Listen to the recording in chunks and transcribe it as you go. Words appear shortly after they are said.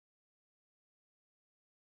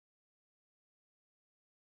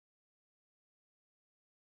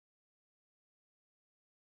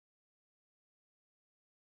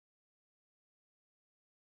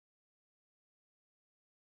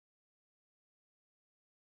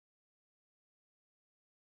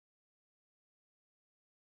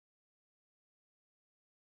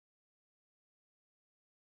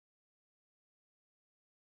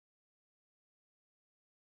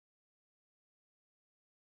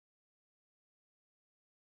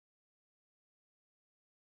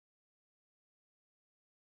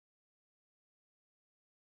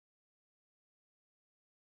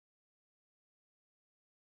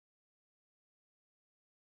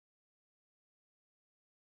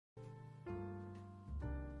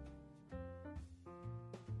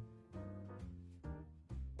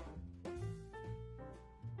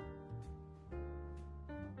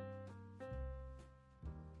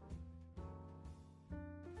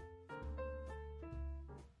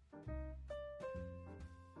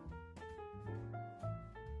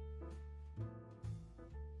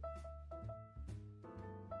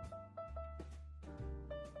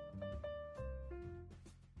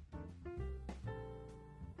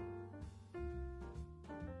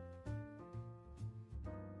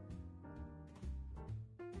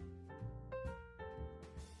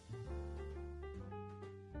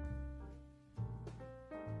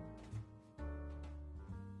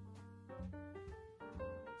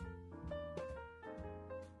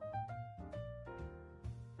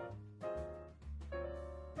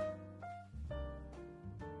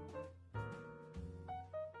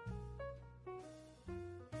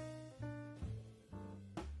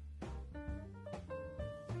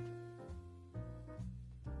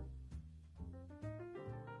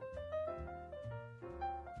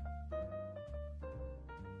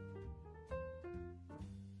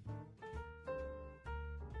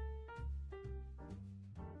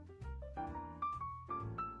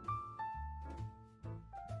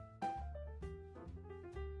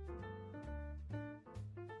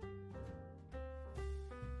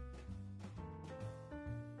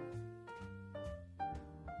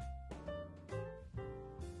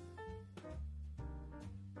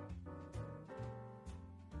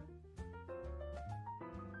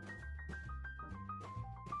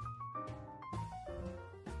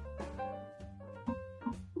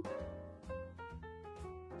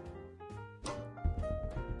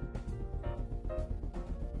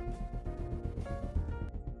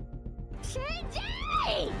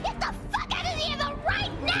Get the fuck out of the other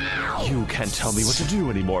right now! You can't tell me what to do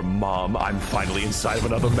anymore, Mom. I'm finally inside of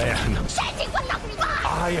another man. Shinji, what the fuck?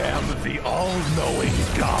 I am the all-knowing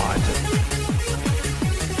God.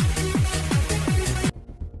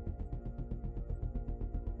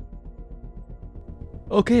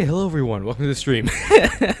 Okay, hello everyone, welcome to the stream.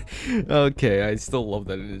 Okay, I still love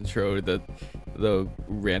that intro, the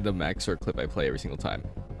random extra clip I play every single time.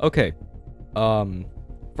 Okay,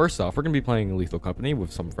 first off, we're gonna be playing Lethal Company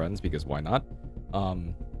with some friends because why not?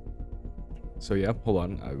 So yeah, hold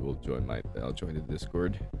on, I'll join the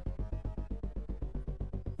Discord.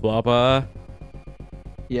 Floppa.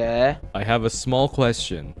 Yeah. I have a small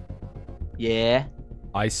question. Yeah.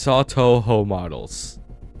 I saw Toho models.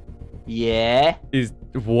 Yeah.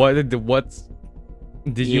 What's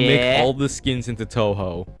did you make all the skins into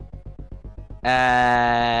Toho?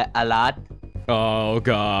 A lot. Oh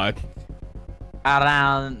god.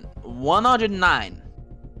 Around 109.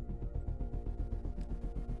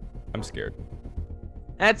 I'm scared.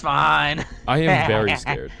 That's fine. I am very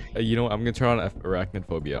scared. You know what? I'm gonna turn on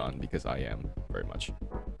arachnophobia on because I am very much.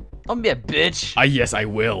 Don't be a bitch. Yes, I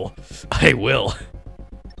will. I will.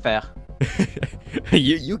 Fair.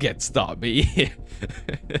 You can't stop me.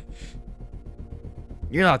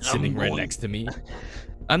 You're not sitting right next to me.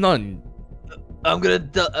 I'm not. I'm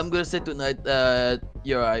gonna say tonight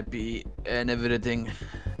your IP and everything.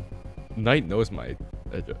 Knight knows my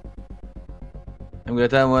address. I'm gonna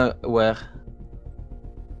tell him where.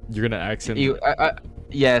 You're gonna ask him.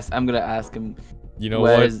 Yes, I'm gonna ask him. You know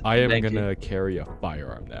what? Where's I am Benki? gonna carry a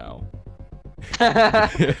firearm now.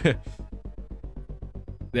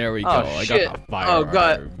 There we go. Oh, I shit. got the firearm. Oh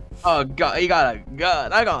god. Oh god, you got a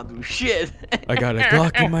gun. I can't do shit. I got a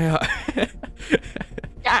Glock in my eye.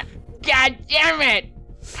 God damn it!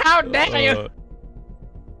 How dare you!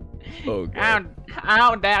 Oh god.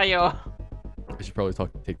 How dare you! I should probably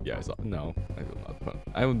take the eyes off. No, I will not.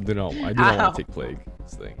 I do not want to take plague.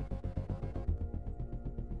 This thing.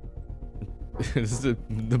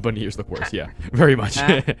 The bunny ears look worse. Yeah, very much.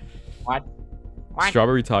 What?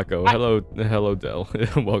 Strawberry taco. What? Hello, Del.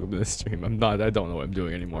 Welcome to the stream. I don't know what I'm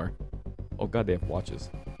doing anymore. Oh god, they have watches.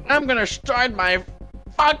 I'm gonna start my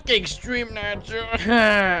fucking stream now, too.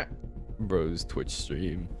 Bro's Twitch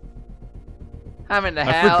stream. I'm in the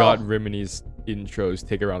I hell. forgot Rimini's intros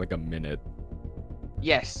take around like a minute.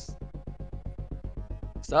 Yes.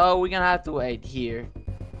 So we're gonna have to wait here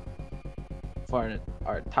for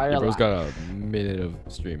our entire Bro's life. got a minute of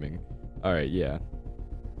streaming. All right, yeah.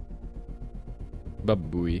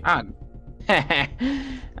 Babooey.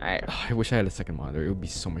 I wish I had a second monitor. It would be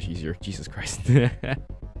so much easier. Jesus Christ.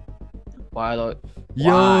 Why? Yo,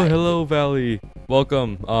 Why? hello Valley.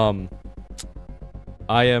 Welcome.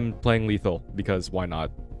 I am playing Lethal because why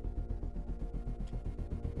not?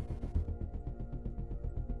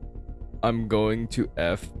 I'm going to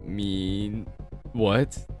mean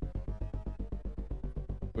what?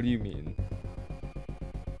 What do you mean?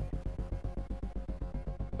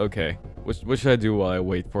 Okay. What should I do while I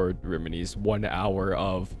wait for Rimini's 1 hour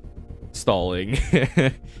of stalling?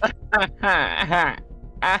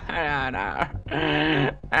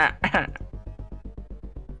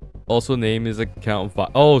 Also, name is account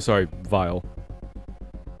oh, sorry, Vile.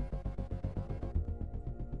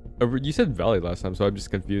 You said Valley last time, so I'm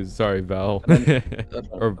just confused. Sorry, Val.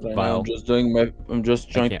 Or Vile. I'm just doing my. I'm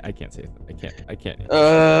just trying. I can't say it. I can't.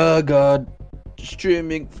 Oh god,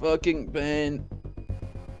 streaming fucking pain.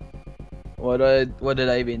 What did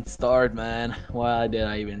I even start, man? Why did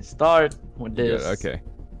I even start with this? Good, okay.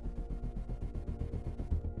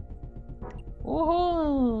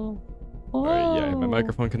 Woohoo! Alright, yeah, my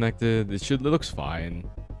microphone connected. It looks fine.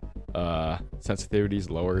 Sensitivity is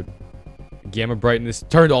lowered. Gamma brightness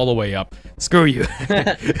turned all the way up. Screw you.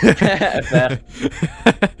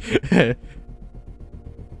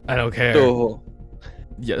 I don't care. Toho.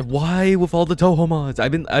 Yeah, why with all the Toho mods? I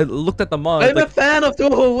looked at the mods. I'm a fan of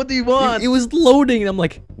Toho. What do you want? It was loading, and I'm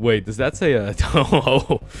like, wait, does that say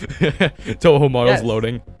Toho? Toho models Yes.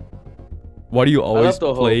 loading. Why do you always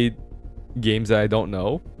Toho. play games that I don't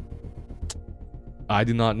know? I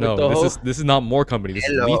do not know. Toho? This is not More Company. This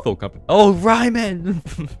Hello. is Lethal Company. Oh, Ryman.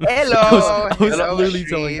 Hello. I was Hello, literally streams.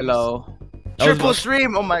 telling. Hello. Triple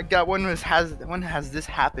stream. Oh my god. When has this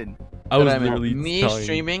happened? I was Ryman, literally me telling.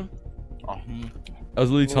 streaming. Oh, I was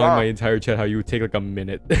literally telling Wow. my entire chat how you would take like a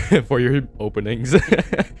minute for your openings.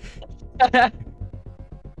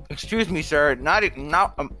 excuse me, sir. Not. It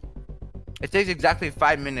takes exactly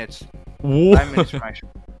 5 minutes. Whoa. 5 minutes for my.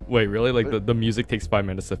 Wait, really? Like the music takes 5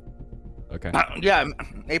 minutes to. Okay. Yeah,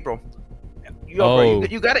 April. Yo, Oh. bro,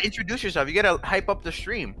 you gotta introduce yourself. You gotta hype up the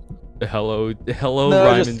stream. Hello, No,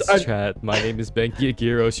 Ryman's chat. My name is Benki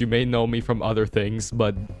Argyros. You may know me from other things,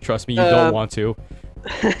 but trust me, you don't want to.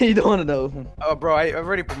 You don't want to know. Oh, bro, I've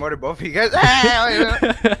already promoted both of you guys.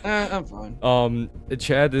 I'm fine.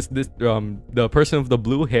 Chad, the person with the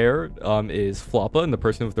blue hair, is Floppa, and the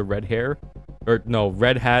person with the red hair, or no,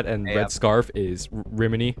 red hat and red scarf is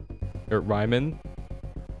Rimini, or Ryman.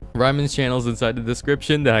 Ryman's channel is inside the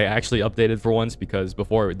description that I actually updated for once because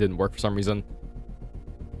before it didn't work for some reason.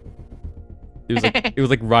 It was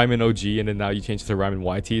like Ryman OG, and then now you changed it to Ryman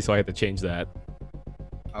YT, so I had to change that.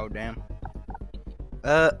 Oh damn.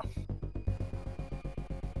 What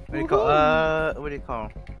do you call? What do you call?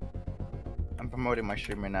 I'm promoting my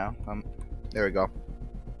streamer now. There we go.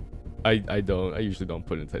 I usually don't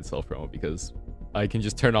put inside self promo because I can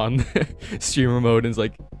just turn on streamer mode and it's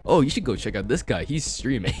like, oh, you should go check out this guy. He's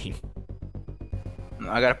streaming.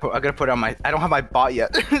 I gotta put on my. I don't have my bot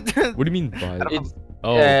yet. What do you mean bot?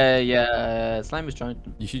 Oh. Yeah. Slime is trying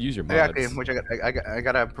to. You should use your mods. Exactly, which I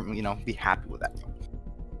gotta be happy with that.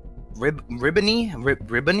 Ribbony?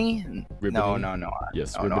 No.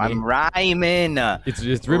 Yes, no, I'm rhyming.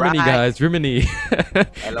 It's Rimini, guys. Rimini.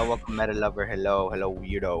 Hello, welcome, meta lover. Hello,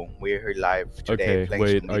 weirdo. We're here live today. Okay,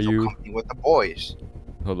 wait, are you with the boys?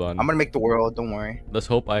 Hold on. I'm gonna make the world. Don't worry. Let's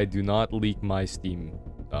hope I do not leak my Steam.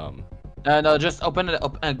 No, just open it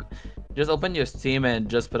up. Just open your Steam and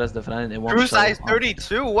just press the front and it won't True show size on.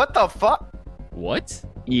 32. What the fuck? What?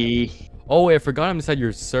 Yeah. Oh wait, I forgot I'm inside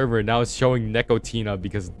your server. Now it's showing Nekotina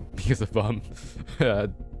because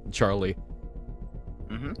of Charlie.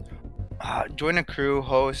 Join a crew,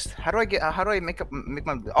 host. How do I make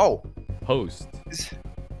my Host.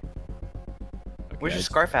 Where's your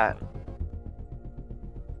scarf at?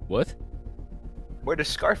 What? Where the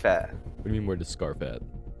scarf at? What do you mean where the scarf at?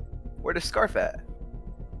 Where the scarf at?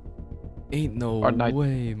 Ain't no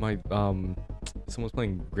way. My someone's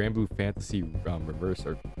playing Grand Blue Fantasy reverse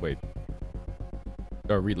or wait.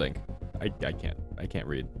 Or relink. I can't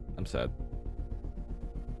read. I'm sad.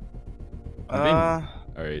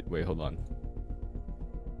 Alright, wait, hold on.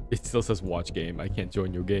 It still says watch game. I can't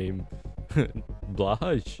join your game.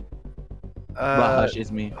 Blahush. Blahush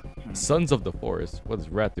is me. Sons of the Forest. What is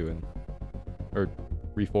Rat doing? Or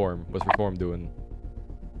Reform. What's Reform doing?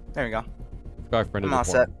 There we go. I'm all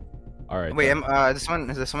set. Alright. Wait,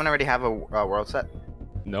 does someone already have a world set?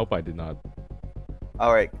 Nope, I did not.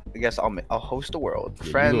 Alright, I guess I'll host the world.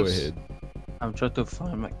 Yeah, Friends. you go ahead. I'm trying to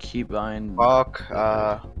find my keybind. Fuck.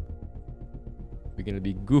 We're gonna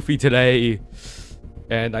be goofy today.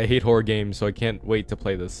 And I hate horror games, so I can't wait to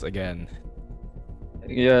play this again.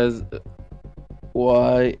 Yes.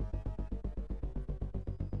 Why?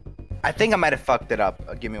 I think I might have fucked it up.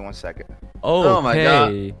 Give me 1 second. Oh my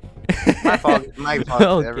god. My fault. My fault,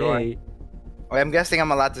 Okay. everyone. Wait, I'm guessing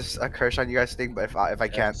I'm allowed to curse on you guys' thing, but if I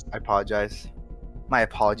can't, I apologize. My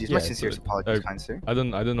apologies. My Yeah, sincerest apologies, kind sir. I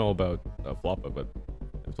don't know about Floppa, but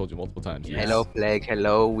I've told you multiple times. Yes. Hello, Plague.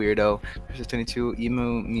 Hello, weirdo. Versus 22.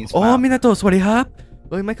 Emu means อ๋อ wow. มินาโตะสวัสดีครับ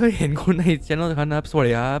เอ้ยไม่เคยเห็นคนใน channel นะครับสวัส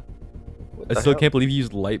ดีครับ What I the still hell? can't believe you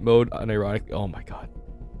used light mode unironic. Oh my god.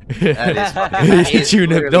 That is fucking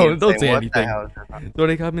Tune it. literally Don't say insane. What the anything. hell? สวัส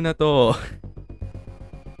ดีครับมินาโตะ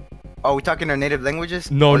Oh, we talking our native languages?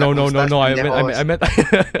 No. Hola, I ¿cómo estás, meant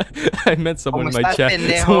pendejos? I meant someone in my ¿Cómo estás, chat.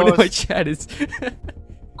 Someone in my pendejos? chat is.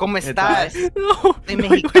 ¿Cómo estás? No. Soy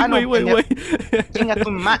mexicano, Wait. Chinga tu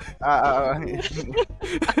ma-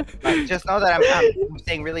 Just know that I'm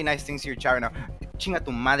saying really nice things to your chat right now. Chinga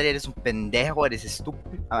tu madre, eres un pendejo, eres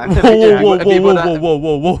estúpido.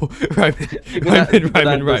 Whoa.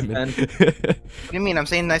 Ryman. What do you mean? I'm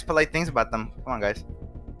saying nice, polite things about them. Come on, guys.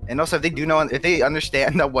 And also, if they do know, if they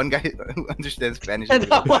understand that one guy who understands Spanish.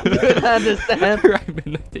 That one could understand.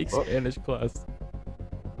 Ryman, I take Spanish class.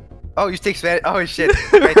 Oh, you take Spanish? Oh, shit.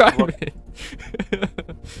 Ryman.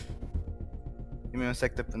 Give me a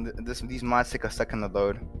sec. These mods take a second to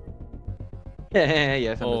load.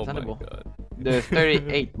 Yes, Oh my understandable. god. The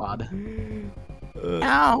 38 mod.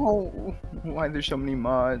 Ow! Why there's so many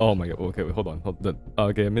mods? Oh my god. Okay, wait, hold on.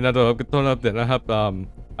 Okay, มินาโตะครับต้อนรับเดี๋ยวนะครับ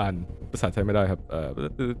อ่านภาษาไทยไม่ได้ครับ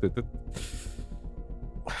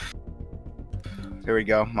There we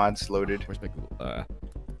go. Mods loaded. Where's my Google?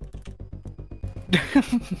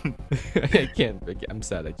 I can't. I'm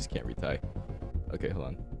sad. I just can't read Thai. Okay, hold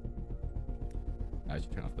on. I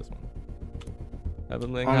should turn off this one.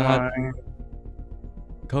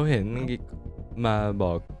 เขาเห็นมาบ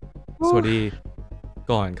อกสวัสดี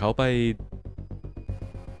ก่อนเขาไป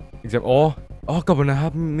exam อ๋อขอบคุณนะครั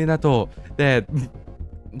บมินาโตะแต่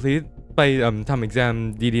please ไปทำ exam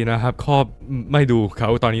ดีๆนะครับข้อไม่ดูเขา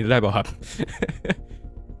ตอนนี้ได้ป่ะครับ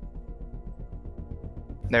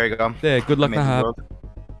There we go. Yeah, good luck Amazing na world.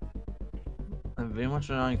 I'm very much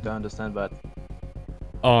trying to understand, but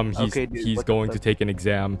He's Okay, dude, he's what the going to fuck? take an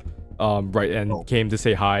exam. Right, and came to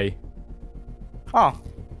say hi. Oh,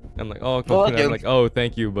 I'm like, oh, Well, I'm okay. like, oh,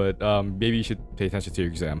 thank you, but maybe you should pay attention to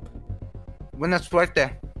your exam. buena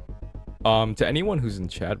suerte. To anyone who's in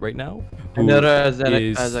chat right now, who Another as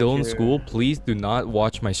is still in a- school, please do not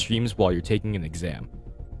watch my streams while you're taking an exam.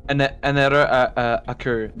 an error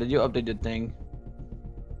occurred. Did you update the thing?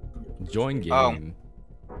 Join game. Oh.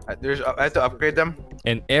 I have to upgrade them.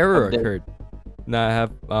 An error Update. occurred. Na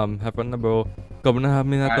have fun na bro. Kung na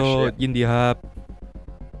na Ah, to, shit. hindi hap.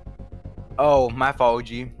 Oh, my fault,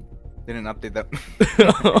 G. Didn't update that.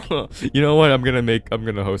 You know what? I'm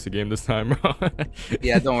gonna host a game this time, bro.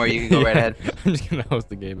 Yeah, don't worry, you can go right ahead. I'm just gonna host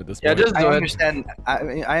the game at this Yeah, point. just I do it. understand.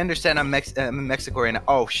 I understand. I'm in Mexico right now.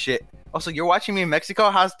 Oh shit. Also, you're watching me in Mexico.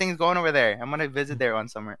 How's things going over there? I'm gonna visit there one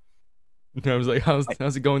summer. I was like, how's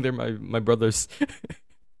it going there, my brothers?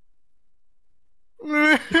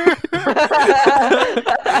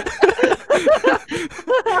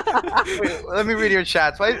 Wait, let me read your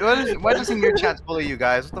chats. Why doesn't your chats bully you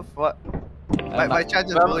guys? What the fuck? My chat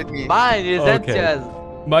just bullied me. Mine is that Okay. just.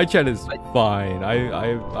 My chat is fine.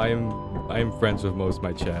 I am friends with most of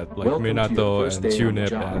my chat, like Welcome to your Minato first and day on the Tunip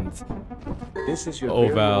job. and This is your Oval.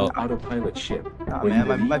 very own autopilot ship. Oh, where man,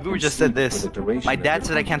 you will my eat viewer and just said sleep this. for the duration My of dad your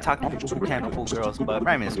said I can't talk contract. can't fool girls, but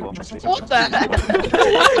primary school. What the heck?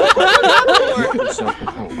 Make yourself at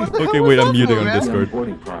home. okay, wait, I'm muting on man. During Discord.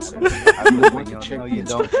 boarding process, you will want to check No, the you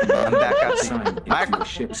don't. instruction I'm back manual out. signed into Back. your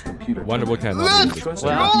ship's computer. Wonder what kind of terminal. music. Trust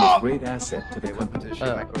Well- me, it's a great asset to the company.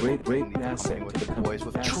 Position, Great asset to the company. boys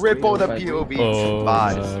with Fast, triple the great POV Oh vibes.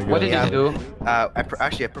 my God. What did Yeah. you do?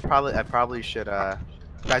 I probably should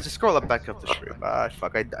guys just scroll up back up the stream.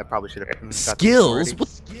 Fuck, I probably should have Skills?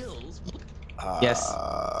 Yes.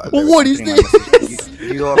 What is this?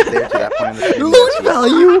 You go up there to that point in the stream. Loot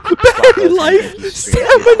value, battery life,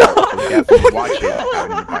 stamina. Watch it out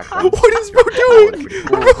in the background. What is bro doing?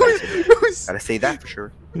 Bro's Gotta say that for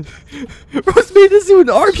sure. made this into an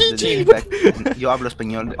RPG. Yo hablo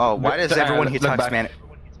español. Oh, why does everyone here Look talk back. Spanish?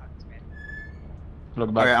 Look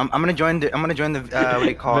Alright, back. I'm gonna join the what do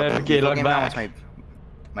you call it? Okay, look Game now once back.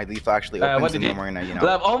 my leaf actually What opens did and you? then we're gonna, you know.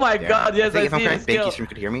 Love, oh my there. god, yes, I think if I'm see the correct, Benki skill. stream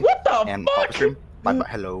could hear me. What the And Papa fuck? stream. Bye bye,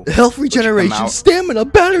 hello. Health regeneration, out. stamina,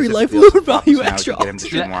 battery life, Just loot feels value, so now extra. to get him to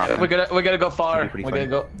stream more often. We're gonna go far. That'd be We're pretty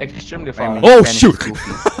gonna go extremely I far. mean, Oh, Spanish is shoot.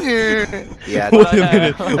 goofy. Yeah. Wait a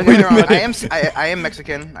minute. Don't get Wait me a wrong, minute. I am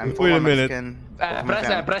Mexican. I'm full Wait a on minute.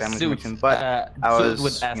 Mexican. Press Family's suit. Mexican, but I Suit was,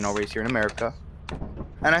 with S. you know, raised here in America.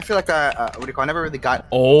 And I feel like what do you call? I never really got.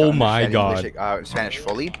 Oh to my understand English, Spanish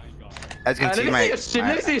fully. As you can see, Let me see your stream,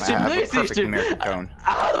 let me see your stream, I have let a me see your perfect stream. American tone.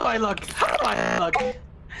 How do I look? How do I look?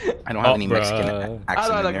 I don't have Oh, any Mexican bruh. How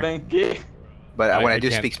do I accent in look, there. Benki? But when I I do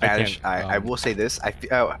can't- speak I Spanish, can't, I will say this.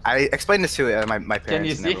 I explained this to my you parents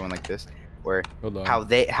and see? everyone like this, where Hold on.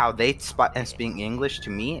 how they spot and speaking English to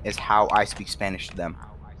me is how I speak Spanish to them.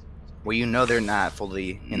 Where you know they're not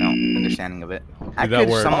fully, you know, understanding of it. I that could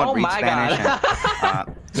work? somewhat Oh read my Spanish God.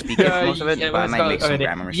 and speak it for most of it, but I might make some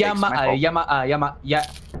grammar mistakes. My fault.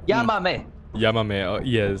 Yamame. Yamame, oh,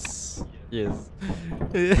 yes. Yes.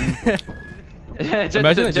 Just-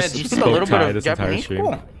 Imagine I just- just Just a little spoke bit Thai of this entire Japanese. stream.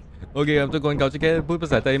 Cool. โอเคครับทุกคนเขาจะแค่พูดภา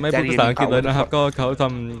ษาไทยไม่พูดภาษาอังกฤษเลยนะครับก็เขาท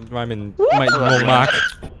ำมาเป็นไม่งงมาก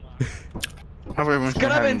Everyone's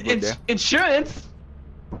Could have having been a good day. insurance.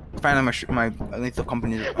 Finally, my lethal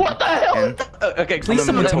company. What the hell? And Okay, Please I'm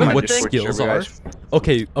someone gonna tell me put my what Discord skills server, are. guys.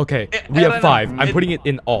 Okay, we have 5. I'm putting it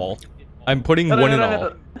in all. I'm putting No, no, one no, in no, all.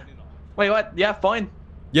 no. Wait, what? Yeah, fine.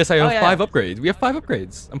 Yes, I have Oh, yeah. 5 upgrades. We have 5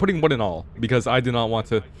 upgrades. I'm putting one in all because I do not want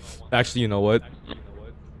to. Actually, you know what?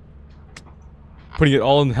 Putting it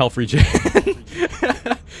all in health regen.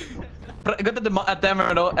 Go to the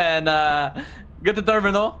terminal and go to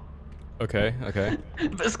terminal. Okay.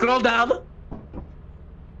 Scroll down.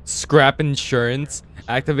 Scrap insurance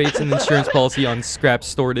activates an insurance policy on scrap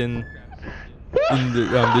stored in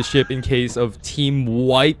the ship in case of team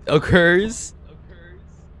wipe occurs.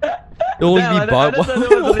 It will only Damn, be I bought didn't know this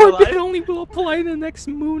was real life. it only will apply in the next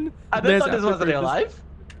moon. I There's thought this was after real purchase. life.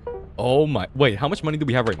 Oh my! Wait, how much money do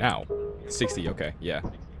we have right now? 60. Okay, yeah.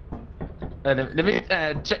 Let me.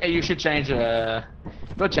 You should change.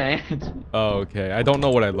 Go change. Oh, okay. I don't know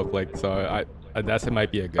what I look like, so that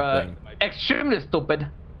might be a good thing. Extremely stupid.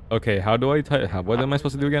 Okay, how do I type? What am I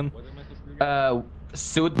supposed to do again?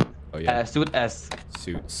 Suit. Oh yeah, Suit S.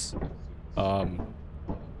 suits.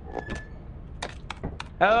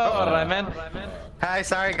 Hello, Raymond. Hi,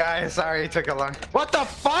 sorry guys, sorry it took a long. What the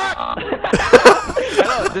fuck?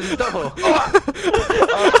 Hello, this is Toho.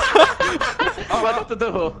 What to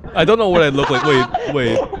do? I don't know what I look like.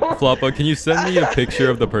 Wait. Floppa, can you send me a picture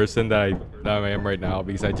of the person that I am right now?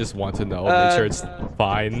 Because I just want to know, make sure it's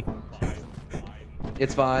fine.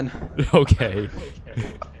 It's fine. Okay.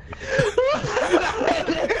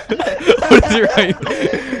 What is it right?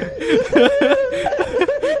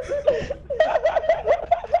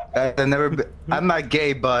 I've never been, I'm not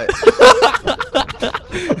gay, but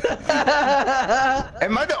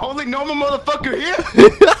am I the only normal motherfucker here?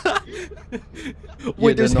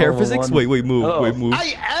 Wait, there's the hair normal physics? one. Wait, move, Oh. wait, move.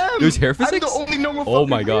 I am. There's hair physics? I'm the only normal Oh fucker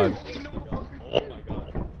my god. here.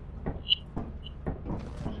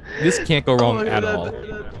 This can't go wrong at all.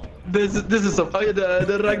 This is so funny.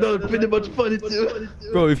 The Ragnar is pretty much funny too.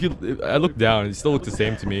 Bro, if I look down, it still looks the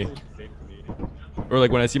same to me. Or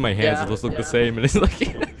like when I see my hands, Yeah. it just look the same, and it's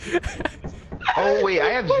like. Oh wait, I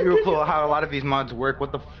have zero clue how a lot of these mods work.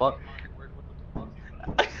 What the fuck?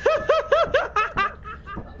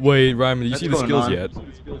 Wait, Ryman, did you What's see the going skills on? yet?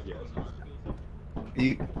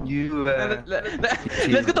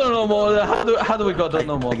 Let's get on normal. How do we go to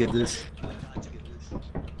normal? I get this.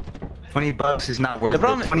 $20 is not worth The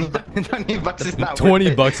problem- it. $20 is not 20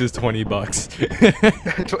 worth bucks is 20 bucks.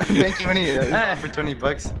 Thank you, money for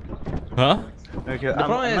 $20. Huh? Okay, The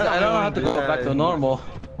problem is I don't know how to go back to normal.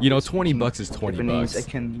 You know, 20 bucks is 20 Japanese, I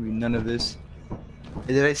bucks. can read none of this.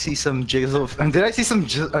 Did I see some jiggle? Did I see some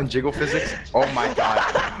jiggle physics? Oh my god!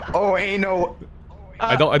 Oh, ain't no.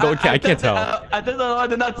 I can't tell. I don't know. I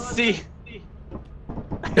did not see.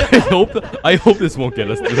 I hope this won't get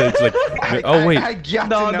us. It's like, oh wait. I got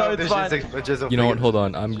No, to no, know it's this fine. is a jiggle You know what? figure. Hold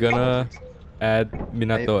on. I'm gonna add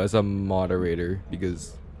Minato as a moderator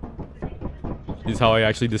because this is how I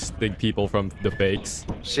actually distinct people from the fakes.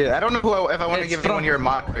 Shit, I don't know if I want to It's give from- anyone here a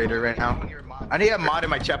moderator right now. I need a mod in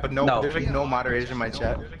my chat, but no, No. there's like no moderators in my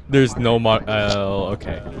chat. There's no mod.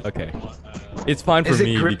 Okay, okay. It's fine for Is it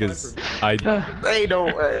me grip- because I. Ain't no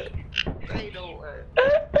way.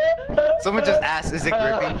 Someone just asked, is it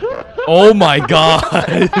grippy? Oh my god!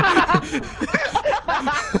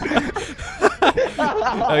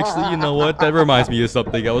 Actually, you know what? That reminds me of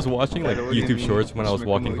something. I was watching like YouTube Shorts when I was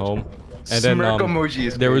walking home, and then Smirk emoji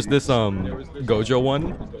is there was crazy. this Gojo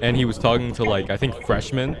one, and he was talking to like I think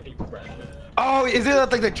freshmen. Oh, is it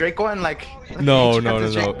like the Drake one? Like No, Drake no, no,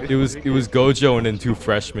 the no. Drake- It was Gojo and then two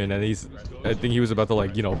freshmen, and I think he was about to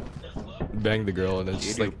like bang the girl, and it's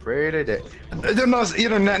just like. Pray to that. You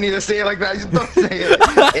do not need to say it like that. Just don't say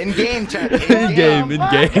it. In game, chat. In game, in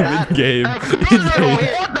game, in game, in game. What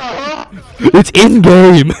the hell? It's in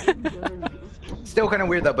game. Still kind of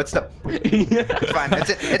weird though, but still. It's fine.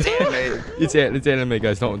 It's anime. It's anime,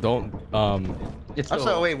 guys. Don't. It's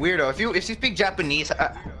Also, wait, weirdo. If you speak Japanese,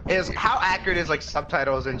 how accurate is like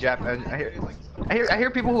subtitles in Japan? I hear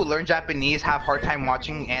people who learn Japanese have hard time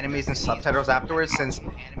watching animes and subtitles afterwards since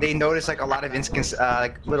they notice like a lot of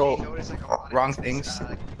like little wrong things.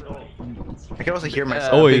 I can also hear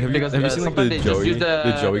myself. Oh wait, have you because, seen like sometimes the they just use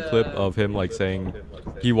the Joey clip of him like saying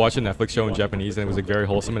he watched a Netflix show in Japanese and it was like very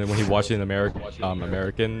wholesome, and then when he watched it in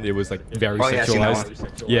American, it was like very Oh, yeah, I've seen that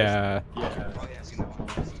sexualized. Yeah.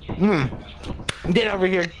 Get over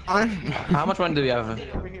here. How much money do we have?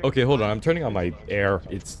 Okay, hold on. I'm turning on my air.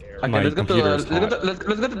 It's Okay, my let's go to computer is hot.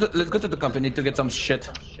 let's go to the company to get some shit.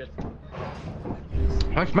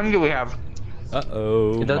 How much money do we have?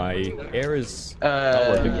 Uh-oh, It does- my air is not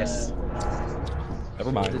working. Yes.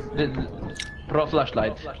 Never mind. Pro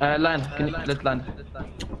flashlight. Land. Let's land.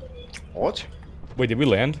 What? Wait, did we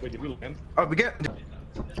land? Oh, we get.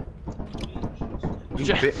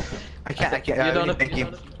 I can't. You don't Thank you.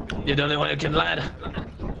 You're the only one who can land.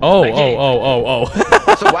 Oh, Like, hey. oh.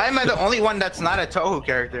 So why am I the only one that's not a Toho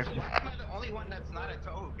character?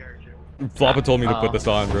 Floppa told me to Oh. put this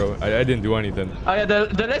on, bro. I didn't do anything. Oh yeah,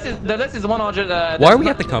 the list is 100. Why are we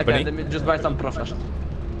at the company? Okay, let me just buy some pro flashlight.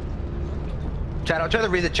 Chat, I'll try to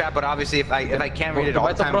read the chat, but obviously if I can't read it all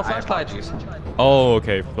Buy the some time, pro I flashlight. apologize. Oh,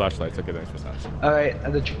 okay. Flashlights. Okay, thanks for that. All right,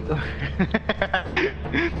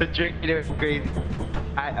 the drink is crazy.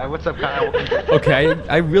 Hi, what's up, Kyle? Okay,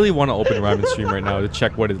 I really want to open Ryman's stream right now to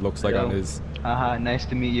check what it looks like on his. Nice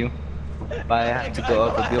to meet you. But I have to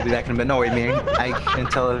go. But we'll be back in a minute. No, wait, man. I can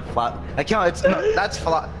tell it flop. I can't. It's no, that's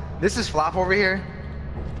flop. This is flop over here.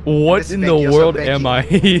 What This is in the Benki, also world Benki. am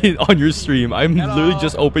I on your stream? I'm literally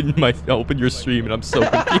just open your stream and I'm so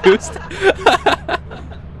confused.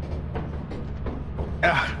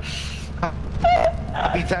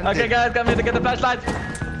 Be tempted. Okay, guys, come here to get the flashlight.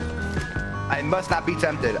 I must not be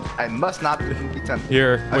tempted. I must not be tempted.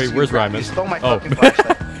 Here, I wait, see where's you, Ryman? You stole my Oh, fucking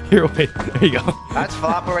flashlight. here, wait, there you go. That's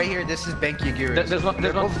Floppa right here. This is Benki Argyros. There's one-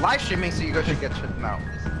 They're both live streaming, so you guys should get checked them out.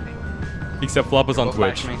 Except Floppa's on Both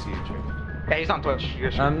live Twitch. streaming, so you should- Yeah, he's on Twitch. You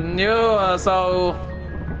guys should- I'm new, so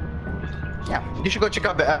Yeah, you should go check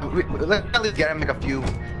out. Let at least get him like a few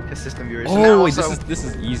consistent viewers. So Oh now wait, also- this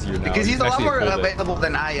is easier now. because he's a lot Actually more hold it. available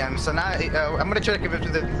than I am. So now I'm gonna try to give him to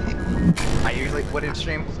the. I usually wouldn't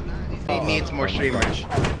stream. He needs more streamers.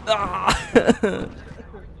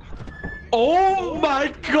 Oh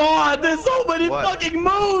my god, there's so many What? fucking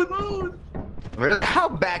moons! How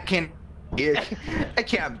bad can it? I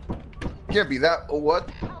can't be that. What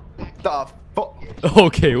the fuck?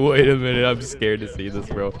 Okay, wait a minute. I'm scared to see this,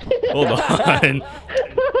 bro. Hold on.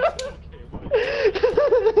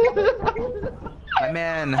 My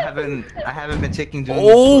man, I haven't been taking.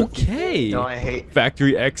 Okay. No, I hate.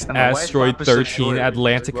 Factory X Why is Asteroid Papa so 13 short?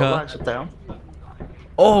 Atlantica. Relax, sit down.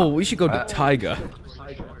 Oh, we should go to Taiga.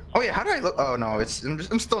 Oh yeah, how do I look? Oh no,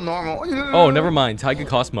 I'm still normal. Oh, never mind. Taiga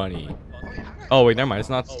costs money. Oh wait, never mind. It's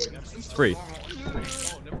not. It's free.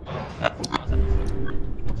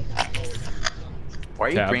 Why are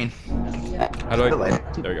you Tab. green? How do The I?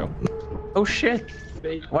 light. There we go. Oh shit.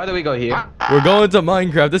 Why do we go here? We're going to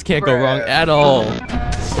Minecraft. This can't go wrong at all.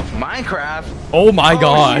 Minecraft. Oh my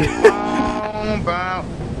god.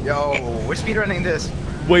 Yo, we're speedrunning this.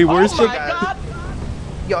 Wait, where's Oh the? my god!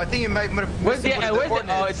 Yo, I think you might. Where's the?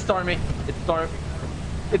 Oh, it's Stormy. It's Stormy.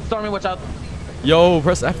 It's Stormy. Watch out. Yo,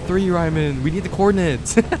 press F3, Ryman. We need the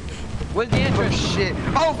coordinates. Where's the Oh entrance? shit.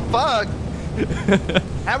 Oh fuck.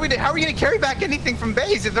 How are we gonna carry back anything from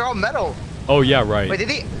base if they're all metal? Oh yeah, right. Wait, did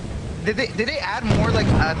they add more like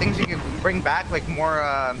things you can bring back, like more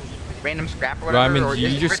random scrap or whatever? Ryman, or do you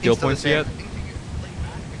is use your everything skill still the points same? yet?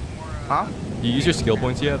 Huh? Do you use your skill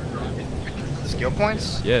points yet? The skill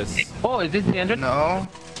points? Yes. Oh, is this the entrance? No.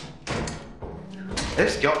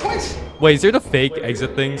 There's skill points? Wait, is there the fake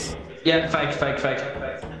exit things? Yeah, fake.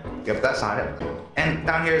 Yep, that's not it. And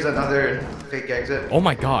down here is another fake exit. Oh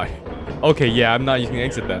my god. Okay, yeah, I'm not using the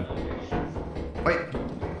exit then. Wait,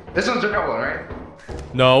 this one's the real one, right?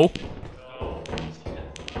 No.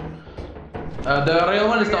 The real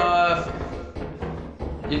one is the.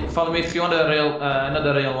 You follow me if you want the real,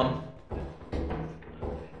 another real one.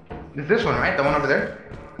 It's this one, right? The one over there?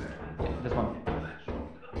 This one.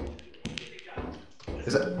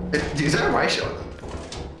 Is that a right shot?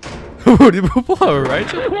 Whoa, right?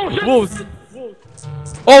 Whoa.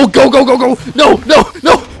 Oh, go! No!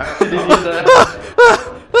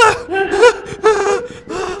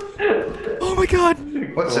 Oh my god.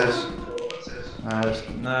 What's this?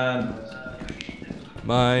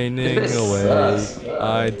 Mining This away. sucks.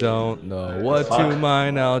 I don't know what to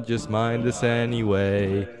mine. I'll just mine this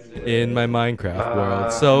anyway. In my Minecraft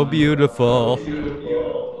world, so beautiful.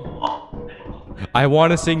 I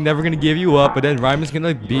want to sing "Never Gonna Give You Up," but then Ryman's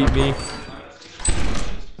gonna beat me.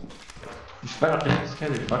 Just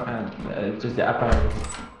the upper.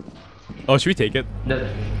 Oh, should we take it?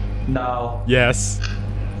 No. Yes.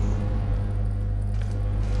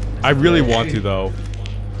 I really want to though.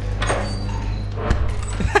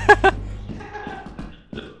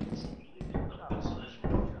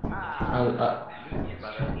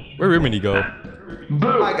 Where Rimini go?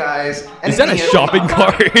 Hi guys. Is that a Anything- shopping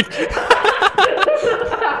cart?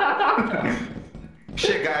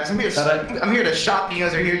 Shit, guys, I'm here to shop. You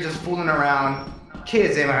guys are here just fooling around.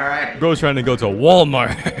 Kids, am I right? Bro's trying to go to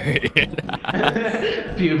Walmart.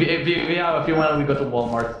 If you want, we go to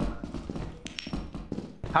Walmart.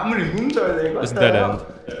 How many rooms are there? It's dead end.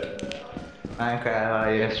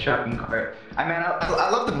 Minecraft, yes, shopping cart. I mean, I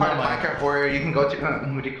love the part of Minecraft where you can go to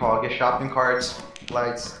what do you call it? Get shopping carts,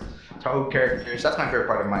 lights, Tahoe characters. That's my favorite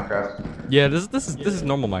part of Minecraft. Yeah, this is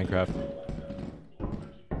normal Minecraft.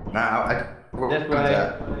 Nah, That's right.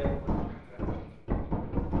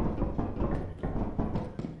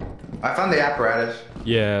 I found the apparatus.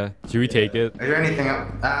 Yeah. Should we take it? Is there anything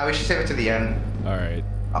else? We should save it to the end. All right.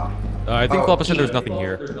 Oh, I think Oh, Floppa said key. there's nothing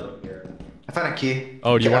here. I found a key.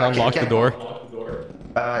 Oh, do you want to unlock the Can't- door?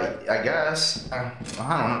 I guess. I don't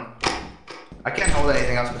know. I can't hold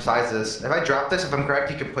anything else besides this. If I drop this, if I'm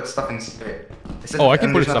correct, you can put stuff inside it. Says- Oh, I can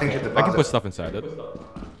and put there's stuff. nothing to I can deposit. put stuff inside it.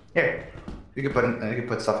 Here, you can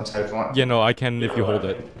put stuff inside if you want. Yeah, no, I can if you hold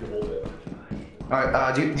it.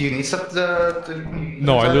 Alright, do you need stuff to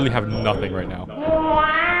No, I literally have nothing right now.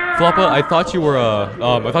 Floppa, I thought you were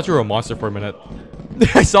a monster for a minute.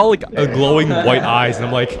 I saw like a glowing white eyes, and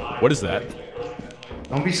I'm like, what is that?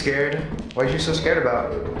 Don't be scared. What are you so scared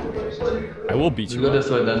about? I will beat You you. go this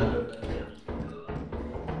way then.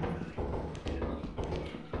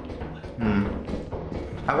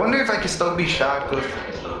 I wonder if I can still be shocked with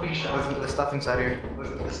the stuff inside here.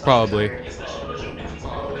 Probably.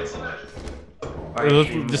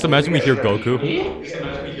 Just imagine we hear Goku.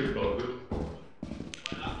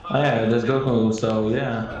 Oh yeah, there's Goku, so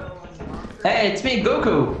yeah. Hey, it's me,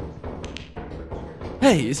 Goku!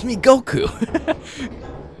 Hey, it's me, Goku.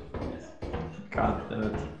 God damn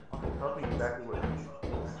it.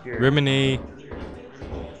 Rimini.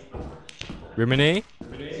 Rimini?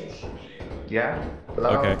 Yeah. Hello.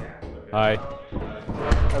 Okay. Hi.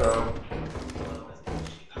 Hello.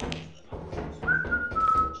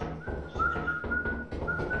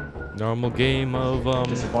 Normal game of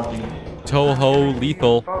Disappointing. Toho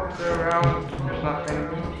Lethal. Folks are around. There's nothing.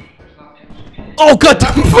 Oh god!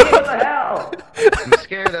 What the hell? I'm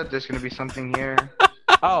scared that there's gonna be something here.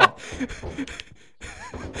 Oh.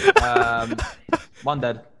 One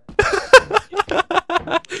dead.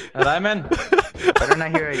 Ryman. Better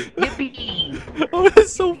not hear a yippee. Oh,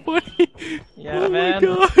 that's so funny. Yeah, Oh man. my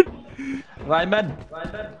god. Ryman.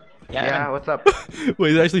 Yeah, what's up?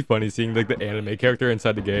 Wait, it's actually funny seeing like the anime character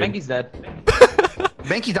inside the game. Benki's dead.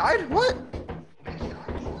 Benki died? What?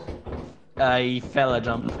 I fell a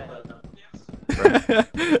jump.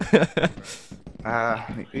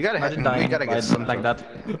 You gotta have Imagine dying you gotta by get some like that.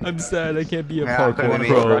 I'm sad I can't be a Yeah, could've parkour been me,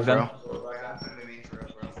 pro. bro.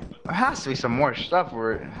 There has to be some more stuff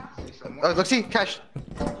where it... Oh, look, see, Cash.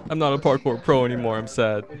 I'm not a parkour pro anymore. I'm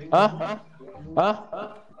sad. Huh?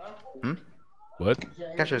 What?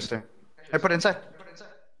 Cash is there. I put it inside.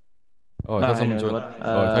 Oh, I thought I someone know joined. what,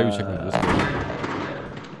 Oh, I thought you were checking this.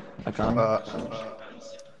 I can't.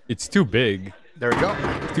 It's too big. There we go.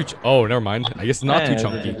 It's too oh, never mind. I guess it's not too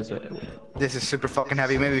chunky. This is super fucking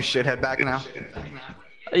heavy. Maybe we should head back now.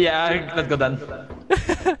 Yeah, let's go then.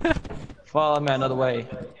 Follow me another way.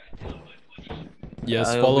 Yes,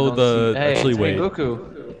 I hope we follow don't the see- Hey, actually it's me, wait.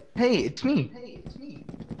 Goku. Hey, it's me.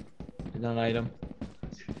 Is that an item?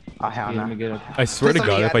 Oh, hell Okay, let me no. get it. I swear to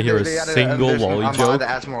God, if I hear a single lolly joke that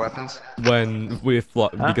adds more weapons. when with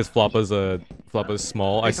because Floppa's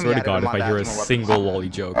small, I Please swear to add God, him if on I to hear add a some more single weapons. lolly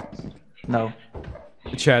joke. No.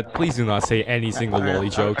 Chat, please do not say any single lolly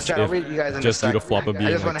jokes Chat, I'll read you guys if in a just due to sec. Floppa I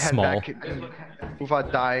being just wanna like head small. back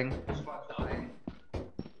without dying.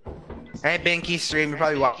 Hey, Benki stream, you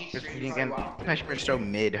probably watch this again. I should so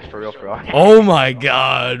mid for real, for real. Oh my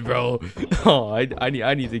God, bro! Oh, I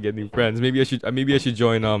need to get new friends. Maybe I should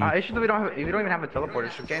join You should, we don't even have a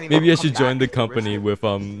teleporter, so we can't even maybe I come should join the back. company with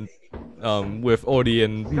Odi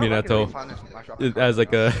and No, I can Minato really find my shop. as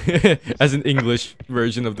like a as an English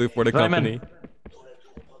version of the for the Simon. company.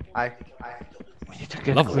 I We need to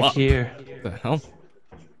get Level quick up. here. What the hell?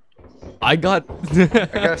 I got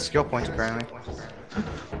got a skill point apparently.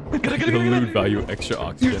 the loot value extra You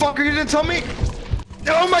oxygen. fucker, you didn't tell me!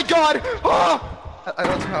 Oh my god! Oh! I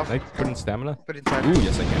don't know. Can I put in stamina? Put it inside. Ooh,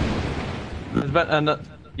 yes I can. But and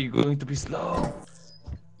you're going to be slow.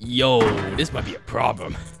 Yo, this might be a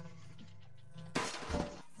problem.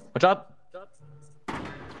 Watch out.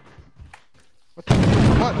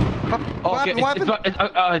 What? What Oh, okay. happened?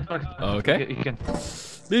 It's blocked. Okay. You can.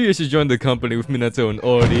 Maybe I should join the company with Minato and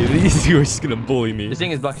Odi. These two are just gonna bully me. This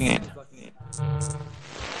thing is blocking it.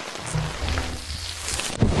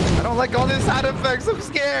 I don't like all these side effects, I'm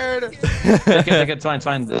scared! Take it, it's fine, it's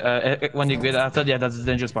fine. When you get after, yeah, that's the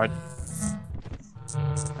dangerous part.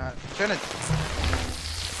 Turn it.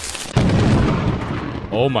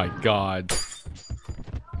 Oh my God.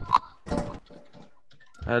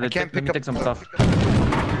 Let can't me pick up- take some stuff.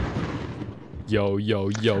 Yo, yo,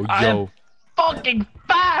 yo, I am yo. fucking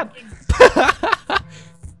fat!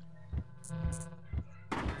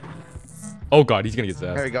 Oh God, he's gonna get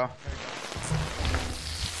There zapped. we go.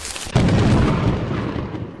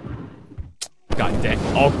 God dang.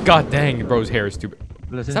 Oh God dang, bro's hair is too big.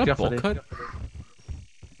 Is Listen that a bowl carefully. cut?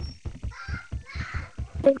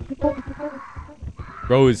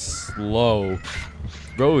 Bro is slow.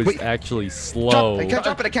 Bro is Wait. actually Drop. slow. I can't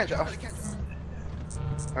drop it, I can't drop it.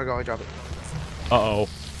 There we go, I drop it. Uh-oh.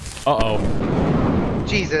 Uh-oh.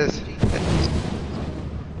 Jesus.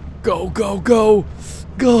 Go, go, go!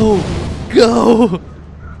 Go! Go!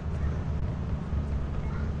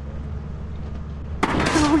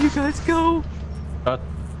 Go, you guys, go! I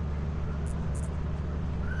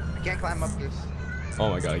can't climb up this. Oh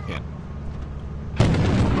my God, I can't.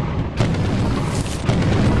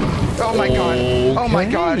 Oh my god. Oh my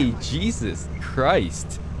god. Okay, Jesus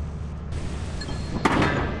Christ.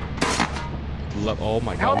 Oh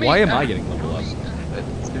my Help God, me. why am I getting level up?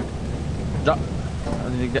 Drop.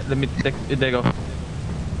 Let me take it. There you go.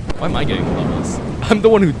 Why am I getting levels? I'm the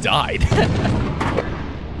one who died.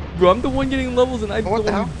 Bro, I'm the one getting levels and I'm What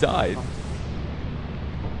the the one who died.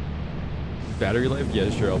 Battery life? Yeah,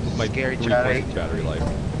 sure. I'll put my Scary 3 chat. points of battery life.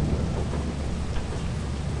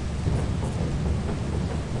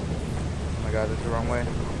 Oh my god, this is the wrong way.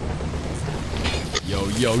 Yo,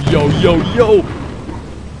 yo, yo, yo, yo!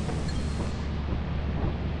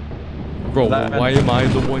 Bro, why am I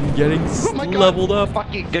the one getting leveled up?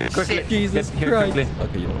 Fucking get quickly. Jesus Get here Christ. quickly.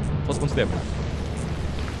 Okay, yo. Plus 1 step.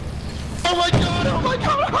 Oh my god! Oh my god!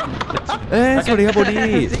 สวัสดีครับโบดี้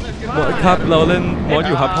ครับเราเล่นมอสอ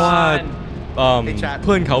ยู่ครับเพราะว่าเ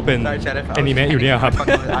พื่อนเขาเป็นแอนิเมะอยู่เนี่ยครับ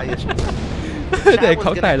แต่เข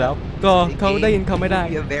าตายแล้วก็เขาได้ยินเขาไม่ได้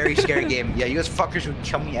A very scary game. Yeah, you guys fuckers would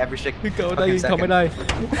kill me every second. เขาได้ยินเขาไม่ได้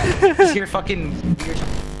Just hear fucking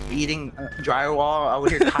eating drywall. I would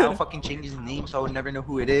hear Kyle fucking change his name, so I would never know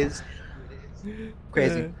who it is.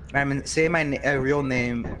 Crazy. I mean, say my real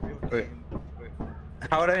name. Wait.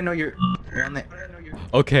 How would I know your real name?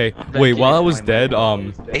 Okay, wait, while I was dead,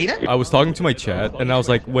 I was talking to my chat, and I was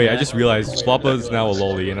like, wait, I just realized Floppa is now a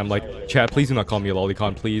lolly, and I'm like, chat, please do not call me a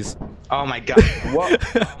lolicon, please. Oh my god. What?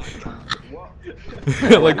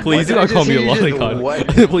 Like, please do not call me a lolicon.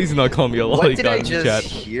 Please do not call me a What did I lolicon, just chat.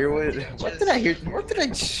 hear? What did I hear? What did I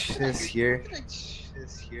just hear?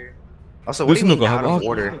 Also, what do you mean out of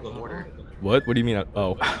order? What? What do you mean?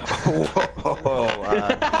 Oh.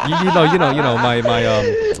 you know,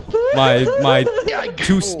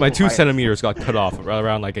 my 2 centimeters got cut off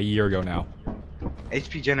around like a year ago now.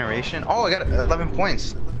 HP generation. Oh, I got 11 points.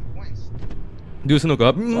 ดูสนุกค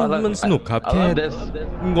รับมันสนุกครับแค่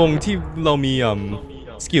งงที่เรามี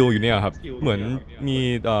สกิลอยู่เนี่ยครับเหมือนมี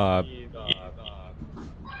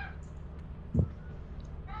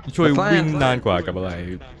ช่วยวิ่งนานกว่ากับอะไร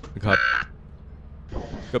ครับ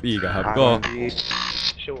กับอีกครับก็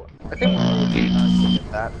I think we'll get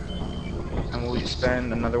that. And we'll spend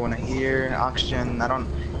another one here. Oxygen. I don't.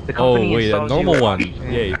 The company wait, a sells normal you one.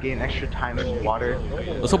 oxygen, Yay. Gain extra time in water.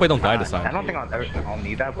 Let's hope I don't die this time. I don't think I'll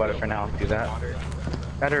need that, but for now, I'll do that.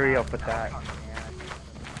 Battery, I'll put that.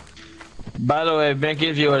 By the way, Benki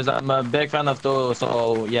viewers, I'm a big fan of those, so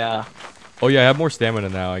yeah. Oh yeah, I have more stamina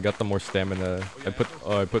now. I got the more stamina. I put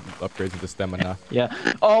upgrades into stamina. Yeah.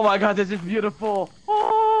 Oh my god, this is beautiful.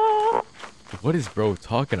 Oh. What is bro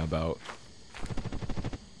talking about?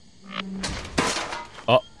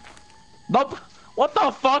 Oh. Nope. What the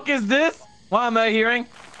fuck is this? What am I hearing?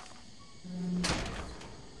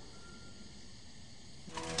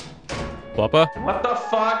 Floppa? What the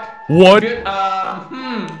fuck? What? Good,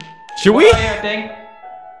 Should we? What do you think?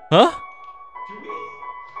 Huh?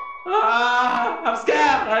 I'm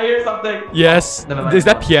scared. I hear something. Yes. Never mind. Is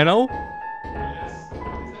that piano?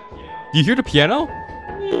 Do you hear the piano?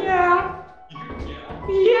 Yeah.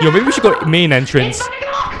 Yo, maybe we should go main entrance.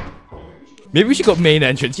 Maybe we should go main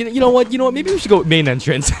entrance. You know what? Maybe we should go main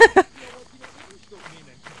entrance. I'm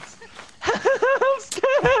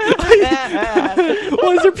scared.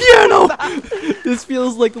 Why is there piano? This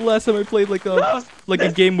feels like the last time I played like a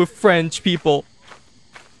game with French people.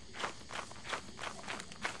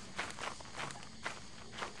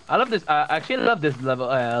 I love this. I actually love this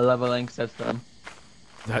leveling system.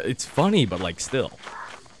 It's funny, but like still.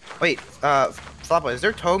 Wait, Floppa, is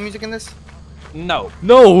there toe music in this? No.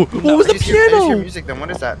 No. What was the I just hear piano? music. Then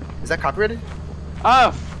what is that? Is that copyrighted?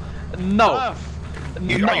 No.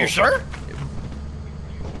 Are you sure?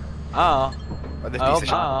 I hope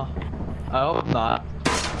Shop? not. I hope not.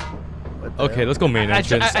 Okay, let's go main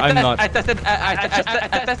entrance. I'm not. I tested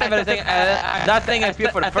everything. That thing is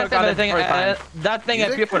pure for the first time. That thing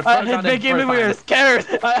is pure for the first time. Benki, we were scared.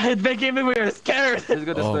 Benki, we were scared. Let's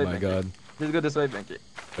go this way. Oh my god. Let's go this way, Benki.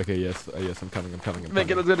 Okay, yes, I'm coming.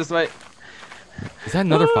 Benki, let's go this way. Is that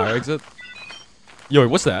another fire exit? Yo, wait,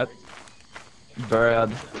 what's that?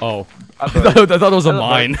 Bird. Oh, I thought it was a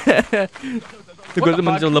mine. Because the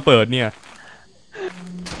fuck?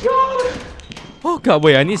 Oh god,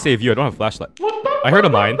 wait, I need to save you. I don't have a flashlight. I heard a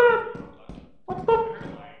mine.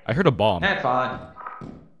 I heard a bomb. That's fine.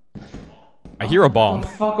 I hear a bomb. What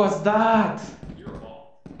the fuck was that?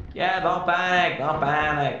 Yeah, don't panic. Don't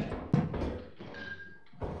panic.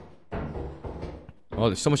 Oh,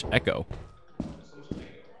 there's so much echo.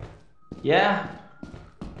 Yeah.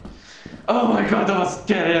 Oh my god, that was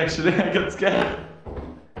scary actually. I got scared.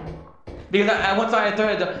 Because once I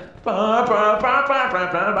heard the... I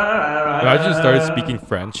just started speaking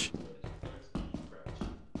French.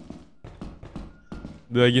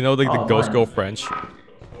 You know, like the ghost girl French.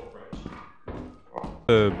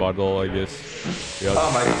 The bottle, I guess. Yep.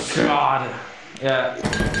 Oh my god. Yeah.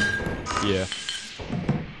 Yeah.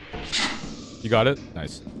 You got it?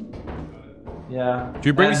 Nice. Yeah. Should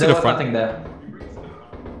we bring this to the front? Nothing there.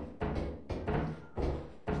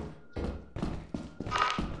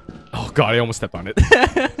 Oh god, I almost stepped on it.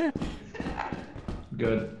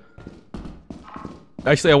 Good.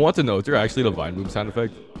 Actually, I want to know, is there actually the vine boom sound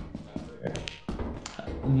effect?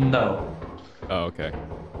 No. Oh, okay.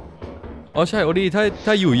 อ๋อใช่โอดี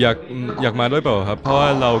ถ้าอยู่อยากมาด้วยเปล่าครับเพราะว่า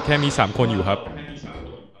เราแค่มี3คนอยู่ครับ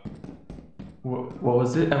What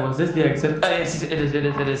was it? Was this the exit? Oh, yes, it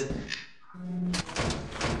is.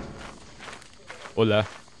 Hola.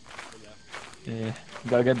 Yeah,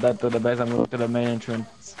 gotta get that to the base. I'm going to the main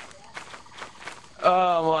entrance.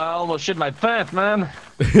 Oh, well, I almost shit my pants, man.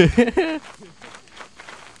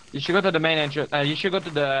 You should go to the main entrance. You should go to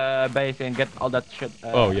the base and get all that shit.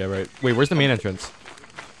 Oh yeah, right. Wait, where's the main entrance?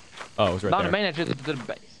 Oh, it's right Not there. the main entrance, it's to the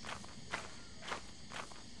base.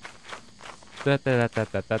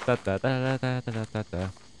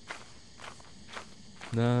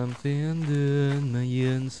 Nam thiên đơn mà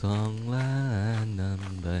yên song la nam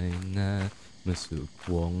bay na mà sụp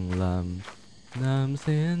quang lam Nam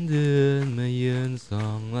thiên đơn mà yên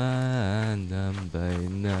song la nam bay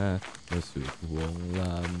na mà sụp quang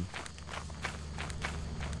lam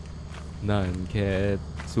นั่นแค่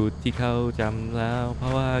สุดที่เขาจำแล้วเพรา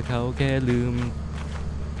ะว่าเขาแค่ลืม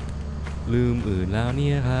อื่นแล้วเ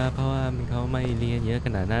นี่ยครับเพราะว่าเขาไม่เรียนเยอะข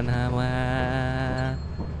นาดนั้นฮะว่า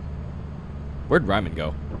Where'd Ryman go?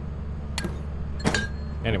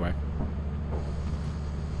 Anyway.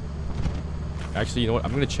 Actually, you know what?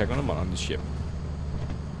 I'm gonna check on him on the ship.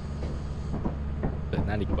 เปิดห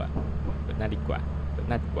น้าดีกว่า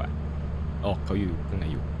อ๋อเขาอยู่ข้างใน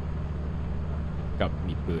อยู่กับ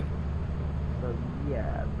มีปืน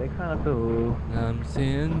Yeah, they kind of do. น้ำเสี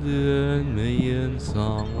ยงเดือนไม่ยืนส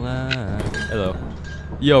องล้าน Hello.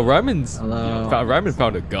 Yo, Ryman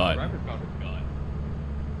found a gun.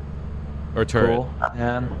 Or turret. Cool,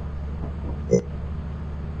 man.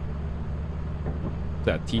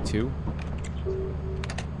 That T2?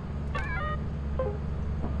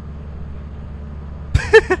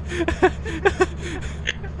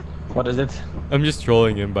 What is it? I'm just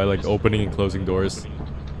trolling him by like opening and closing doors.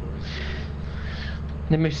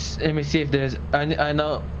 Let me see if there's. I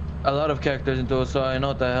know a lot of characters in Duel, so I know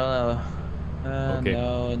what the hell. Okay.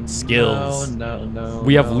 No, Skills. No.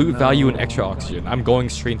 We have loot value and extra oxygen. I'm going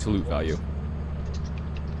straight to loot value.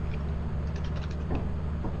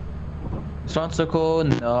 Swantsuko?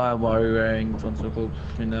 No, I'm already wearing Swantsuko.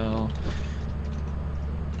 You know.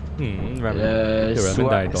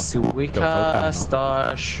 Suika,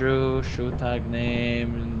 Star, shoe tag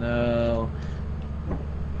name, no.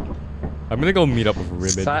 I'm gonna go meet up with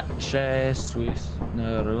Ribbon. Sache, Swiss,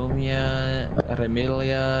 Rumia,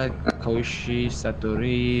 Remilia, Koshi,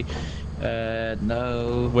 Satori,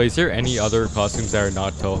 no. Wait, is there any other costumes that are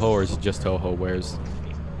not Toho, or is it just Toho wears?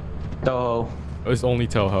 Toho. Oh, it's only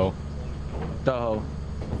Toho. Toho.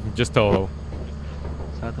 Just Toho.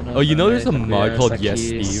 Oh, you know there's a mod called Yes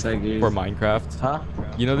Steve for Minecraft? Huh?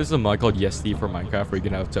 You know there's a mod called Yes Steve for Minecraft where you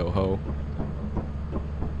can have Toho?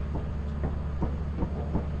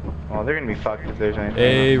 Well, they're gonna be fucked if there's anything.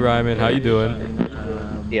 Hey, Ryman, how you doing?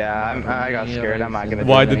 Yeah, I got scared. I'm not gonna.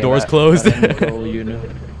 Why the doors closed?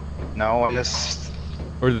 No, I just.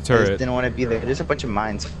 Or the I just turret? didn't want to be there. There's a bunch of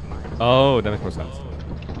mines. Oh, that makes more sense.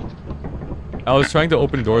 I was trying to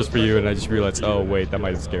open doors for you and I just realized, oh wait, that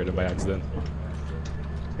might have scared him by accident.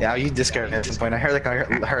 Yeah, you did scare me at some point. I heard like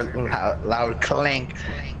a loud clank.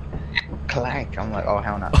 Clank. I'm like, oh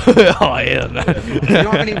hell no. Oh yeah. We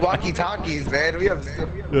don't have any walkie-talkies, man. We have.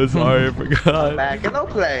 Sorry, I forgot. Back. Hello,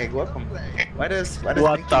 Clank. Welcome. Why does What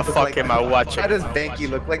Benki the look fuck like am that? I watching? Why does Benki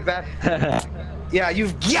look like that? Yeah,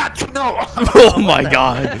 you've got to know. Oh my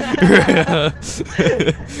god.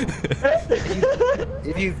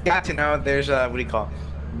 If you've got to know, there's a what do you call it?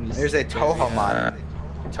 There's a Toho mod.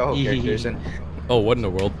 Toho characters and. Oh, what in the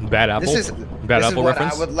world? Bad apple? This is Bad apple what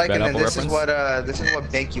reference? I would like, Bad and then apple this reference? is what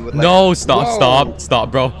Benki would like. No, stop, Whoa.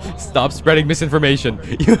 stop, bro. Stop spreading misinformation.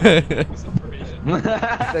 The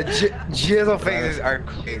jizzle faces are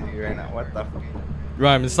crazy right now. What the?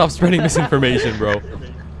 Ryman, stop spreading misinformation, bro.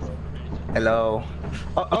 Hello.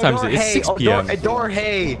 What time is it? It's 6 p.m. Odore,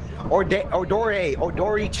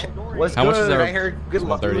 Odori was How much is good. our I heard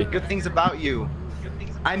good things about you.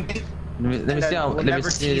 I'm. Let me see how. We'll Let me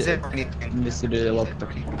never see. tease it or Let anything. me see the laptop.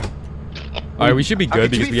 Alright, we should be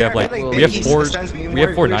good because we have like we have Benki four sends me we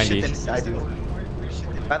have more weird shit 490. than I do.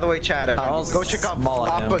 By the way, Chad, go check out small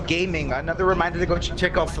I am. Floppa Gaming. Another reminder to go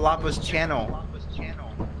check out Floppa's channel.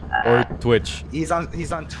 Or Twitch. He's on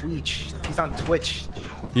Twitch. He's on Twitch.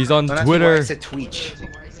 He's on Don't ask me why Twitter. I said Twitch.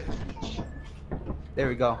 There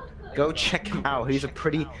we go. Go check him out. He's a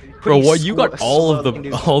pretty Bro, what you got swell all of looking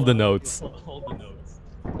the dude. notes.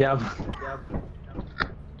 Yeah.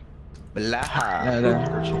 Blah.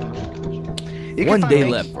 You can One find day Benki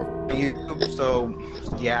left. on YouTube, so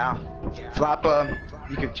yeah. Floppa,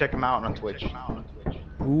 you can check him out on Twitch.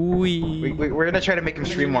 We're gonna try to make him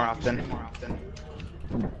stream more often.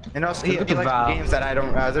 And also, he likes some games that I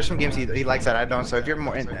don't. There's some games he likes that I don't. So if you're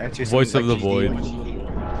more into some, Voice of like, the Void.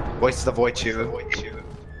 Voice of the Void too.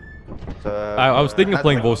 I was thinking of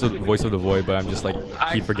playing voice of the Void, but I'm just like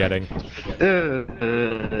keep forgetting.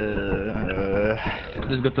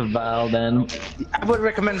 Let's go to Val then. I would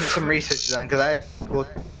recommend some research then, because I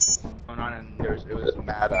looked going on and it was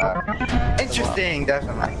mad interesting,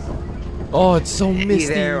 definitely. Oh, it's so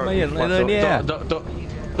misty. there or- Yeah.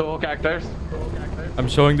 Two characters. I'm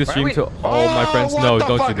showing the stream to all my friends. what No, the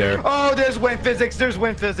don't you fuck? dare. Oh, there's wind physics. There's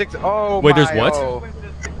wind physics. Oh, Wait, there's my, what? oh.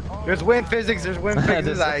 There's wind physics. There's wind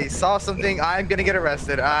physics. I saw something. I'm gonna get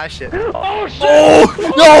arrested. Ah, shit. Oh shit! Oh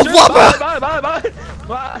no, Flopper!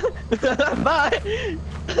 Bye! Bye!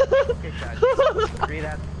 Okay, guys. Agree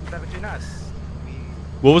that between us.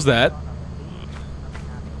 What was that?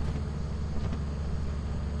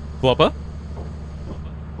 Flopper?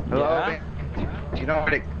 Hello. Yeah? Do you know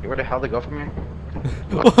where the hell to go from here?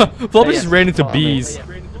 Flopper just ran into bees.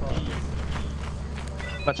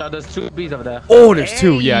 Watch out, there's two bees over there. Oh, there's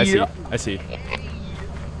two. Yeah, I see. I see.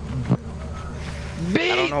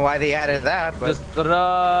 I don't know why they added that, but Just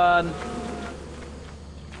run.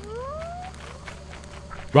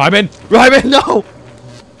 Ryman! Ryman, no!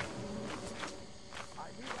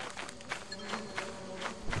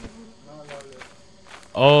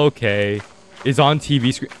 Okay. It's on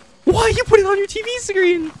TV screen. Why you put it on your TV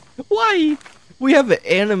screen? Why? We have the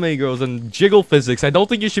anime girls and jiggle physics. I don't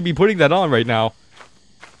think you should be putting that on right now.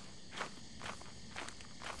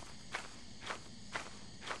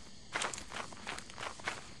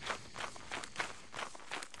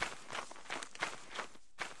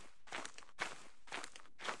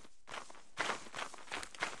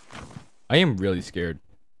 I am really scared.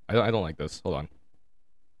 I don't like this. Hold on.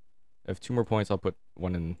 I have 2 more points. I'll put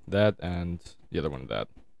one in that and the other one in that.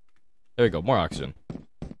 There we go. More oxygen.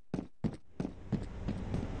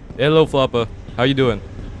 Hello, Flopper. How you doing?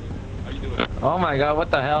 Oh my god,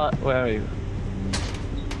 what the hell? Where are you?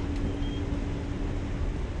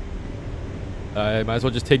 I might as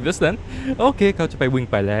well just take this then. Okay, เข้าใจไปวิ่ง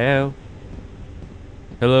ไปแล้ว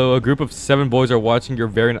Hello, a group of 7 boys are watching your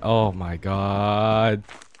variant. Oh my god.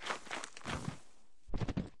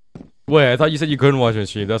 Wait, I thought you said you couldn't watch my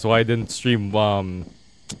stream. That's why I didn't stream.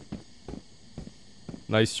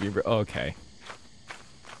 Nice stream. Okay.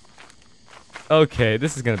 Okay,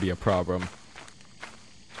 this is gonna be a problem.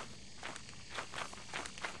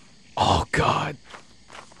 Oh god.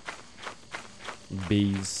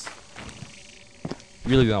 Bees.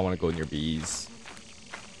 Really don't want to go near bees.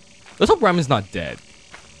 Let's hope Ramen's not dead.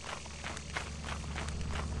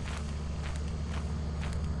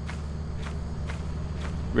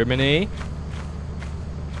 Rimini?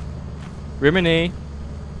 Rimini?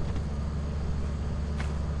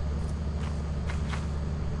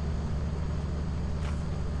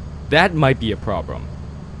 That might be a problem.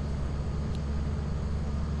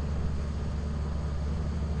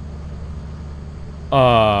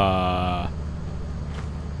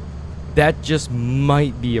 That just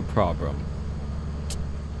might be a problem.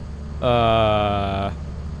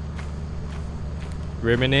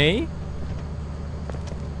 Rimini?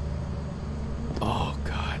 Oh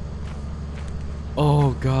god.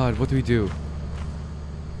 Oh god, what do we do?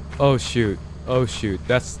 Oh shoot. Oh shoot.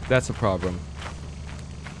 That's a problem.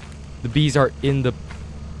 The bees are in the...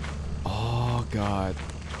 Oh god.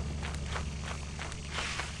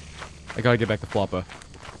 I gotta get back to Floppa.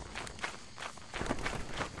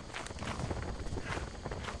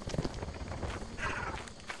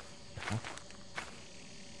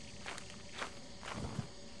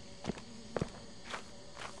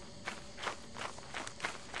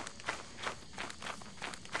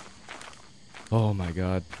 Oh my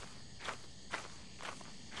god.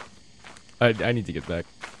 I need to get back.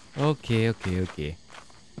 Okay.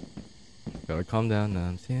 Gotta calm down. น้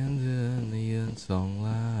ำเสียงเดือนในยืนส่อง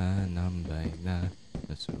ล้านำใบหน้าแล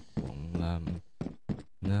ะสุขวงล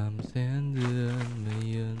ำน้ำเสียงเดือนใน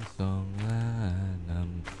ยืนส่องล้านำ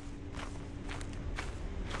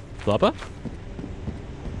Floppa?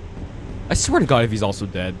 I swear to god if he's also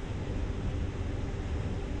dead.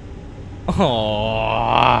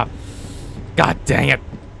 Oh, god dang it.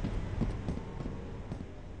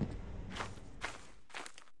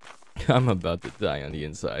 I'm about to die on the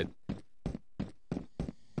inside.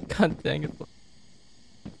 God dang it.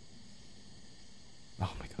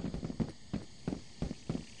 Oh my god.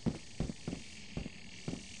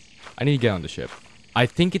 I need to get on the ship. I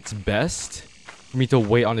think it's best for me to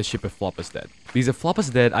wait on the ship if Floppa's dead. Because if Floppa's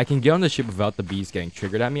dead, I can get on the ship without the bees getting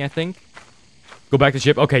triggered at me, I think. Go back to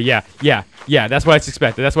ship. Okay, yeah. That's what I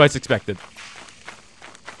expected.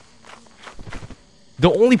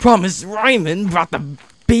 The only problem is Ryman brought the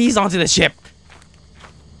bees onto the ship.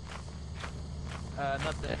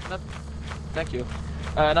 Thank you.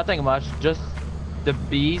 Nothing much. Just the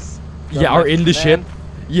bees Yeah, are in the ship.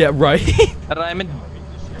 Yeah, right. Ryman.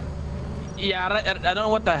 Yeah, I don't know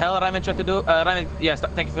what the hell Ryman tried to do. Ryman, yes,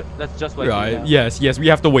 thank you for. Let's just wait. Right. Here, Yes. Yes. We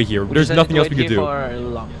have to wait here. There's nothing else we can do. For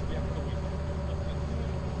long.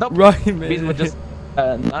 Nope. Right, Bees man. would just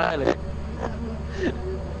annihilate.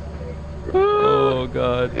 Oh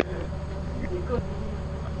god.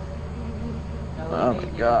 Oh my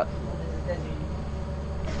god.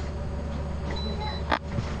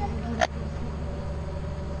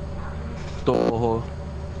 Toho.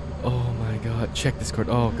 Oh my god. Check Discord.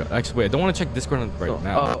 Oh god. Actually, wait. I don't want to check Discord right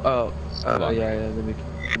now. Hold on. Yeah. Let me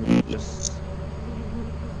just.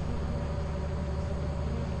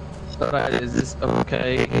 Alright, is this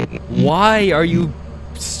okay? Why are you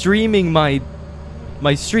streaming my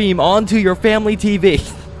stream onto your family TV?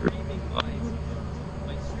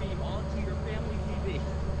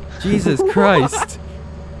 Jesus Christ.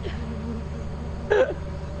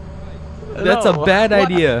 That's a bad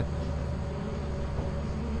idea.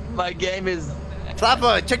 My game is.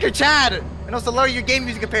 Flappa, check your chat. And also lower your game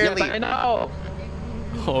music apparently. Yes, I know.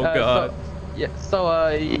 Oh god.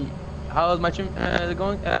 How's my stream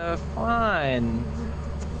going? Fine.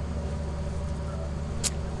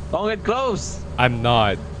 Don't get close. I'm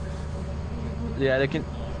not. Yeah, they can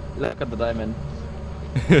look at the diamond.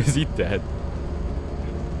 Is he dead?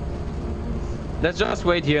 Let's just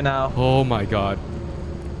wait here now. Oh my god.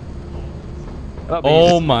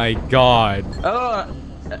 Oh my god.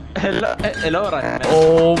 Hello, Ryan.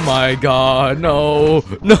 Oh my god. No.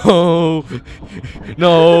 No.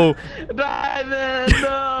 No. Diamond,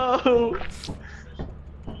 no.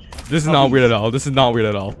 This is not weird at all. This is not weird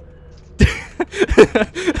at all.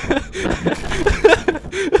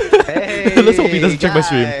 Hey, Let's hope he doesn't check my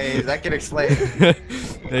stream. guys, I can explain.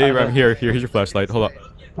 Hey, Ram, here's your flashlight. Hold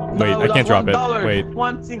up. Wait, I can't drop it. Wait.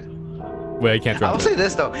 Wait, I can't drop I'll it. say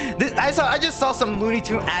this though. I just saw some Looney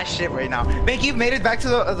Tune ass shit right now. Benki made it back to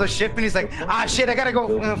the ship and he's like, ah shit, I gotta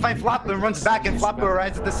go find Flopper, and runs back and Flopper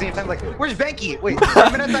arrives at the same time. Like, where's Benki? Wait, for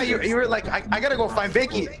a minute I thought you were like, I gotta go find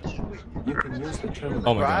Benki. You can use the terminal.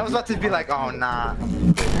 Oh my Bro, I god. was about to be like, oh nah.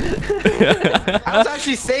 I was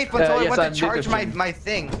actually safe until I went to charge my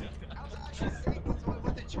thing.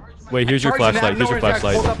 Wait, here's your Charging flashlight. out Here's your of nowhere,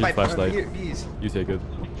 flashlight. pulled Here's up your by flashlight. bees. You take it.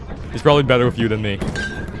 It's probably better with you than me.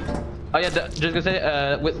 Oh yeah, just gonna say,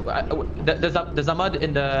 there's a mod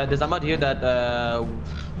in there's a mod here that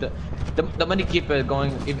the money keep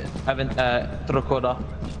going even through Coda.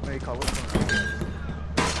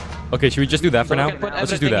 Okay, should we just do that for So now? we can put Let's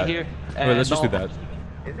just do that. everything here, Wait, let's just do no-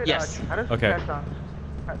 that. Yes. Okay.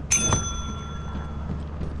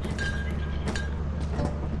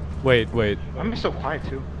 Wait. I'm so quiet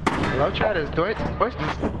too. Hello chat, is do it?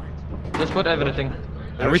 Just put everything.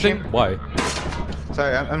 Everything? Why?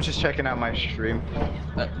 Sorry, I'm just checking out my stream.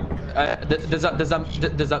 There's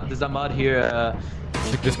a mod here.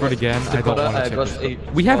 Check Discord again. I don't Dakota, want to check goes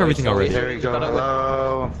Discord. We have everything already. There we go.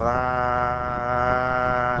 Hello.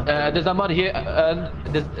 There's a mod here.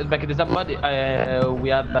 There's a mod. We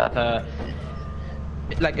have that.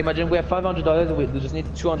 Like imagine we have $500. We just need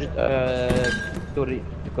 200.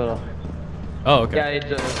 Dakota. Oh, okay. Yeah, it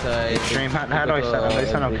just. Stream, how do I sound? Do I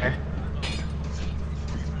sound okay?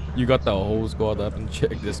 You got the whole squad up and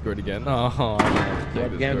check Discord again. Oh,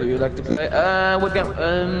 What game do you like to play? What game?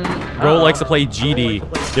 Bro likes to play GD.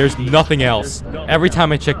 There's nothing else. Every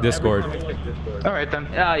time I check Discord. All right then.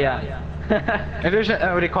 Yeah. If there's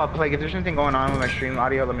what do you call it? Like, if there's anything going on with my stream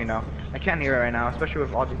audio, let me know. I can't hear it right now, especially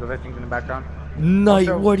with all these other things in the background. Night,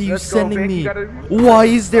 Also, what are you let's go, sending Vic, me? you gotta- Why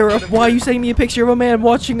are you sending me a picture of a man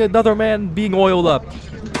watching another man being oiled up?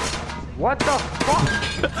 What the fuck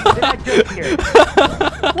did I just hear?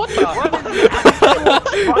 What the?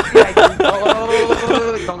 Fuck did I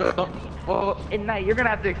do? Oh, And Night, you're gonna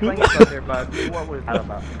have to explain yourself there, bud. What was that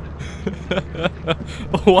about?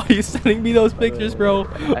 Why are you sending me those pictures, bro?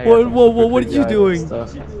 What are you doing?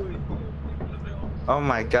 Oh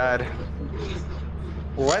my god.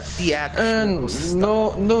 What the actual And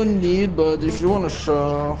stuff? no need, but if you wanna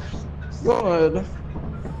show, go ahead.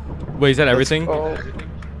 Wait, is that everything?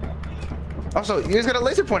 Also, you guys got a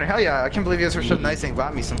laser pointer. Hell yeah. I can't believe you guys were so nice and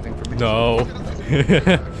bought me something for me. No.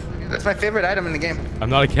 That's my favorite item in the game. I'm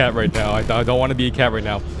not a cat right now. I don't want to be a cat right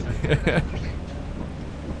now.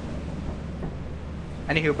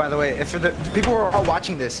 Anywho, by the way, if for the people who are all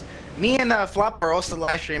watching this, me and Flop are also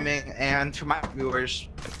live streaming, and to my viewers,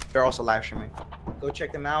 they're also live streaming. Go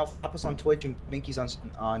check them out. Flop us on Twitch and Benki's on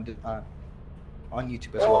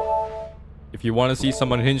YouTube as well. If you want to see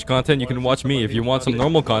some unhinged content, you can watch me. If you want some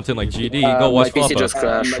normal content like GD, go watch My PC Floppa. just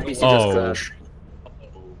crashed. My PC just Oh. crashed.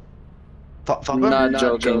 Not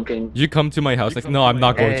joking. You come to my house? Like, no, I'm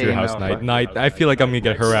not going to your house, Knight. Knight, I feel like I'm gonna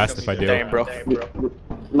get harassed if I do. Damn, bro.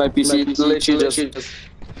 My PC literally just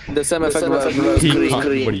the same effect was Peep what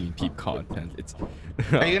do you mean peep content? It's.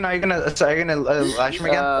 Are you gonna lash him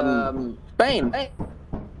again? Pain.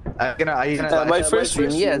 Are you gonna My first stream,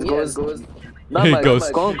 yeah, it goes. Not It my goes.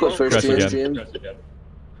 quote-unquote first Crash stream.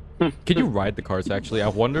 Can you ride the cars actually? I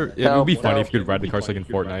wonder. It would be funny if you could ride the cars like in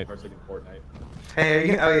Fortnite.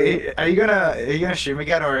 Hey, are you gonna stream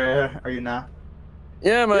again or are you not?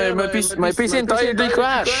 Yeah, my PC entirely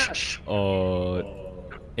crashed.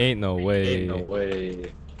 Ain't no way.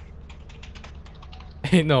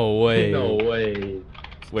 Ain't no way.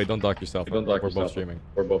 Wait, don't dock yourself. We're both streaming.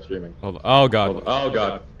 Hold on. Oh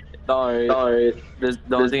god. Sorry. The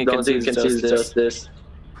only thing you can see is just this.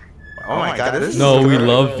 Oh my god, this is No, we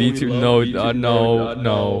love Vtuber.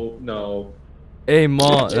 No. Hey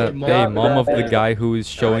mom of the guy who is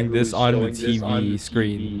showing this on the TV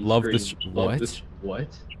screen. Love this. What? Why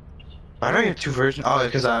do I have two versions? Oh,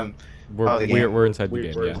 because we're inside the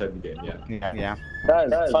game. Yeah.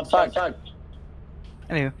 Fun fact.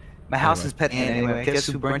 Anyway, my house is pet anyway. Guess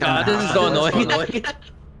who burned down the This is house? so annoying.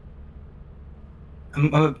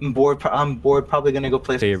 I'm bored. Probably gonna go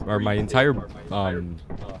play. My entire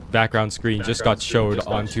background screen just got showed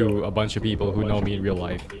onto a bunch of people who know me in real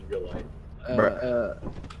life. Oh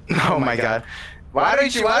my god. Why do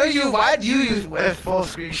you use full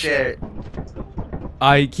screen share?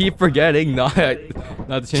 I keep forgetting not to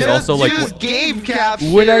change. Also, like use game capture.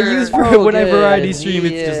 when I variety stream,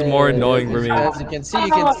 it's just more annoying for me. As you can see,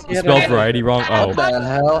 it. Spelled variety wrong. What Oh. the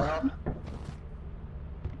hell?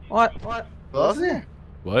 What? What was it?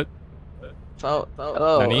 What? Hello.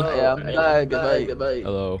 Nani? Yeah, I'm back. Goodbye.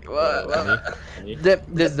 Hello. Nani?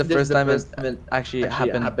 This is the first time it's actually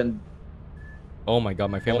happened. Oh my god,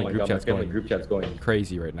 my family group chat's going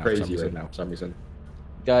crazy right now. For some reason.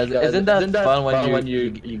 Guys, isn't that fun when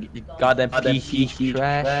you got them PC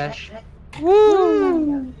trash?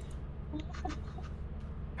 Woo!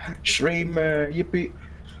 Streamer, yippee.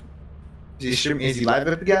 Is he live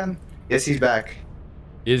up again? Yes, he's back.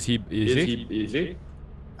 Is he?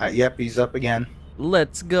 Yep, he's up again.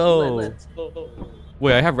 Let's go.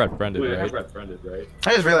 Wait, I have red friended, right?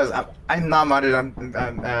 I just realized I'm not modded on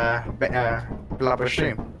Blabber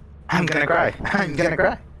stream. I'm gonna cry.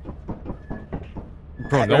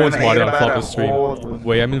 Bro, no one's modded on Floppa's stream.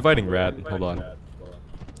 Wait, I'm inviting Rad. Hold on.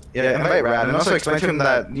 Yeah, invite Rad, and also explain to him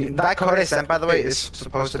that code I sent, by the way, is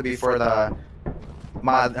supposed to be for the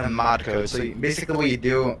mod code. So basically, what you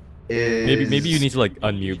do is Maybe you need to like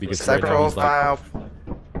unmute because set right now he's like. profile.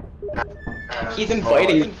 He's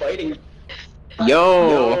inviting.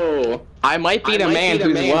 Yo, I might be the man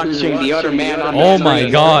who's watching the other man on the Oh my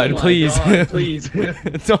screen. god, please.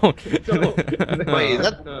 Don't. Wait,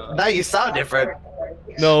 that you sound different.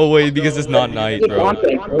 No, wait, because it's not night, bro.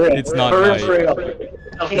 It's not night.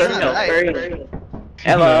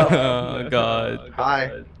 Hello. Oh god.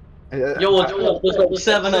 Hi. Yo, what's up? There's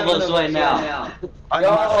 7 of us right now. I'm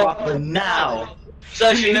fucking now.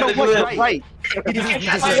 Actually, No, nothing what's to do. right?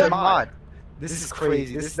 This is a mod. This is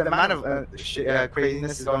crazy. This is the amount of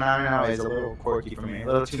craziness is going on right now is a little quirky for me. A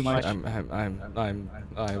little too much. I want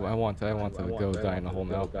to go die in a hole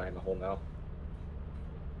now.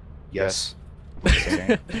 Yes.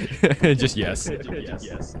 Just yes.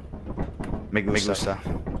 Me gusta.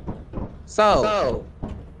 So,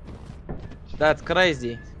 that's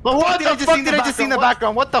crazy. But what did I just see in the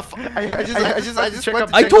background? What the fuck? I just went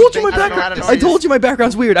to I check told you something. my I don't know how background. to I told you my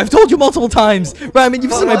background's weird. I've told you multiple times. Ryman,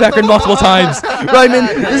 you've seen my background multiple times. Ryman,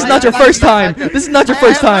 this is not your first time. This is not your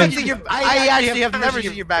first time. I actually have never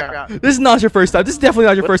seen your background. This is not your first time. This is definitely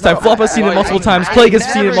not your first time. Flop has seen it multiple times. Plague has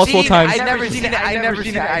seen it multiple times. I never seen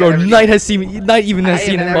it. Bro, Knight has seen it. Knight even has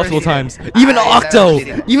seen it multiple times. Even Octo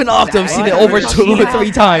has seen it over 2 or 3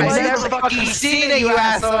 times. I never fucking seen it, you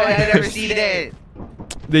asshole. I never seen it.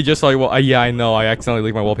 They just saw your wall. Yeah, I know. I accidentally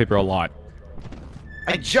leaked my wallpaper a lot.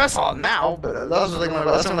 I just saw now, but that was like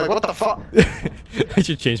I'm like, what the fuck? I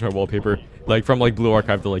should change my wallpaper, like from like Blue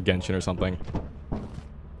Archive to like Genshin or something.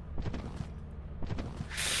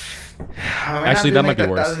 Actually, that might be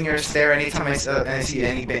worse. 1,000-year stare anytime I see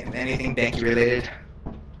anything Benki related.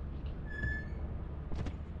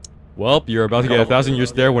 Well, you're about to get 1,000-year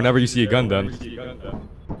stare whenever you see a gun then.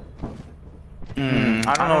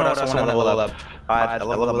 I don't know what else I want to level up. I'd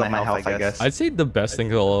level up my health, I guess. I'd say the best thing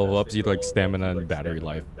to level up is either like stamina and battery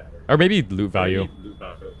life, or maybe loot value.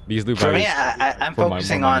 These loot For values. me, I'm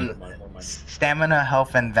focusing on stamina,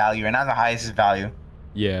 health, and value, and not the highest value.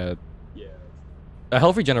 Yeah. A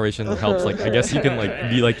health regeneration helps. Like I guess you can like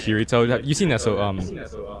be like Kirito. You've seen that, so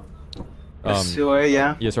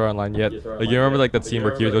Yeah. ESR Online yet. Like, you remember like that scene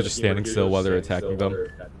where Kirito's just standing still while they're attacking them?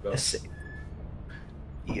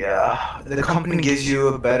 Yeah, the company gives you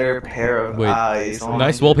a better pair of eyes.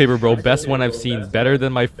 Nice wallpaper, bro. Best one I've seen. Better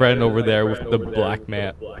than my friend over there with the black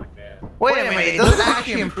mat. Wait a minute, it doesn't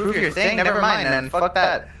actually improve your thing? Never mind then, fuck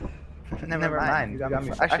that. Never mind. You got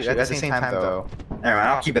me. Actually, at the same time though. Never mind,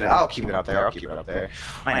 I'll keep it up there.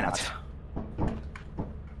 Why not?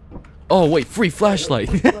 Oh wait, free flashlight.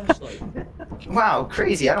 Wow,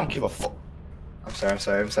 crazy, I don't give a fuck. I'm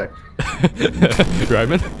sorry.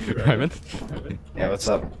 Ryman? Yeah, what's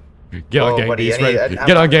up? Get on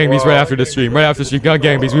Gang Beast right after the stream. Right after the stream. Get on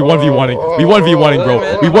Gang Beast. We 1v1ing. We 1v1ing, bro.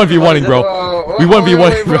 We 1v1ing, bro. We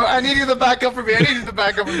 1v1ing, bro. I need you to back up for me.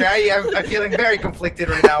 I'm feeling very conflicted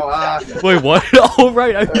right now. Wait, what? Oh,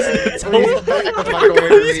 right. I was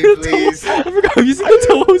Please. I forgot I'm using the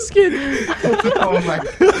Toho skin. Oh my.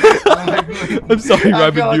 I'm sorry,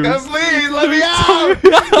 Ryman viewers. Please, let me out.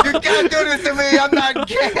 You can't do this to me. I'm not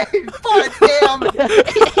gay. Fuck damn.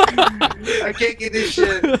 I can't get this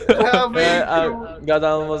shit. Help me. Guys, I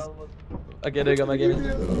almost. Okay, there you go, my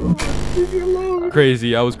game.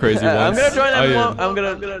 Crazy. I was crazy once. I'm gonna join everyone.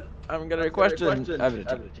 I'm gonna question.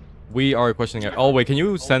 We are questioning it. Oh wait, can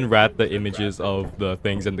you send Rat the images of the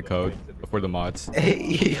things in the code for the mods?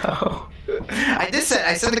 Hey, yo. I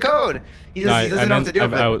sent the code. He doesn't know what to do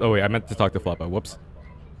with it. Oh wait, I meant to talk to Floppa. Whoops.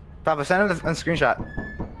 Floppa, send him a screenshot.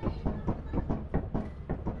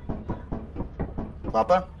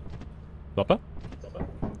 Floppa?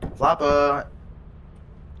 Floppa.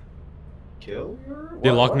 Kill?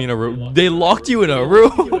 They locked me in a room. They locked you in a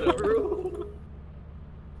room?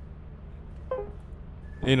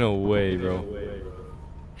 In a way, bro.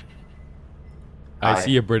 I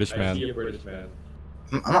see a British man.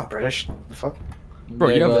 I'm not British. The fuck? Bro,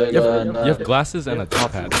 you have glasses and a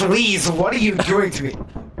top hat. Please, what are you doing to me?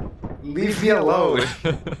 Leave me alone.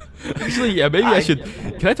 Actually, yeah, maybe I should.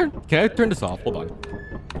 Can I turn this off? Hold on.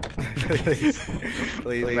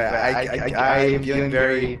 Please, man. I am feeling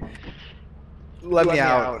very. Let me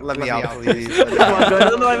out, please.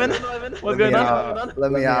 What's going on?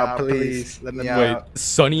 Let me out, please. Let me out. Wait,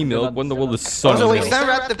 Sunny Milk? What in the world is Sunny Milk? Wait, send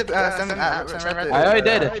Rap the. I already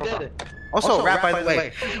did it. Also, Rap, by the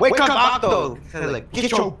way. Wake up, Octo! Get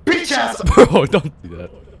your bitch ass! Bro, don't do that.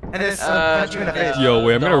 And then punch you in the face. Yo,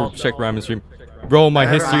 wait, I'm gonna check Ryman's stream. Bro, my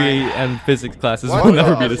history and physics classes will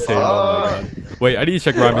never be the same. Oh my god. Wait, I need to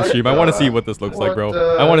check Ryman's stream. I want to see what this looks like, bro.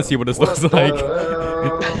 I want to see what this looks like.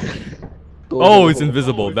 Oh, it's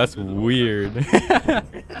invisible. That's weird.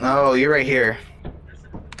 No, you're right here.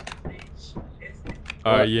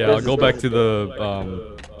 Alright, yeah, I'll go back to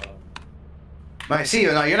the, See,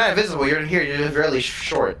 no, you're not invisible. You're in here. You're just really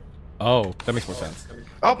short. Oh, that makes more sense.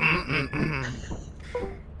 Oh,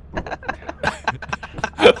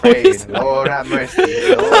 Praise Lord have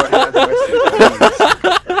mercy. Lord have mercy.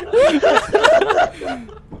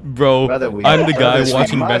 Bro, I'm the guy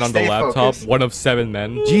watching Ben on the laptop, one of 7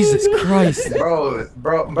 men. Jesus Christ.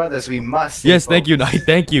 Brothers, we must. Yes, thank you, Knight.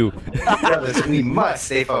 Thank you. Brothers, we must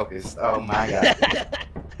stay focused. Oh my god.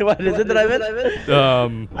 What is it that I meant?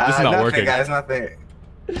 This is not working. Guys, nothing.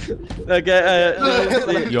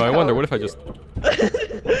 Okay, Yo, I wonder, what if I just...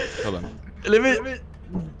 Hold on. Let me...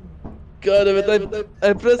 God damn it,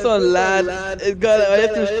 I press on LAN. God, I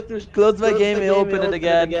have to close my game and open it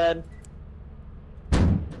again.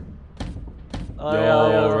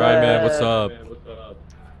 Yo, right man, what's up?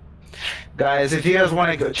 Guys, if you guys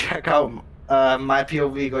want to go check out my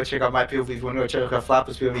POV, go check out my POV. If you want to go check out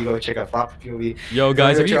Floppa's POV, go check out Floppa's POV. Yo,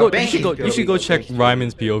 guys, if you should go check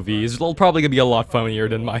Ryman's POV. It's probably gonna be a lot funnier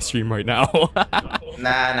than my stream right now.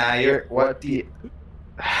 Nah, you're what the.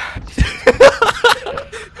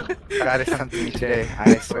 That is something today.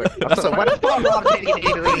 I swear. Also, what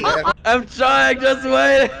I'm trying, just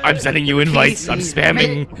wait. I'm sending you invites. I'm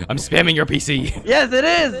spamming your PC. Yes, it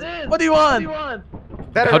is. What do you want?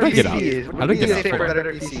 How do I get out? How do I get out?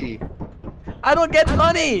 I don't get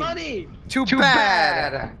money. Too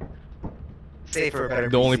bad. Stay for a better.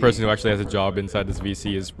 The only person who actually has a job inside this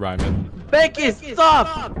VC is Ryman. Benki,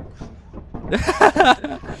 stop!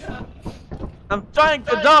 I'm trying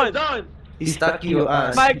to join. He stuck you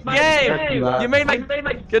us. My game! You made my...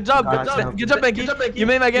 Good job, Benki. You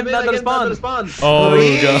made my game not respawn. Oh,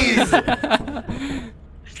 God.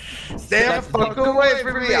 Stay the fuck away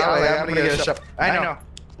from me. I'm gonna get a shot. I know.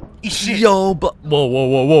 Yo, but...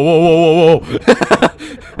 Whoa.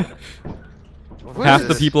 Half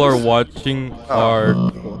the people are watching are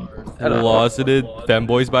closeted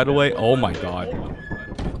femboys, by the way. Oh my god.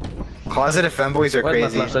 Closeted femboys are crazy.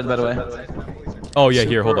 Where's my flashlight, by the way? Oh yeah,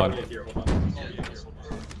 here, hold on.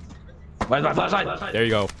 Where's my flashlight? There you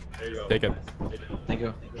go. Take it. Thank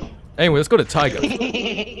you. Anyway, let's go to Taiga.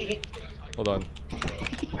 Hold on.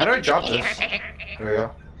 How do I drop this? There we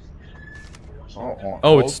go.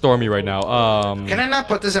 Oh, it's stormy right now. Can I not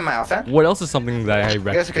put this in my outfit? What else is something that I I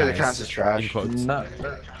guess because it recognize? counts as trash. In quotes. No.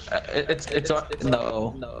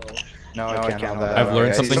 No. No, I can't have that. I've learned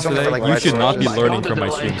Yeah, something something today. for, like, You should not be resources. learning from my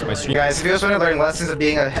streams. My stream. Guys, if you guys want to learn lessons of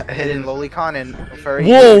being a hidden lolicon and furry,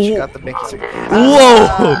 Whoa! you got the Benki.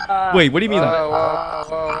 Whoa! Wait, what do you mean?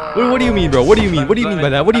 Whoa. What do you mean, bro? What do you mean? What do you mean by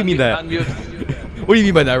that? What do you mean that? Unmute. What do you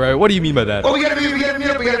mean by that, right? What do you mean by that? Oh, we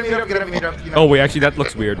gotta meet up. Oh wait, actually that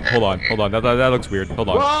looks weird. Hold on. That looks weird. Hold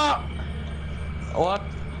on. What?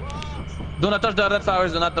 Do not touch the red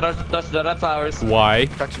flowers. Do not touch the red flowers. Why?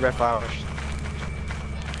 Touch the red flowers.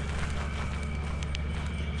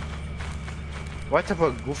 What type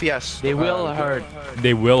of goofy ass? They will hurt.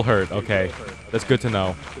 They will hurt. Okay, that's good to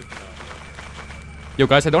know. Yo,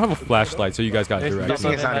 guys, I don't have a flashlight, so you guys got direct. This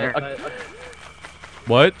thing is not here.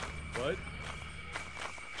 What?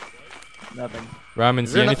 Nothing. Ramen, Is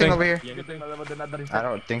see there nothing anything? over here? I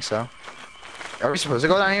don't think so. Are we supposed to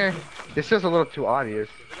go down here? This feels a little too obvious.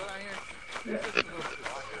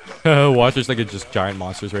 Watch, there's like just giant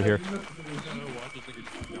monsters right here.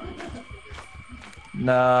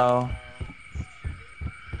 No.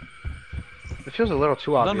 It feels a little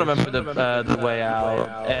too I obvious. don't remember the way out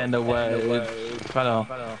and the way. I don't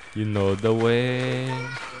know. You know the way.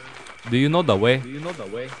 Do you know the way?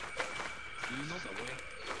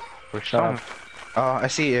 Shut up. Oh, I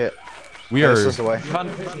see it. We Oh, are. this is the way.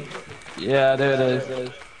 Yeah, there it is.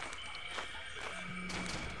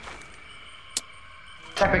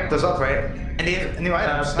 I picked those up, right? And new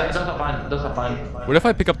items. Those are fine. Those are fine. What if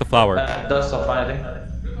I pick up the flower? Those are fine, I think.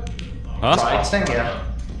 Huh? This thing, yeah.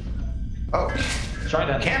 Oh, Try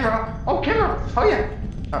that. camera. Oh, camera. Oh, yeah.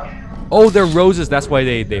 Oh. Oh, they're roses. That's why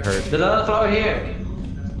they hurt. There's another flower here.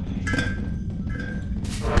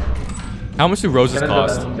 How much do roses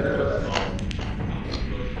cost? Alright,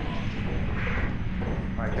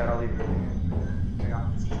 I'll leave it.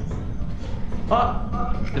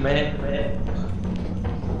 Oh, the minute.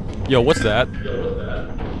 Yo, what's that?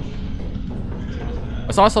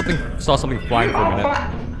 I saw something flying for a minute.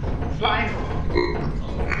 Flying.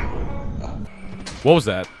 What was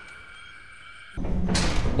that?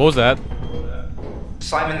 What was that?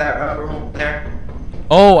 Slime in that room there.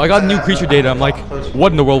 Oh, I got new creature data. I'm like,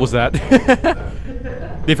 what in the world was that?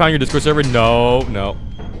 They found your Discord server? No.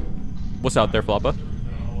 What's out there, Floppa?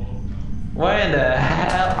 Where in the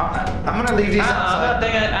hell? I'm gonna leave these I'm outside. not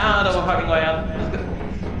thinking. I don't know what fucking way out.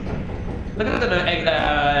 Look at the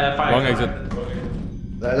fire. Wrong exit.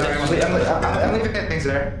 I'm leaving things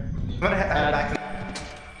there. I'm gonna head back.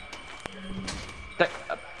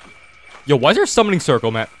 Yo, why is there a summoning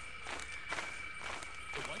circle, Matt?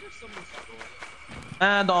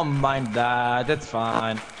 I don't mind that. That's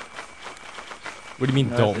fine. What do you mean,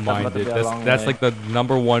 No, don't it's mind about to it? be a That's long that's way. like the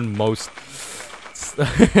 #1 most.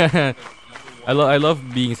 I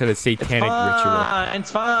love being said a satanic ritual.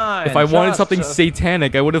 It's fine. If I wanted something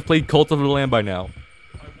satanic, I would have played Cult of the Lamb by now.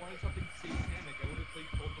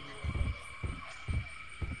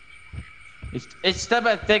 Each step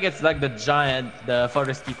I take, it's like the giant, the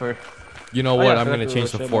forest keeper. You know Oh, what? yeah, I I'm forgot gonna to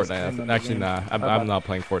change to show my screen Fortnite. on Actually, the nah. game. I'm not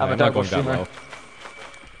playing Fortnite. I'm a I'm not going terrible that low.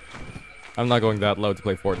 I'm not going that low to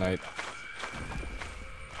play Fortnite.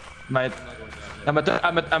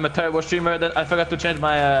 I'm a terrible streamer. That I forgot to change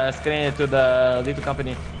my screen to the little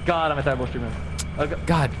company. God, I'm a terrible streamer. Okay.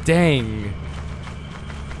 God dang.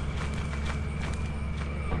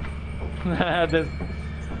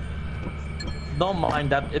 Don't mind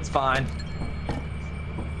that. It's fine.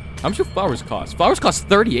 How much do flowers cost? Flowers cost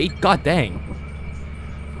 38. God dang.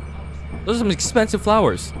 Those are some expensive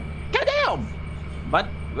flowers. God damn! But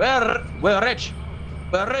we're rich.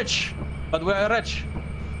 We're rich. But we're rich.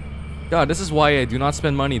 God, this is why I do not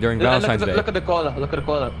spend money during Valentine's Day. Look at the color. Look at the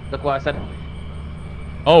color. Look what I said.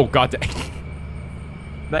 Oh, god dang.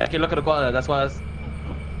 Benki, look at the color. That's why.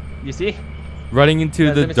 You see? Running into Guys,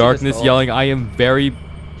 let the me see this darkness, though. yelling, I am very...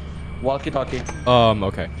 Walkie-talkie.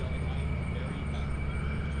 Okay.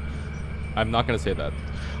 I'm not gonna say that.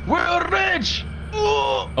 We're rich!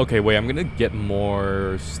 Ooh! Okay, wait, I'm gonna get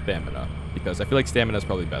more stamina. Because I feel like stamina is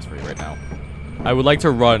probably best for you right now. I would like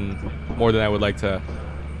to run more than I would like to...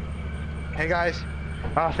 Hey guys.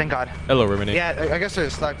 Oh, thank God. Hello, Remini. Yeah, I guess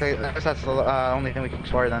there's like, I guess that's the only thing we can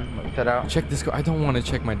explore then. Fit out. Check Discord. I don't want to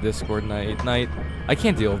check my Discord night. I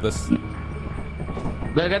can't deal with this.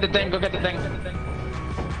 Go get the thing. Go get the thing.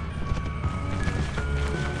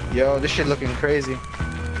 Yo, this shit looking crazy.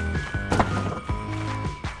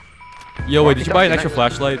 Yo, wait, did you buy an extra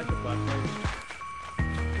flashlight?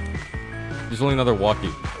 There's only another walkie.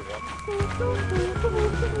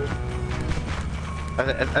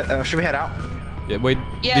 Should we head out? Yeah, wait,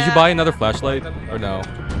 did you buy another flashlight? Or no?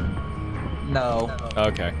 No.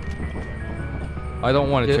 Okay. I don't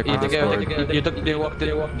want to check the Discord. You took the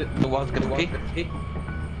walkie-talkie?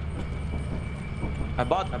 I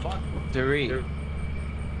bought 3.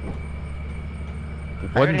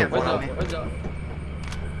 What in the have one world? on me.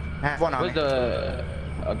 I have one on Where's me. the...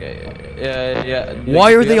 Okay, yeah.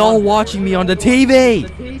 Why are they all watching me on the TV?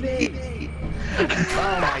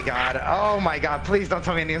 Oh my god, please don't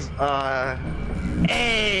tell me any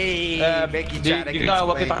hey! Benki chat, you got a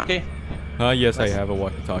walkie-talkie? Yes, I have a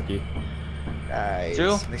walkie-talkie. Guys,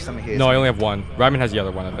 Two? next time I hear No, I only have one. Ryman has the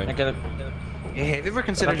other one, I think. Hey, have you ever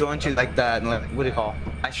considered going to like that, like, what do you call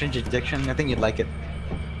Iceland addiction? I think you'd like it.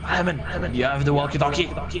 Hyman, you have the walkie-talkie.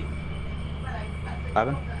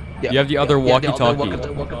 Ivan? You have the other walkie-talkie.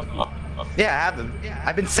 Yeah, I have them.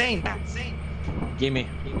 I've been saying that. Give me.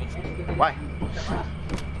 Why?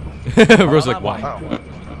 Bro's like, why?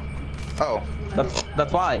 Oh.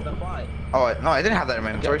 That's why. Oh, no, I didn't have that in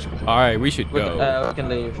my inventory. Alright, we should go. We can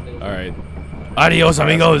leave. Alright. Adios,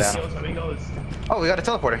 amigos! Oh, we got a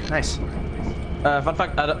teleporter. Nice. Fun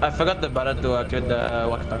fact, I forgot the button to activate the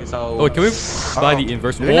walkie-talkie, so... Oh, can we fly the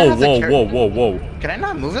inverse? Do we not Whoa, have the whoa, whoa, whoa, whoa. Can I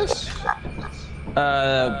not move this?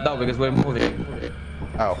 No, because we're moving.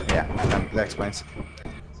 Oh, yeah, that explains.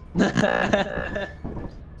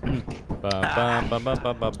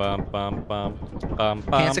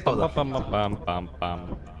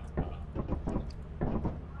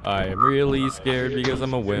 I am really scared because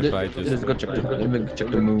I'm a wimp. I Let's just... go check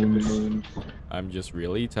the moon. I'm just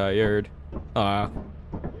really tired.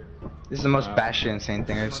 This is the most batshit insane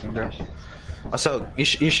thing I've seen, bro. Also, you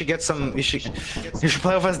should get some. You should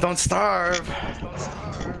play with us. Don't starve.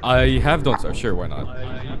 I have Don't Starve. Sure, why not?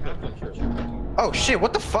 Oh shit!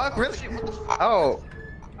 What the fuck? Really? Oh.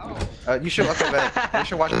 You should. Okay, but you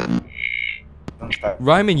should watch. Don't Starve.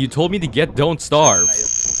 Ryman, you told me to get Don't Starve.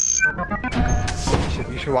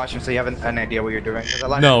 You should watch him so you have an idea what you're doing.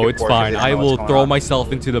 No, it's fine. I will throw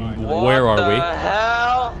myself into the. Where are we? What the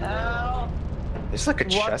hell? It's like a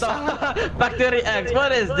chest. Factory X,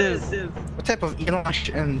 what is this? What type of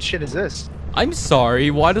Elon shit is this? I'm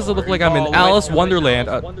sorry. Why does it look like I'm in Alice Wonderland?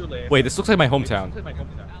 Wait, this looks like my hometown.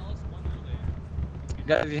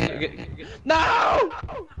 No!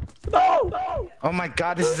 No! Oh my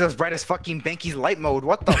god, this is as bright as fucking Benki's light mode.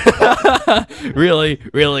 What the fuck? Really?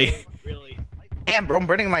 Really? Damn, bro, I'm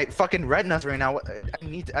burning my fucking retinas right now.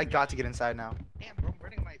 I got to get inside now. Damn, bro, I'm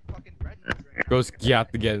burning my fucking retinas right now. Bro's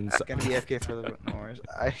got to get inside. Gonna be AFK for the hours.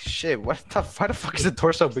 Shit, why the fuck is the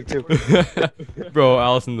torso big too? Bro,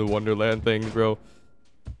 Alice in the Wonderland thing, bro.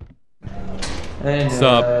 What's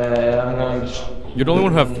up? You're the only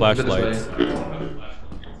one who have flashlights.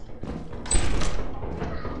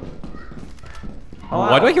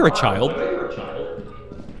 Why do I hear a child?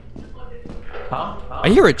 Huh? I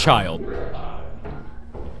hear a child.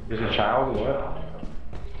 There's a child? What?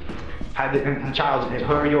 Child,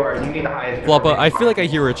 whoever you are, you need to hide. Floppa, I feel like I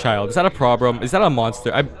hear a child. Is that a problem? Is that a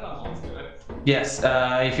monster? Yes,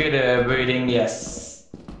 if you're the breeding, yes.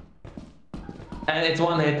 And it's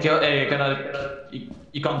one hit kill,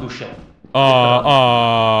 you can't do shit.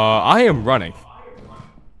 I am running.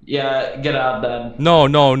 Yeah, get out then.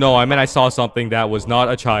 No, I meant I saw something that was not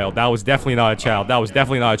a child. That was definitely not a child. That was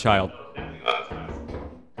definitely not a child.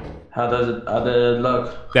 How does it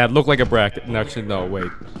look? That looked like a bracken. Actually, no,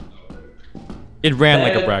 wait. It ran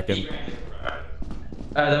like a bracken.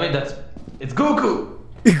 I mean, it's Goku!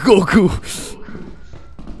 Goku!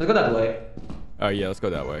 Let's go that way. Oh yeah, let's go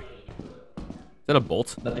that way. Is that a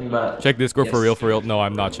bolt? Nothing but... Check Discord for real, for real. No,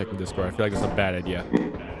 I'm not checking Discord. I feel like that's a bad idea.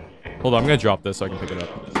 Hold on, I'm gonna drop this so I can pick it up.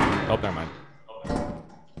 Oh, never mind.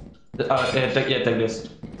 Take this.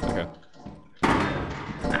 Okay.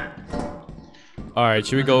 Alright,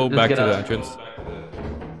 should we go back to the entrance?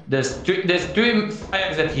 There's three fire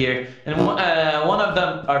exits here, and one of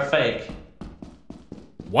them are fake.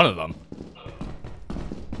 One of them?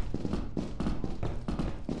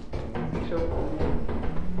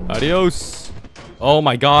 Adios! Oh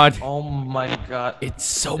my god! Oh my god! It's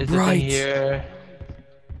so bright! Is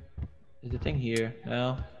the thing here?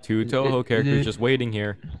 No. 2 Toho characters just waiting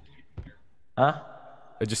here. Huh?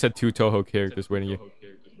 I just said 2 Toho characters waiting here.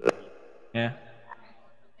 Yeah.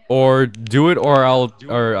 Or do it, or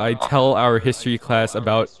I tell our history class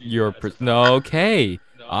about your. No, okay.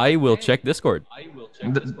 I will check Discord.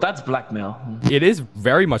 That's blackmail. It is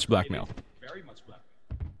very much blackmail.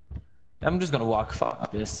 I'm just gonna walk.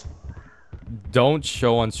 Fuck this. Don't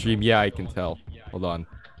show on stream. Yeah, I can tell. Hold on.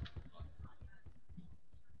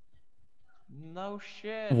 No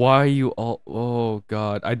shit. Why are you all? Oh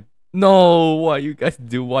god, No, why you guys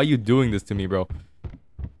do? Why are you doing this to me, bro?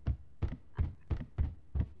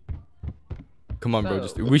 Come on, bro.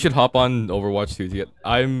 We should hop on Overwatch 2 to get.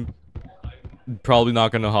 I'm probably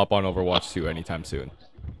not gonna hop on Overwatch 2 anytime soon.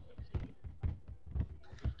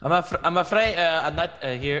 I'm afraid at night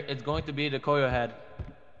here it's going to be the Koyo head.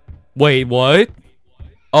 Wait, what?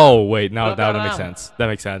 Oh, wait. Now Look that around. makes sense. That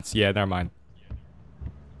makes sense. Yeah, never mind.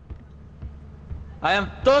 I am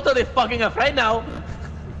totally fucking afraid now.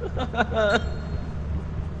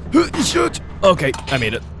 Shoot. Okay, I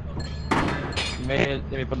made it.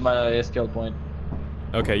 Let me put my skill point.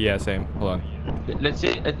 Okay, yeah, same. Hold on. Let's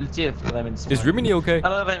see if Lemon's. Is Rimini okay?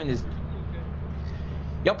 Hello, Lemon is.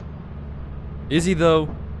 Yup. Is he though?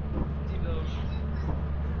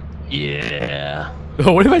 Yeah.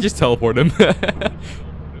 Oh, what if I just teleport him?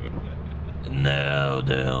 No,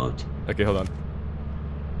 don't. Okay, hold on.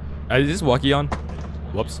 Is this walkie on?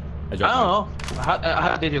 Whoops. I I dropped don't mine. know.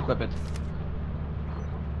 How did you equip it?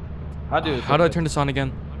 How do you? How do I turn this on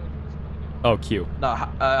again? Oh, Q. No.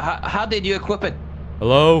 How did you equip it?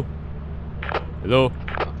 Hello? Hello?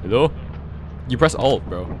 Hello? You press Alt,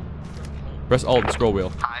 bro. Press Alt and scroll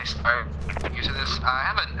wheel. Hi, sorry. Using this.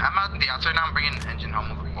 I'm out in the outside now. I'm bringing an engine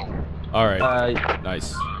home. Alright.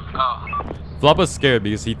 Nice. Oh. Floppa's scared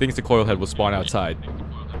because he thinks the coil head will spawn outside.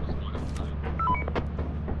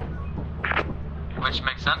 Which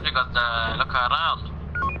makes sense because look around.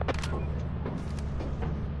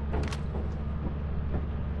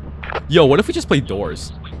 Yo, what if we just play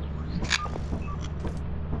Doors?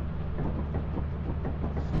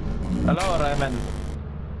 Hello, Raymond.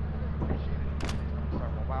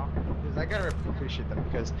 I gotta appreciate them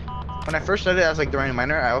because when I first started as like the random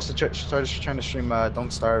miner, I also started trying to stream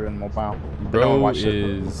Don't Starve and mobile. Bro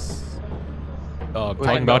is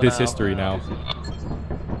talking about his history now.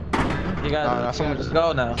 You guys, someone just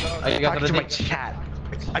go now. You got Talking to my chat.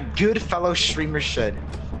 A good fellow streamer should.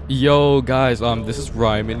 Yo, guys, this is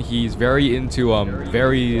Ryman. He's very into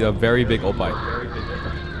very big opie.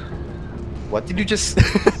 What did you just?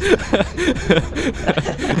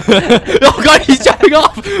 Oh god, he's jumping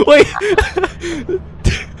off! Wait!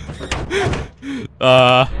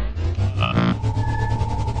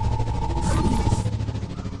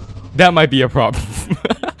 That might be a problem.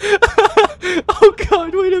 Oh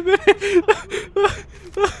god, wait a minute!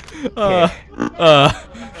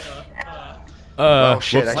 Oh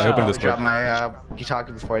shit, whoops, I I opened this dropped quick. my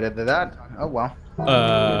talking before I did that. Oh well.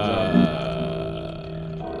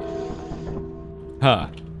 Huh.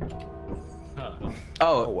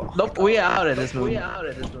 Oh, nope, we are out of this movie.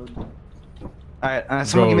 Alright,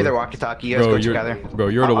 someone give me their walkie-talkie. You guys go together. Bro,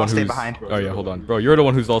 you're the I'll one stay who's. behind. Oh yeah, hold on, bro. You're the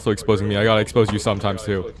one who's also exposing me. I gotta expose you sometimes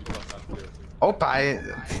too. Oh, bye.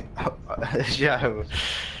 Yeah.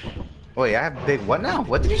 Wait, I have big what now?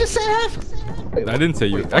 What did you just say I have? I didn't say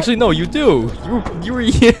you. Actually, no, you do. You were.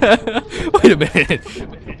 Yeah. Wait a minute.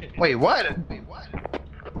 Wait, what?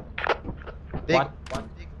 Big,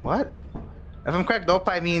 what? If I'm correct,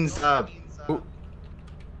 Dopai means I'm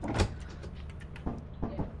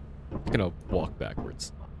gonna walk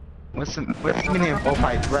backwards. what's the meaning of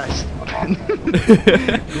Dopai? Breast.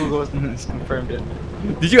 Google confirmed it.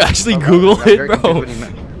 Did you actually Google I'm it, very bro? confused what he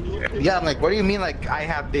meant. Yeah, I'm like, what do you mean? Like, I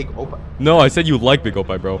have big Opa? No, I said you like big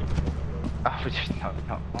opie, bro. Oh,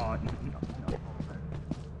 no.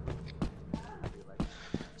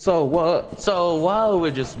 So what? So while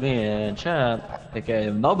we're just me and chat, okay,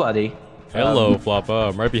 nobody. Hello, Floppa.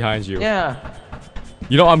 I'm right behind you. Yeah.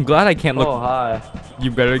 You know, I'm glad I can't look. Oh hi. You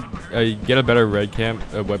better get a better webcam,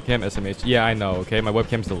 SMH. Yeah, I know. Okay, my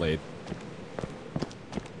webcam's delayed.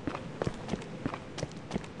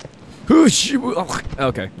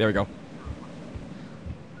 Okay, there we go.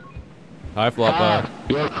 Hi, Floppa.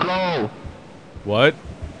 You're slow. What?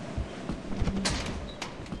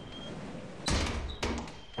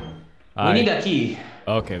 We need a key.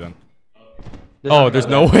 Okay then. There's There's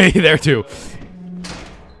no way there too.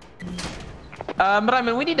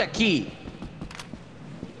 Ramen, we need a key.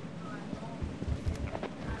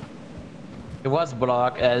 It was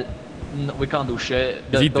blocked. We can't do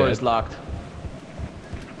shit. The he door dead? is locked.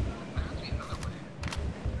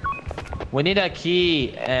 We need a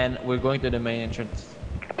key, and we're going to the main entrance.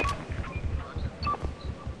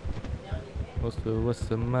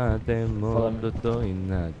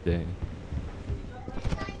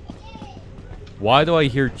 Why do I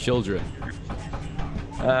hear children?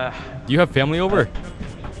 Do you have family over?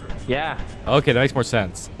 Yeah. Okay, that makes more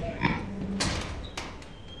sense.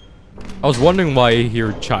 I was wondering why I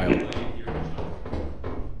hear child.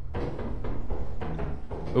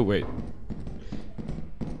 Oh wait.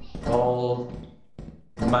 Oh,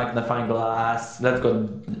 magnifying glass. Let's go.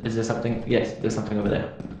 Is there something? Yes, there's something over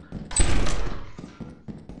there.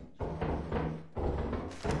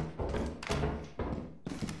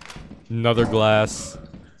 Another glass.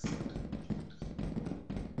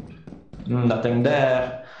 Nothing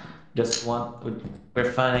there. Just one.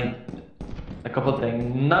 We're finding a couple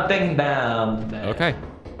things. Nothing down there. Okay.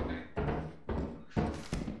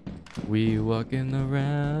 We walking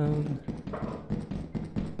around.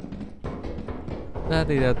 Da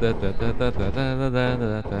da da da da da da da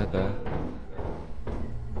da da da.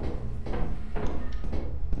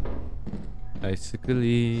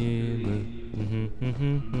 Icically.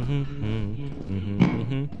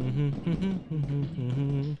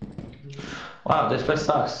 Wow, this place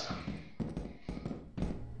sucks.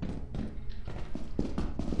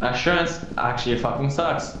 Assurance actually fucking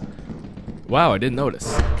sucks. Wow, I didn't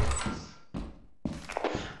notice.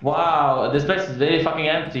 Wow, this place is very fucking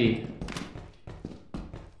empty.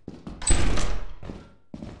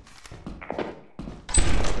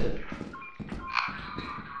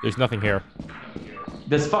 There's nothing here.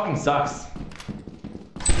 This fucking sucks.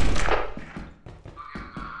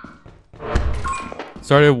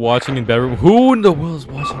 Started watching in bedroom. Who in the world is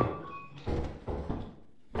watching?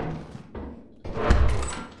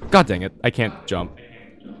 God dang it! I can't jump.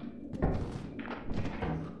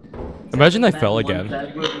 Imagine I fell again.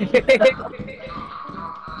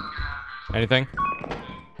 Anything?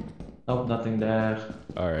 Nope, nothing there.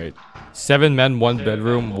 All right. 7 men, 1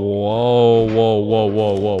 bedroom. Whoa, whoa, whoa,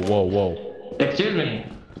 whoa, whoa, whoa, whoa. Excuse me.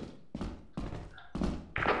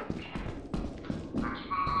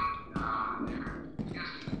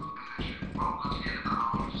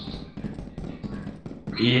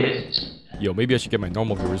 Yeah. Yo, maybe I should get my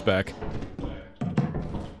normal viewers back.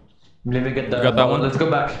 Let me get the. You got that one? Let's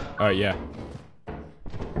go back. All right, yeah.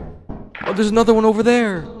 Oh, there's another one over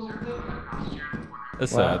there.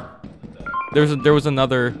 That's sad. There was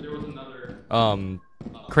another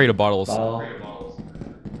crate of bottles.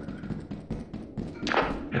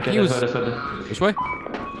 Okay, He was this which way?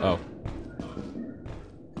 Oh.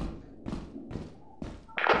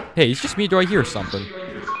 Hey, it's just me. Do I hear something?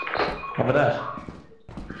 Over there.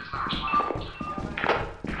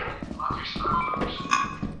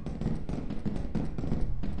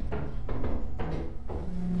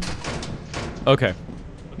 Okay.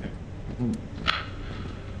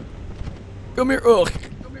 Come here. Ugh.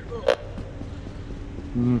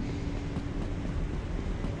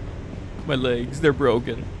 My legs, they're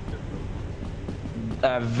broken.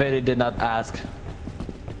 I really did not ask.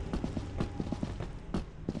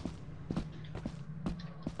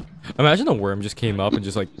 Imagine a worm just came up and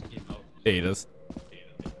just like ate us.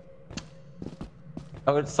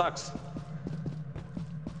 Oh, it sucks.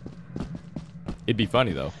 It'd be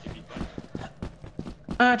funny though.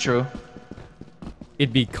 True.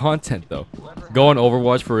 It'd be content though. Go on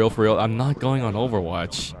Overwatch for real, for real. I'm not going on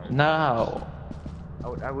Overwatch. No.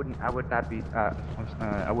 I would not be.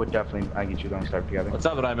 I would definitely. I get you don't start together. What's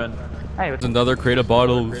up, Ryman? Hey, what's Another crate of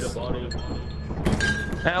bottles.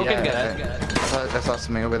 Hey, we can get it. I saw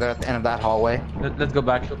something over there at the end of that hallway. Let's go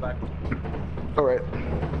back. All right.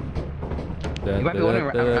 You might be wondering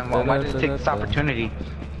why did I take this opportunity?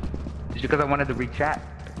 It's because I wanted to read chat.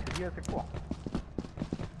 You guys are cool.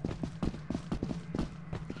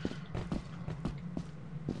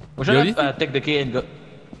 We should take the key and go.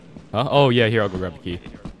 Huh? Oh yeah, here I'll go grab the key.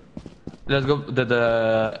 Let's go to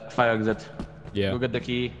the fire exit. Yeah. Go get the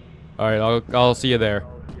key. All right, I'll see you there.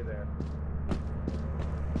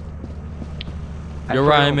 Yo,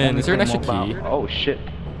 Ryman, is there an extra key? Oh shit.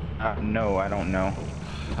 No, I don't know.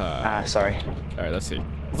 Sorry. All right, let's see.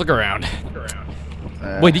 Let's look around.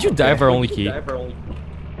 Wait, did you die for our only key?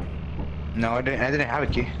 No, I didn't have a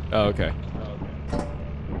key. Oh, okay.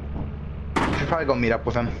 I should probably go meet up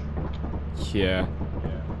with him. Yeah.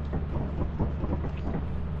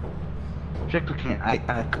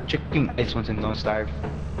 Chicken ice ones and don't starve.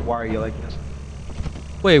 Why are you like this?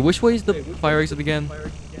 Wait, which way is the fire exit again?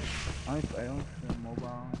 I don't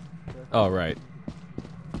mobile. Oh, right.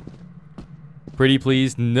 Pretty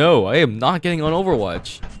please? No, I am not getting on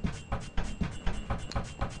Overwatch.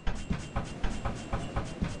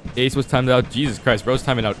 Ace was timed out. Jesus Christ, bro's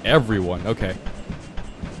timing out everyone. Okay.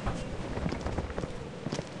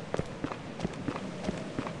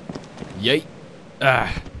 Yay.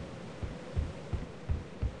 Ah.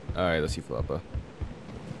 Alright, let's see Floppa.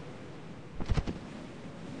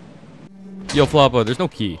 Yo, Floppa, there's no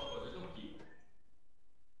key.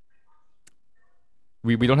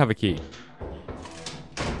 We don't have a key.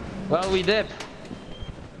 Well, we dip.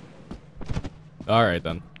 Alright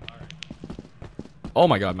then. Oh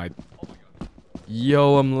my god, my...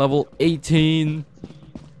 Yo, I'm level 18.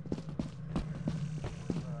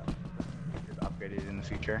 Upgraded in the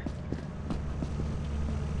future.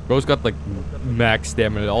 Bro's got like max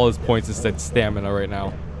stamina. All his points instead stamina right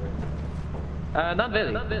now. Not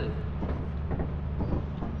really.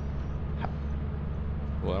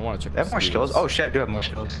 Well, I want to check. They have more skills. Oh shit, I do have more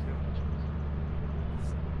skills.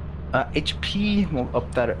 HP, we'll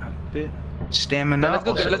up that a bit. Stamina. Let's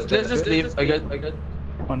go. Let's just leave. I got.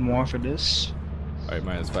 One more for this. Alright,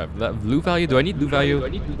 -5. That blue value? Do I need blue value?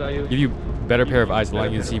 Give you better pair of eyes,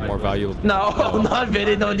 allowing you to see more value. No, not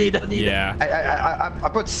really. No need. Yeah. I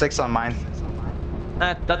put 6 on mine.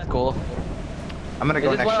 That's cool. I'm gonna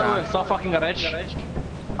go Is this next why we're round. so fucking rich?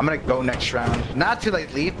 I'm gonna go next round. Not to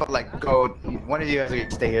like leave, but like go. One of you guys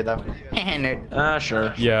can stay here though. Nerd.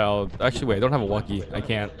 Sure. Yeah, actually, wait, I don't have a walkie. I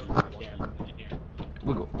can't.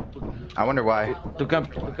 We go. I wonder why. To come.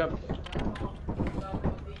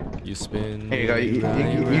 You spin. Here you go.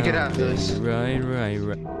 You can have this. Right.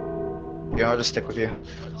 Yeah, I'll just stick with you.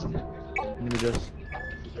 Let me just.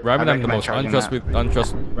 Ryman, I'm the recommend most charging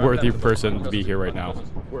untrustworthy person to be here right now.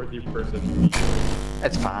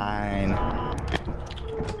 It's fine.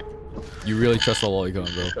 You really trust the lolicon,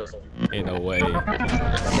 bro? Ain't no way.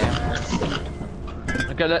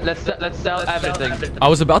 Okay, let's sell everything. I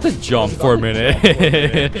was about to jump for a minute.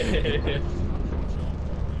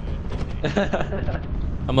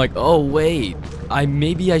 I'm like, oh wait,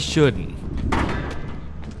 maybe I shouldn't.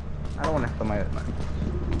 I don't want to fill my.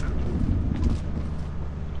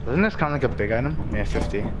 Doesn't this count like a big item? Yeah,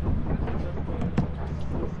 50.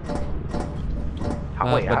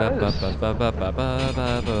 Wait, how does...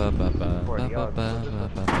 40 odds.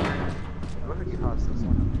 Look at you, how it's this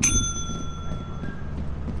one.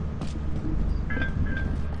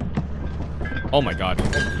 Oh my god.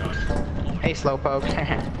 Hey, Slowpoke.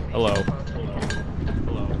 Hello.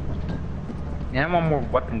 Yeah, I want more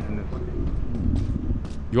weapons in this.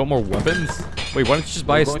 You want more weapons? Wait, why don't you just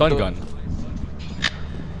buy a stun gun?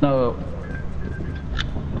 No.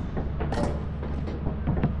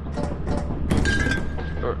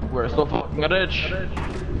 We're so fucking rich.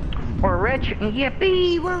 We're rich.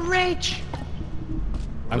 Yippee, we're rich.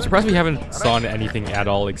 I'm surprised we haven't saw anything at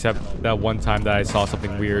all except that one time that I saw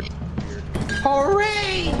something weird.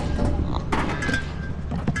 Hooray!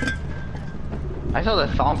 I saw the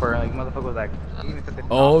thumper, like motherfucker was like,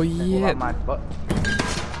 oh yeah. My butt.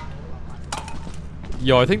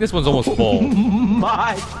 Yo, I think this one's almost full.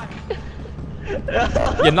 My.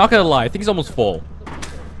 Yeah, not gonna lie, I think it's almost full.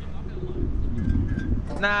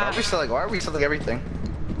 Why are we selling everything?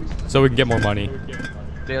 So we can get more money.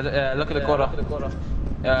 Look at the quota.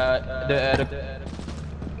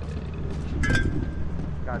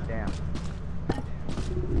 God damn.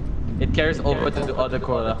 It carries over to the other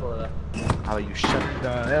quota. How about you shut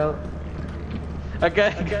the hell?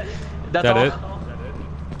 Okay. That's That all. it?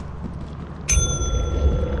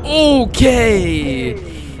 Okay.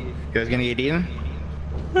 You guys gonna get eaten?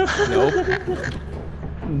 Nope.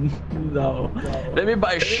 No. Let me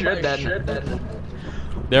buy shit then.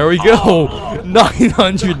 There we go.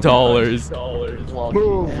 $900.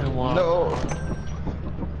 No.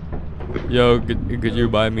 Yo, could you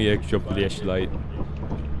buy me extra flashlight?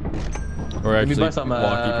 Or Let me actually, buy some,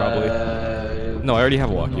 walkie probably. No, I already have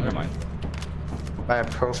a walkie. Never mind. Buy a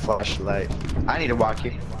pro flashlight. I need a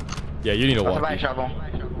walkie. Yeah, you need a Buy a walkie. shovel.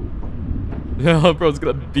 Bro's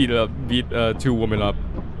gonna beat 2 women up.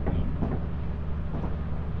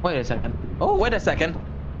 Wait a second. Oh, wait a second.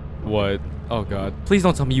 What? Oh god. Please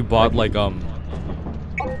don't tell me you bought like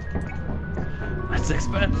That's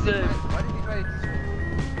expensive.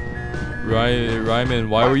 Ryman,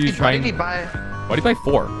 why were you trying? Why did he buy? Why did you buy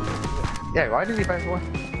 4? Yeah, why did he buy 4?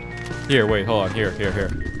 Here, wait, hold on. Here.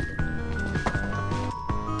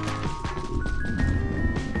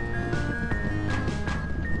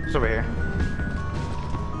 It's over here.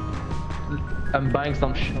 I'm buying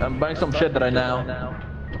some shit right now.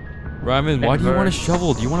 Ryman, why do you want a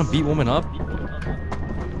shovel? Do you want to beat women up?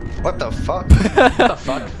 What the fuck? What the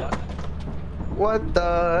fuck? What the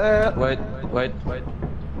hell? Wait.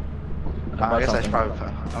 I guess I should probably.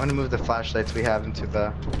 I'm gonna move the flashlights we have into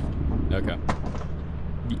the. Okay.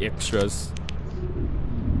 The extras.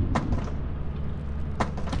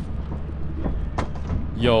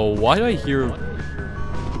 Yo, why do I hear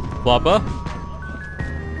Floppa?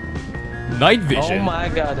 Night vision. Oh my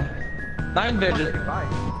god. Night vision.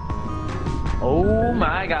 Oh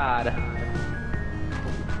my god.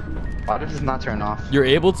 Why does this not turn off? You're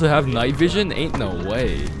able to have night vision? Ain't no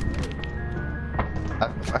way.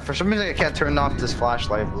 For some reason I can't turn off this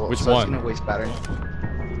flashlight. Which so one? It's gonna waste battery.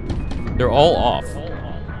 They're all off.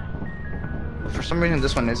 For some reason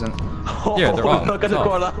this one isn't. Yeah, they're off. Look at the It's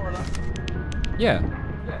off. corner. Yeah.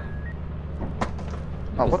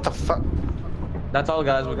 Oh, what the fuck? That's all,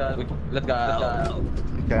 guys. Let's go.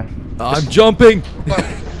 Okay. I'm jumping.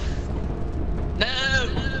 No.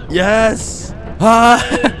 Yes. Ah!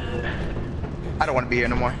 I don't want to be here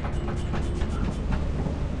no more.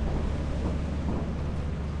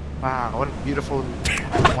 Wow, what a beautiful,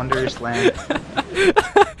 wondrous land.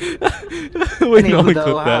 Wait, no one Anywho,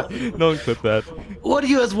 clip that. No one clip that. What do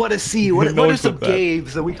you guys want to see? What, No what one are some clip that.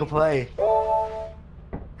 games that we can play?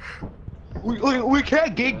 We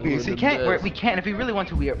can't gang bees. We can't. We can. If we really want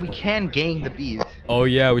to, we can gang the bees. Oh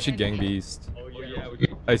yeah, we should gang Beast.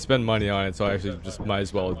 I spend money on it, so I actually just might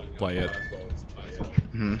as well play it.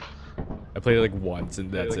 I played it like once,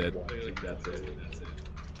 and that's it.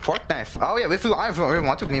 Fortnite. Oh yeah, if we really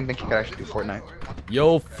want to, we could actually do Fortnite.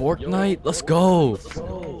 Yo, Fortnite, let's go!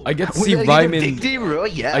 I get to see Big Ryman. Team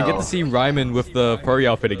Royale. I get to see Ryman with the furry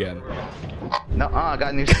outfit again. No, I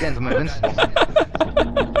got new skins on my Winston.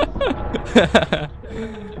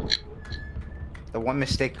 The one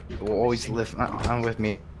mistake will always live on with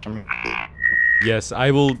me. Yes, I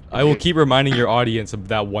will keep reminding your audience of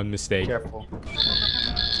that one mistake. Careful.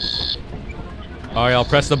 Alright, I'll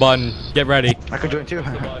press the button. Get ready. I could join too.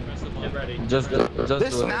 Just This do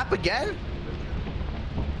it. snap again?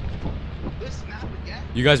 This snap again?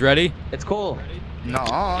 You guys ready? It's cool. No.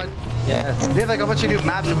 Yes. They have like a bunch of new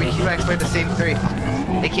maps and we keep on explaining the same three.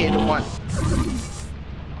 AKA the one.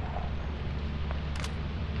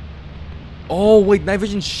 Oh wait, night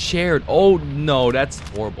vision shared. Oh no, that's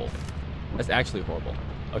horrible. That's actually horrible.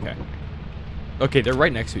 Okay. Okay, they're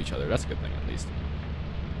right next to each other. That's a good thing at least.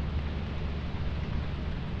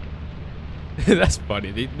 That's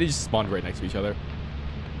funny. They just spawned right next to each other.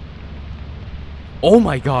 Oh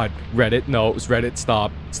my god. Reddit. No, it was Reddit.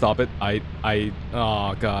 Stop. Stop it.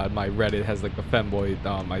 Oh god, my Reddit has like the Femboy,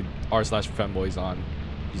 my r/Femboys on.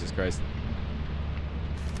 Jesus Christ.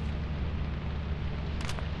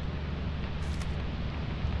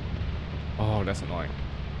 Oh, that's annoying.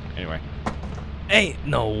 Anyway. Hey,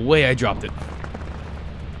 no way I dropped it.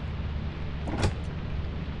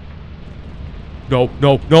 No,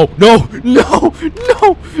 no, no, no, no,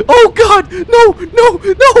 no! Oh god! No, no,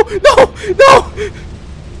 no, no, no!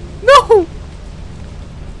 No!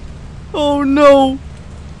 Oh no!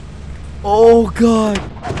 Oh god!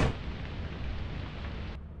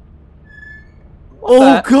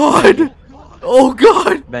 Oh god! Oh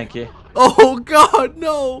god! Benki. Oh god,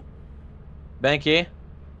 no! Benki.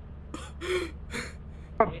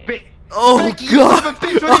 Oh Becky, you god! son of a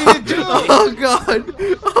bitch, what did you do? Oh god!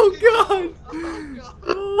 Oh god!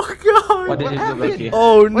 Oh god! What did you do, Benki?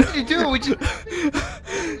 Oh no! What did you do? We just...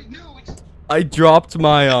 I dropped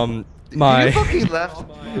my You fucking left.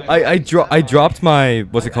 I dropped my,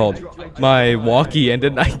 what's it called, my walkie, and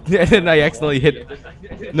then I accidentally hit.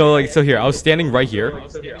 No, like, so here I was standing right here.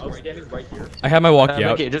 I had my walkie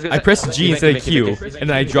out. I pressed G instead of Q, and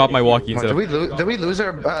then I dropped my walkie instead of. Did we lose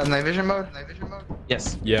our night vision mode?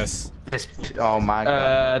 Yes. Yes. Oh my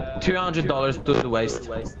god. $200 to the waste.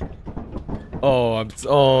 Oh,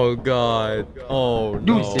 oh god. Oh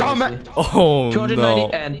no. You dumb. Oh 290 no.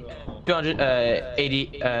 and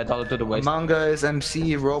 $280 to the waste. Among Us,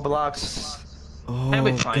 MC, Roblox. Oh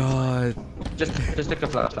it's fine. god. Just take a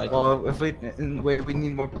flashlight. Well, if we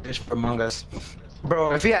need more players for Among Us,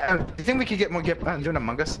 bro. If we, you think we could get more doing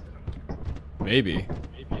Among Us? Maybe.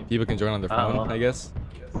 People can join on their I don't phone, know. I guess.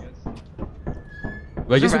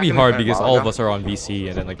 But I guess it'd be hard because all of us are on VC,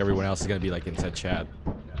 and then like everyone else is gonna be like in said chat.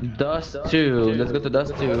 Dust 2. Let's go to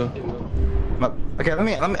Dust 2. Okay, let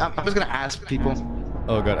me. I'm just gonna ask people.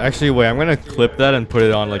 Oh god. Actually, wait. I'm gonna clip that and put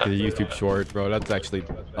it on like a YouTube short, bro. That's actually.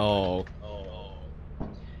 Oh.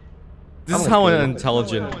 This is how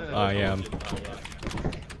unintelligent I am.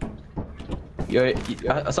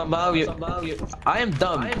 Somehow I am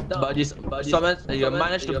dumb, but you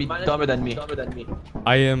managed to be dumber than me.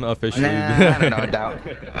 I am officially. Nah, I don't know, I doubt.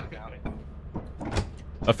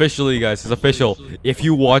 Officially, guys, it's official. If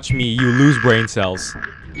you watch me, you lose brain cells.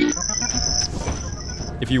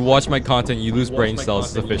 If you watch my content, you lose brain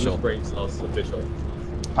cells. It's official.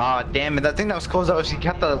 Aw, damn it! That thing that was closed out. She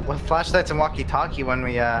kept the flashlights and walkie-talkie when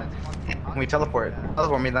we teleport.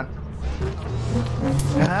 Teleport me then.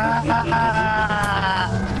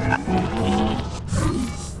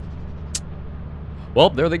 Well,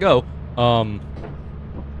 there they go.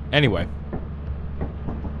 Anyway.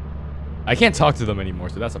 I can't talk to them anymore,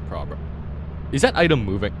 so that's a problem. Is that item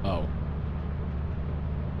moving? Oh.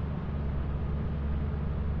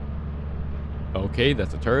 Okay,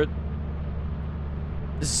 that's a turret.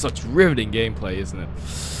 This is such riveting gameplay, isn't it?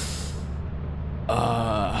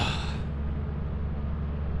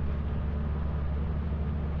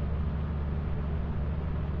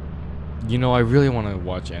 You know, I really want to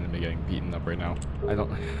watch anime getting beaten up right now.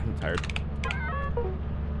 I'm tired.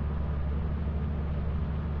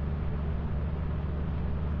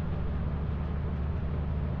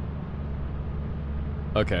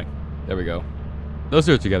 Okay, there we go. Those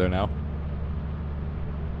two are together now.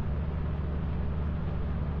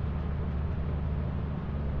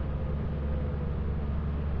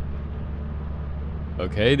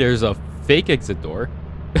 Okay, there's a fake exit door.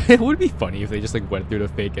 It would be funny if they just like went through the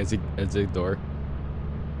fake exit door.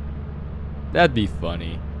 That'd be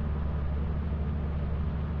funny.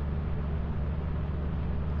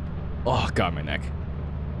 Oh god, my neck.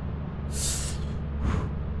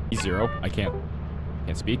 E0. I can't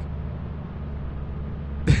speak.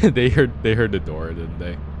 they heard the door, didn't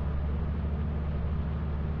they?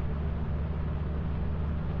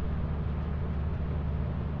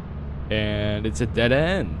 And it's a dead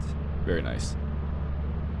end. Very nice.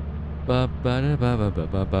 Wait,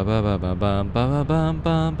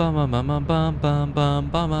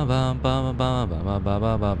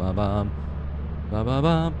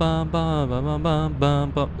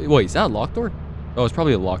 is that a locked door? Oh, it's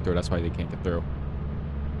probably a locked door. That's why they can't get through.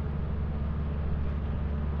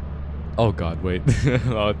 Oh god, wait.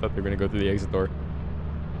 Oh, I thought they were gonna go through the exit door.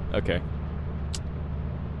 Okay.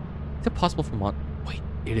 Is it possible for Wait,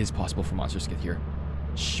 it is possible for monsters to get here.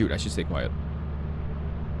 Shoot, I should stay quiet.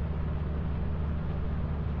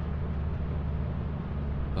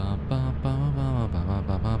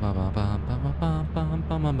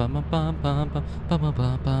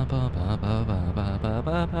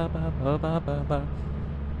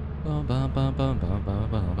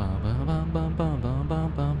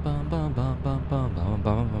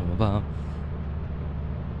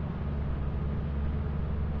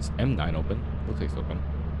 Is M9 open? Looks like it's open.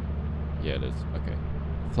 Yeah, it is. Okay.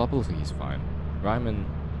 Flopper looks like he's fine. Ryman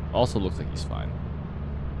also looks like he's fine.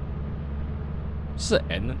 This is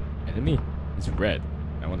an enemy? It's red.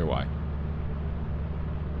 I wonder why.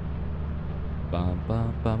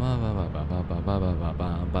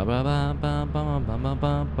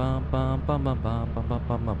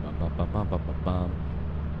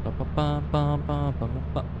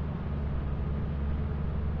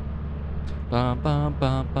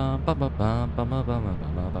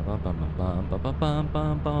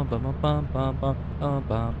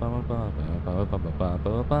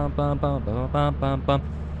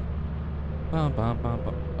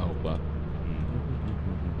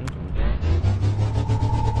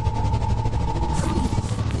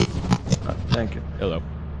 Thank you. Hello.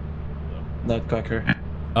 Nutcracker.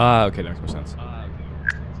 Ah, okay, that makes more sense.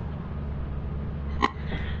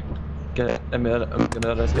 Get it. I'm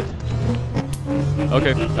gonna rest it.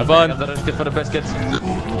 Okay, have fun. I'm gonna rest it for the biscuits.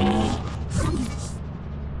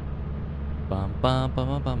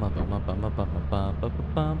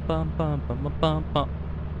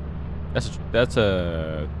 That's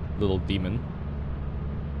a little demon.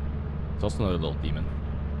 It's also another little demon.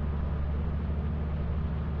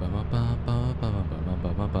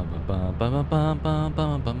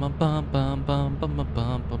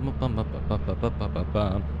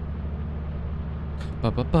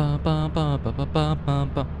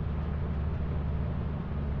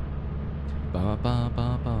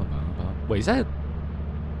 Wait, is that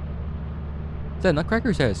a Nutcracker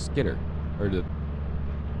or is that a Skitter? Or did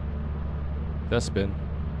that spin?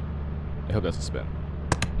 I hope that's a spin.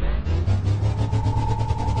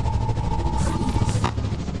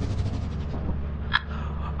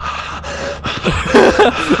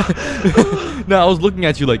 No, I was looking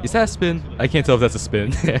at you like, is that a spin? I can't tell if that's a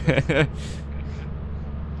spin.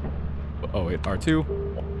 Oh wait, R2?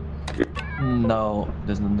 No,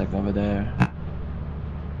 there's nothing over there.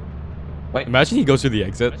 Wait. Imagine he goes through the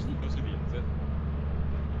exit.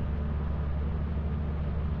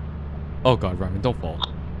 Oh god, Ryman, don't fall.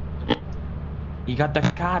 You got the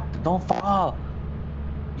cat. Don't fall.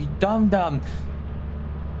 You dumb.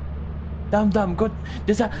 Good.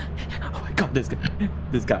 There's a. Oh my god, this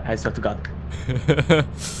guy. I swear to God.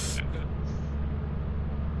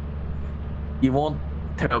 He won't.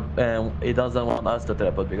 He doesn't want us to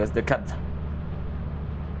teleport because the cat.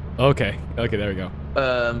 Okay, there we go.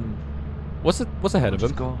 What's ahead of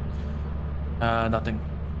him? Go. Nothing.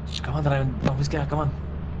 Come on, Ryan. Don't be scared. Come on.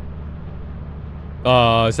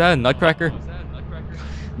 Is that a Nutcracker?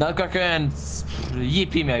 Nutcracker and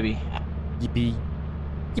Yippee maybe. Yippee.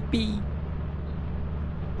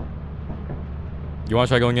 You want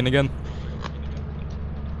to try going in again?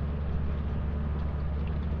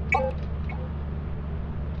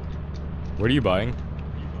 What are you buying?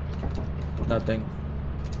 Nothing.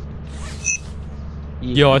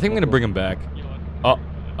 Yo, I think I'm gonna bring him back. Oh.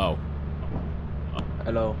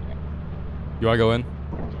 Hello. You wanna go in?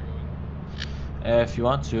 If you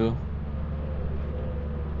want to.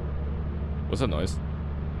 What's that noise?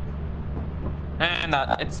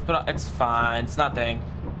 It's fine. It's nothing.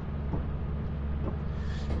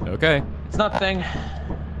 Okay. It's nothing.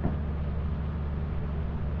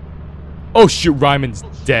 Oh shoot, Ryman's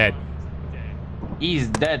dead. He's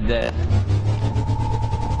dead.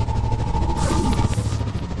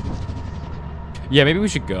 Yeah, maybe we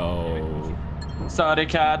should go. Sorry,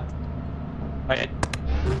 cat. Wait.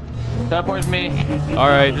 Teleport me. All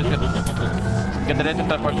right. Just get the to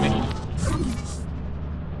teleport me.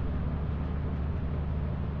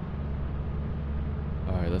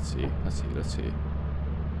 All right. Let's see. Let's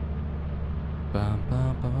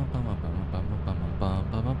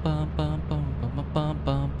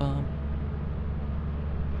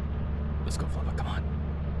go, Floppa. Come on,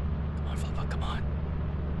 Floppa. Come on.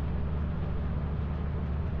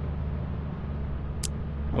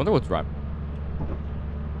 I wonder what's right.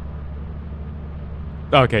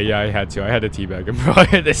 Okay, yeah, I had to teabag him, bro. I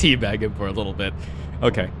had to teabag him for a little bit.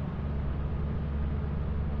 Okay.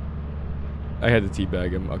 I had to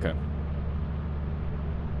teabag him. Okay.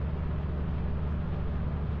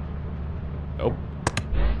 Nope.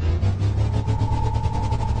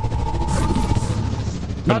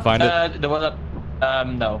 Couldn't find it? The one up.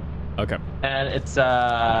 No. Okay. And it's,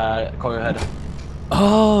 call your head.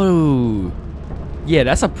 Oh! Yeah,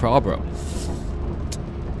 that's a problem.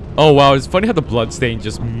 Oh, wow. It's funny how the bloodstain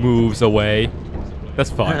just moves away.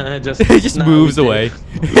 That's fine. It just moves away.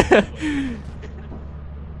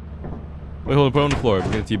 Wait, hold on. Put it on the floor.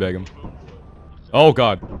 I'm gonna teabag him. Oh,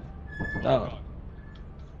 God. Oh.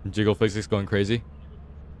 Jiggle physics going crazy.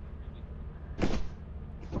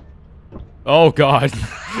 Oh God.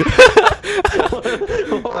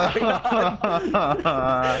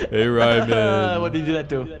 Hey Ryman. What did you do that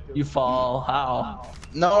to? You fall. How?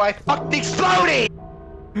 No, I fucked exploding!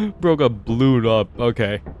 Bro got blew up.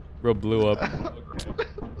 Okay. Bro blew up.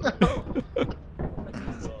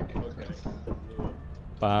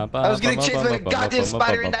 I was getting chased by a goddamn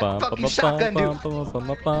spider in that fucking shotgun, dude.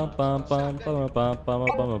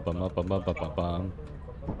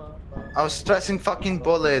 I was stressing fucking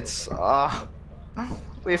bullets.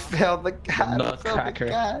 We failed the cat.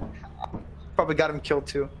 Nutcracker. Probably got him killed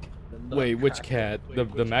too. Wait, which cat?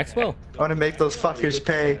 The Maxwell? I want to make those fuckers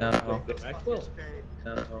pay. No.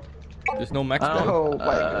 There's no Maxwell. Oh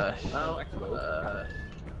my god.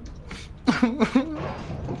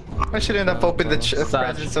 I should end up opening the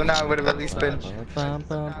present, so now it would have at least been.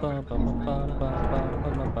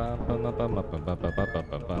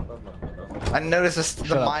 I noticed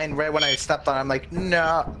the mine right when I stepped on it. I'm like,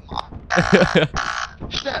 no.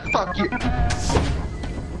 Shit, fuck you.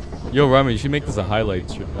 Yo, Ryman, you should make this a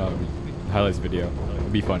highlights video.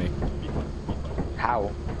 It'd be funny.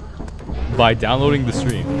 How? By downloading the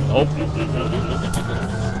stream. Oh.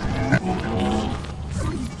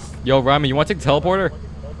 Yo, Ryman, you want to take the teleporter?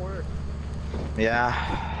 Yeah.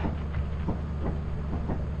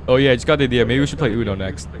 Oh yeah, I just got the idea. Maybe we should play Uno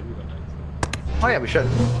next. Oh yeah, we should.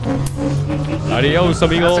 Adios,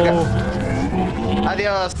 amigo.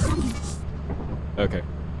 Adios. Okay.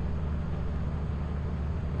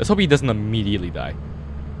 Let's hope he doesn't immediately die.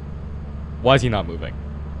 Why is he not moving?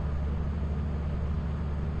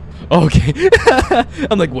 Okay.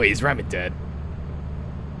 I'm like, wait, is Ryman dead?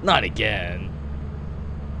 Not again.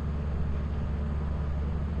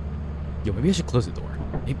 Yo, maybe I should close the door.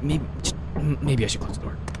 Maybe I should close the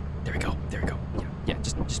door. There we go. Yeah,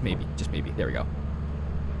 just maybe. There we go.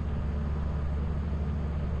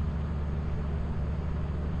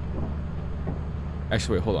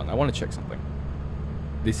 Actually, wait, hold on. I want to check something.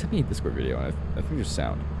 They sent me a Discord video, and I think there's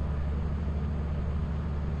sound.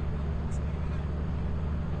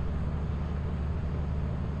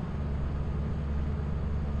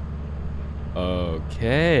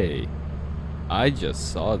 Okay. I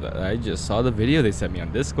just saw that. I just saw the video they sent me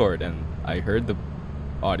on Discord, and I heard the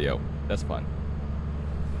audio. That's fun.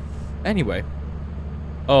 Anyway.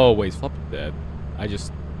 Oh, wait. Flop is dead.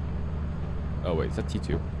 Oh, wait. Is that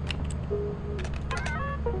T2?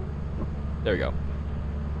 There we go.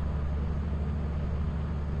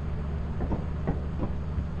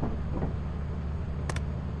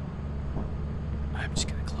 I'm just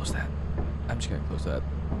gonna close that.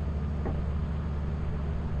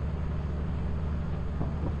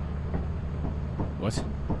 What?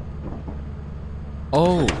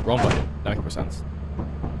 Oh, wrong button. That makes more sense.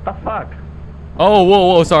 The fuck? Oh,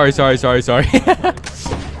 whoa, sorry. I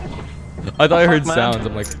thought I heard sounds.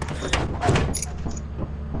 I'm like,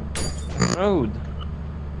 Road.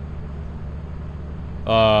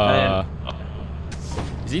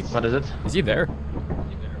 is he? What is it? Is he there?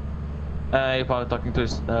 You're probably talking to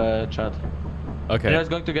his chat. Okay. He was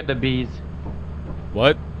going to get the bees.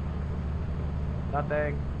 What?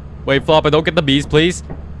 Nothing. Wait, Floppa, don't get the bees, please.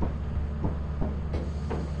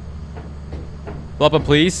 Floppa,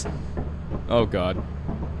 please. Oh god.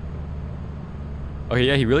 Okay,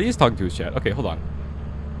 yeah, he really is talking to his chat. Okay, hold on.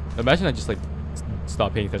 Imagine I just like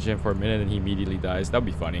stop paying attention for a minute and he immediately dies. That would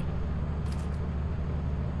be funny.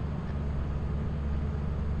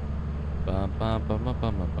 I'm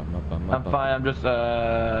fine. I'm just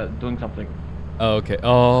doing something. Oh, okay.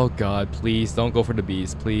 Oh god, please don't go for the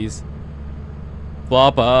bees, please.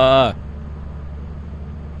 Floppa.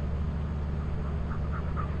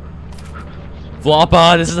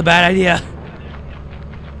 Floppa, this is a bad idea.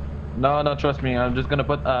 No, no, trust me. I'm just gonna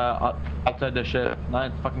put outside the ship,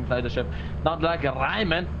 not fucking inside the ship. Not like a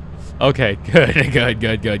Ryman. Okay, good,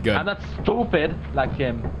 good. I'm not stupid like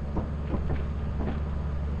him.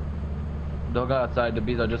 Don't go outside. The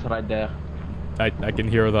bees are just right there. I can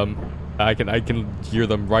hear them. I can hear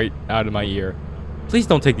them right out of my ear. Please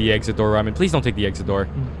don't take the exit door, Ryman. Please don't take the exit door.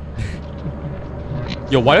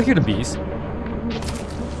 Yo, why do I hear the bees?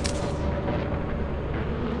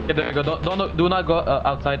 Yeah, there you go. Do not go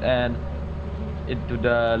outside and into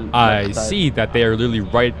the. I see that they are literally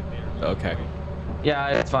right. Okay.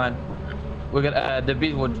 Yeah, it's fine. We're gonna. The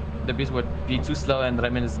bees would be too slow, and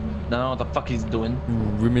Raymond is. I don't know what the fuck he's doing.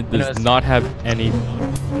 Raymond does not have any.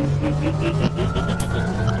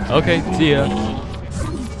 Okay, see ya.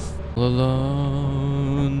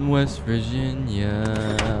 Alone, West Virginia.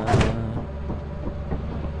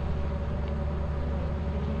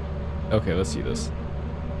 Okay, let's see this.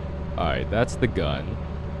 Alright, that's the gun.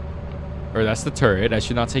 Or that's the turret. I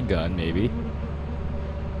should not say gun, maybe.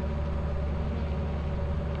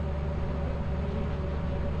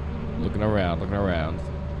 Looking around, looking around.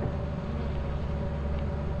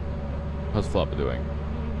 How's Floppa doing?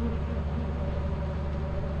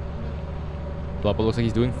 Floppa looks like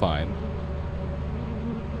he's doing fine.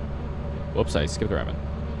 Whoops, I skipped Ramen.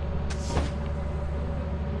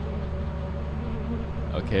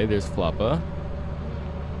 Okay, there's Floppa.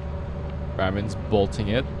 Ramen's bolting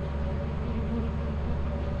it.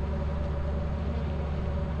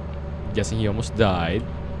 Guessing he almost died.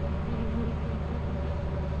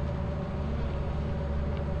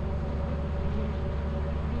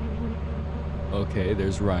 Okay,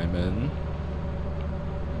 there's Ryman.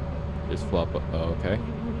 There's Floppa. Oh, okay.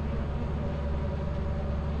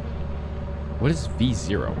 What is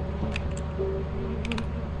V0?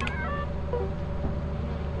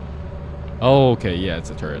 Oh, okay, yeah, it's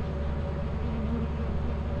a turret.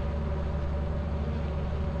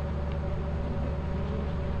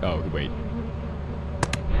 Oh, wait.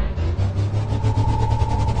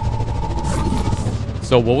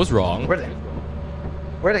 So what was wrong?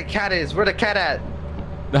 Where the cat is? Where the cat at?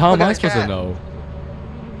 How am Look I at supposed the to know?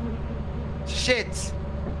 Shit!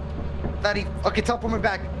 Thought he. Okay, teleport me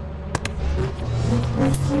back.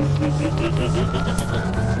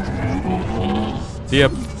 See ya.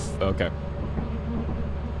 Okay.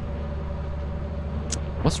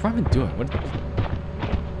 What's Ryman doing? What?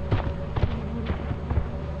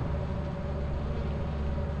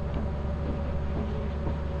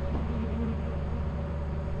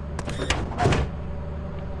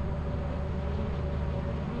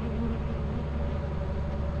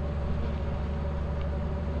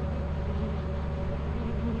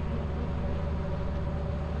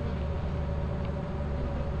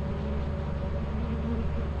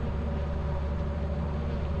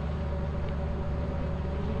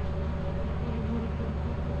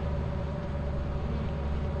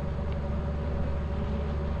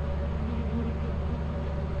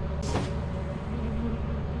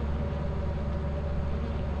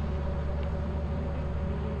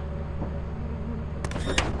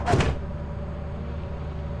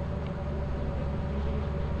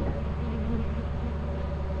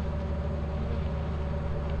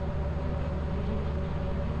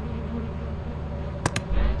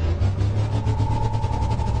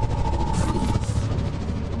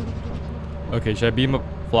 Okay, should I beam up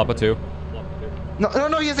Floppa too? No,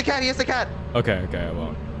 he has the cat, he has the cat! Okay, I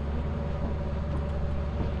won't.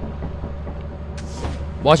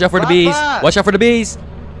 Watch out for the bees! Watch out for the bees!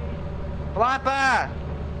 Floppa!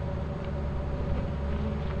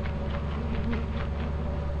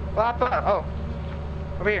 Floppa! Oh.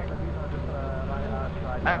 Over here.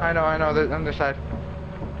 I know, on the other side.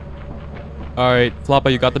 Alright,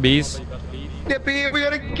 Floppa, you got the bees? Yippee, we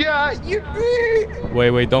got a cat! Yippee!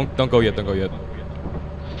 Wait, don't go yet, don't go yet.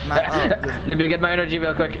 Let me get my energy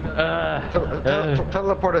real quick.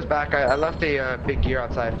 Teleport us back. I left the big gear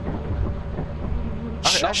outside.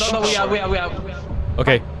 Okay, No, we are.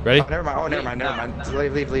 Okay, ready? Oh, never mind.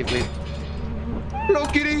 Leave. No,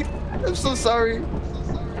 kitty. I'm so sorry.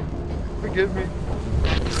 Forgive me.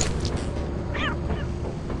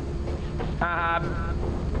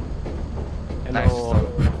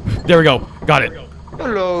 Nice. There we go. Got it.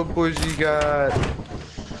 Hello, pussycat.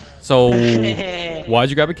 So, why'd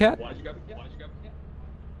you grab a cat?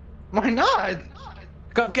 Why not?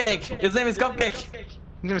 Cupcake. His name is Cupcake. His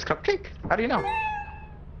name is Cupcake? How do you know?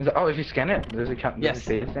 Oh, if you scan it, there's a count. Yes.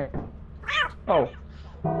 Oh.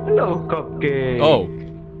 Hello, Cupcake. Oh.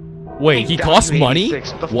 Wait, he costs money?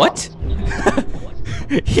 What?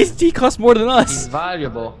 he costs more than He's us.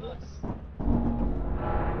 valuable.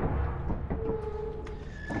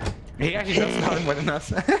 He actually does nothing more than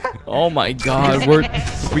us. Oh my god,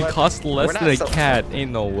 we cost less than a cat.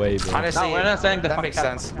 Ain't no way, bro. Honestly, No, we're not selling the that fucking makes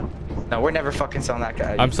cat. sense. No, we're never fucking selling that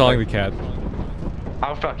cat. I'm selling the cat.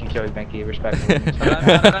 I'll fucking kill you, Benki, respectfully.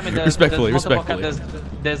 I mean, Respectfully, there's multiple respectfully.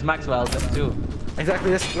 cat- There's Maxwell too. Exactly,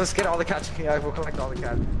 let's get all the cats. Yeah, we'll collect all the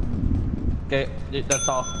cats. Okay, that's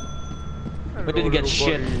all. We didn't get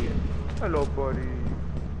shit. Hello, buddy.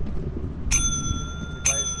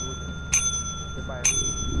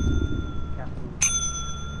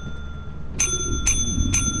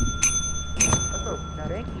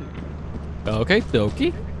 Okay,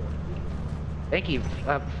 dokie. Thank you.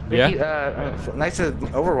 Yeah? Nice to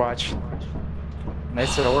Overwatch.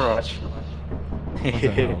 Nice to Overwatch.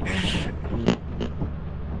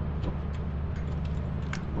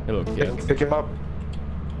 Hello, cat. Pick him up.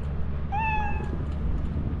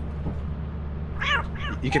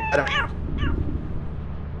 You can pet him.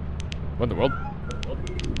 What in the world?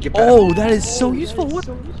 You can pet him. Oh, that is so useful. What?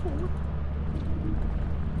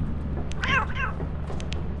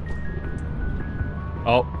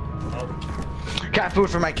 Oh. Cat food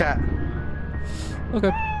for my cat. Okay.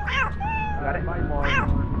 Got it.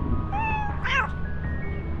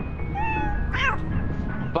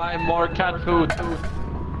 Buy more cat food.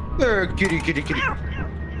 There, kitty, kitty, kitty.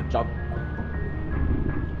 Job.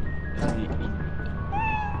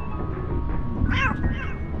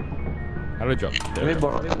 How do I jump? There we Maybe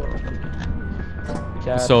go. more.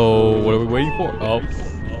 Cat So, food. what are we waiting for? Oh.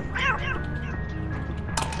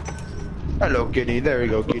 Hello, kitty. There we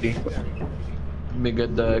go, kitty. Let me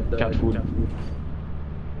get the cat food.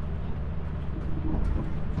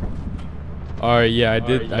 Alright, yeah, I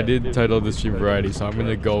did title this stream Variety, so I'm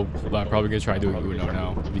gonna go, I'm probably gonna try doing Uno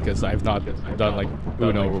now, because I've not done like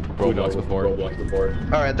Uno Roblox before.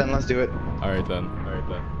 Alright, then let's do it. Alright then.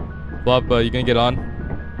 Flop, you gonna get on?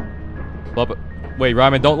 Flop, wait,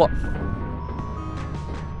 Ryman, don't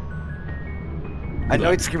I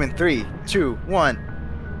know it's screaming 3, 2, 1.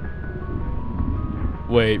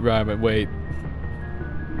 Wait, Ryman, wait.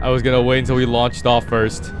 I was gonna wait until we launched off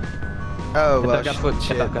first. Oh, Get well, that foot,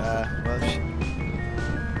 shit. get that Well, shit.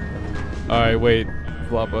 Alright, wait.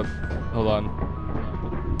 Flop, hold on.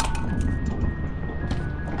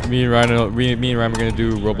 Me and Ryan are gonna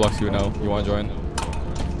do Roblox Uno. You wanna join?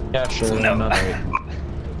 Yeah, sure. No. No.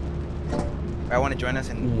 I want to join us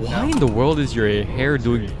in. Why in the world is your hair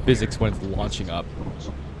doing physics when it's launching up?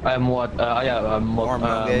 I'm what? Yeah, More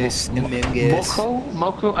Among Us, Among Us.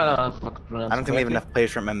 Moko? I don't know. I don't think we have enough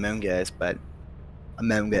players from Among Us, but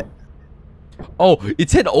Among Us. Oh, it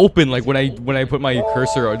said open like when I put my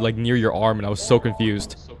cursor like near your arm, and I was so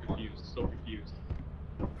confused.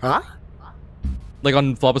 Huh? Like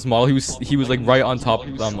on Floppa's model, he was like right on top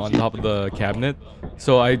of the cabinet.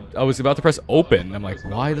 So I was about to press open. I'm like,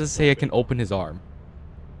 why does it say I can open his arm?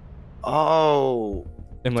 Oh.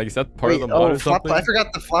 I'm like, is that part Wait, of the mod or Floppa, something? I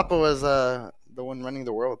forgot the Floppa was the one running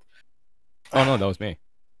the world. Oh no, that was me.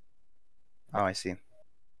 Oh, I see.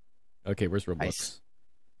 Okay, where's Roblox? Nice.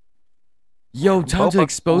 Yo, time to Roblox.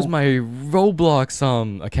 expose my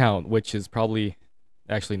Roblox account, which is probably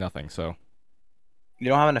actually nothing. So, You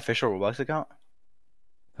don't have an official Roblox account?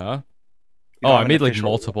 huh? You Oh, don't I have an made like official-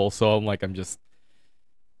 multiple, so I'm like, I'm just.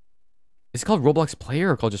 Is it called Roblox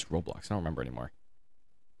Player or called just Roblox? I don't remember anymore.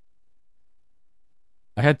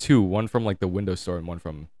 I had two, one from like the Windows Store and one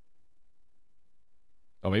from.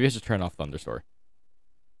 Oh, maybe I should turn off Thunder Store.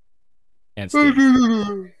 And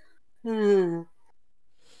Steam.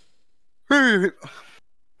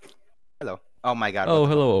 Hello. Oh my god. Oh, what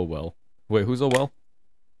the hello, oh well. Wait, who's oh well?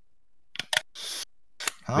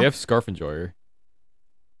 Huh? They have Scarf Enjoyer.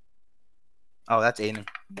 Oh, that's Aiden.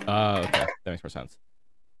 Okay, that makes more sense.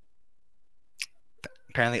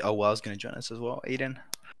 Apparently, oh well is gonna join us as well. Aiden.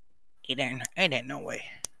 Aiden, no way.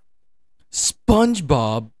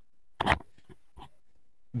 SpongeBob.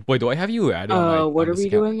 Wait, do I have you added? On my, What on are this we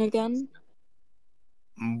account? doing again?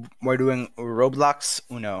 We're doing Roblox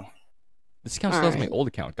Uno. This account still has my Alright. old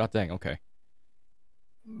account. God dang. Okay.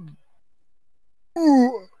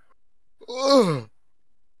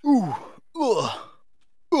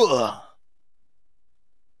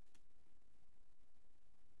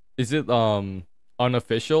 Is it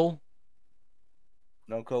unofficial?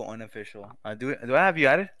 Local unofficial. Do I have you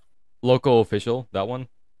added? Local official, that one?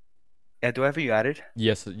 Yeah, do I have you added?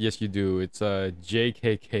 Yes, you do. It's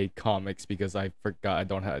JKK Comics because I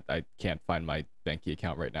forgot. I can't find my Benki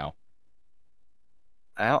account right now.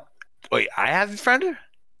 Wait, I have you friended?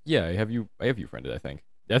 Yeah, I have you friended, I think.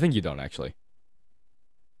 I think you don't actually.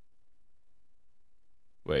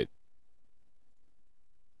 Wait.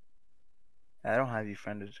 I don't have you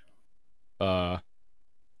friended.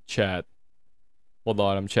 Chat. Hold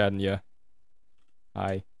on, I'm chatting you.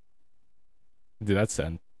 Hi. Did that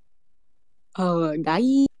send?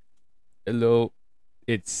 Guy. Hello.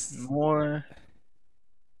 It's More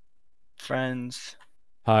friends.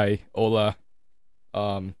 Hi, hola.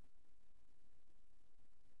 I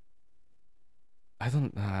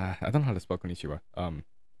don't know how to spell konnichiwa.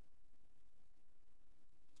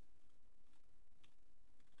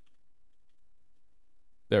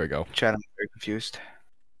 There we go. Chat, I'm very confused.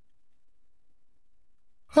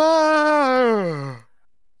 What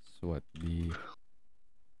the?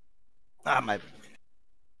 Oh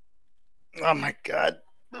my god.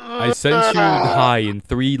 I sent you hi in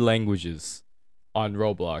 3 languages on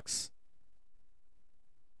Roblox.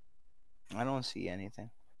 I don't see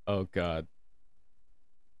anything. Oh god.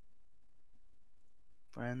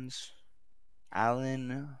 Friends.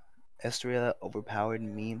 Alan. Estrella overpowered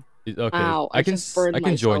meme. Okay, Wow, I can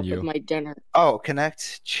join you. With my dinner. Oh,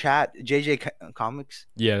 connect chat Comics.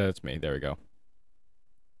 Yeah, that's me. There we go.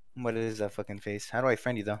 What is that fucking face? How do I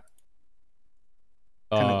friend you though?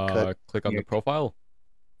 Click on the profile.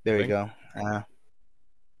 There we go.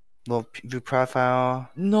 Well, view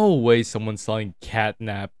profile. No way someone's selling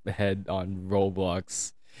catnap head on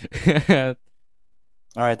Roblox.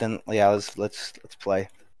 All right then. Yeah, let's play.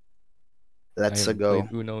 Let's go.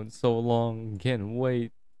 Played Uno in so long. Can't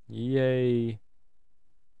wait. Yay.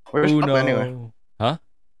 Where's Uno? Floppa anyway? Huh?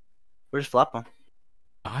 Where's Floppa?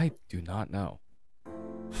 I do not know.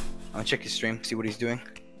 I'll check his stream, see what he's doing.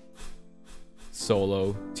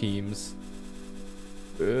 Solo teams.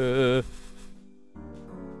 You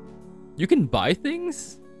can buy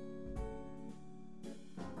things?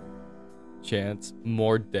 Chance.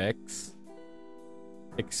 More decks.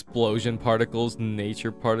 Explosion particles.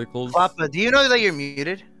 Nature particles. Floppa, do you know that you're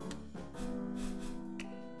muted?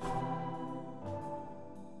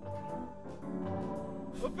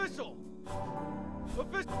 Official.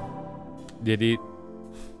 Did he?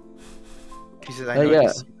 He says, I know yeah. you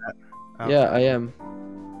see that. Oh. Yeah, I am.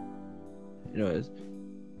 Anyways.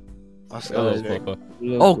 Oh,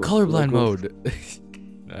 colorblind mode.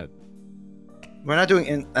 We're not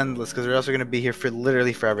doing endless because we're also gonna be here for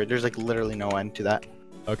literally forever. There's like literally no end to that.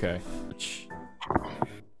 Okay.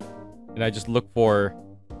 And I just look for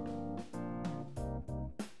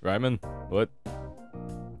Ryman. What?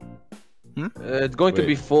 It's going to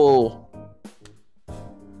be full.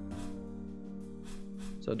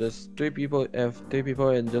 So there's 3 people, and we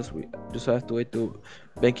just have to wait to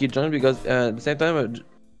Benki join because at the same time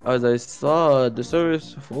as I saw the server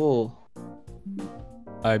is full.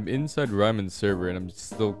 I'm inside Ryman's server and I'm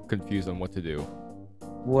still confused on what to do.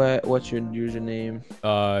 What's your username?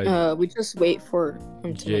 We just wait for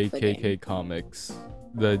him to make the game. JKK Comics.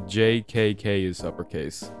 The JKK is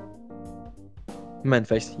uppercase. Man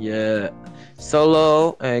face, yeah.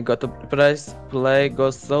 Solo and go to press play,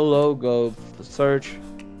 go solo, go search.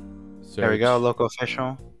 There we go, local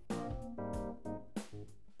official.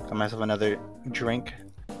 Got myself another drink.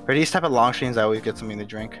 For these type of long streams, I always get something to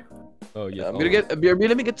drink. Oh yeah. I'm gonna get a beer.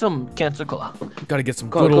 Let me get some cancer cola. Gotta get some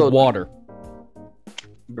good old water.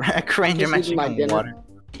 Cringe, imagine water.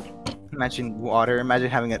 Imagine water. Imagine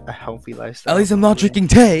having a healthy lifestyle. At least I'm not drinking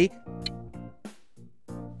tea.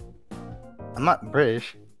 I'm not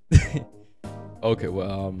British. Okay,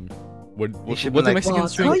 well, what's the like,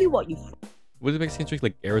 Mexicans drink? Tell you what, you. What's the Mexicans drink?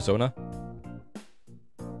 Like Arizona?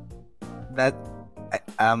 That,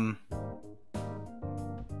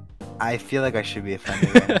 I feel like I should be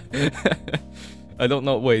offended. Right? I don't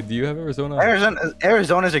know. Wait, do you have Arizona?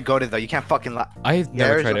 Arizona's a goated though. You can't fucking lie. I've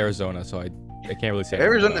never tried Arizona, so I can't really say.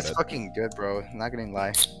 Arizona's fucking good, bro. I'm not gonna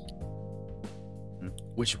lie.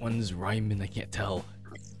 Which one's Ryman? I can't tell.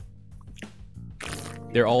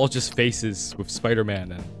 They're all just faces with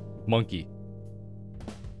Spider-Man and Monkey.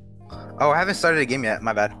 Oh, I haven't started a game yet.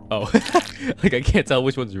 My bad. Oh, like I can't tell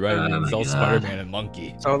which one's Ryman. It's all Spider-Man and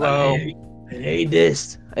Monkey. Solo. I hate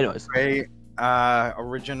this. I know it's great.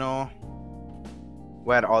 Original.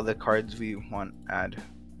 We add all the cards we want. Add.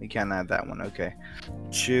 We can't add that one. Okay.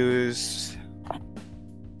 Choose.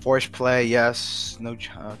 Force play. Yes. No.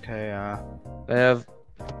 Okay. I have.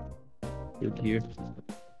 Here.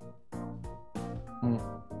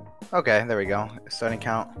 Okay. There we go. Starting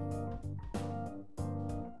count.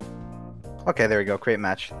 Okay, there we go. Create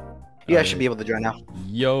match. You guys should be able to join now.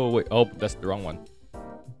 Yo, wait. Oh, that's the wrong one.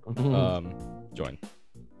 Join.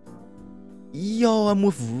 Yo, I'm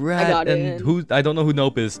with Rat and who? I don't know who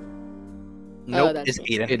Nope is. Nope is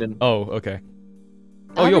Aiden. Oh, okay.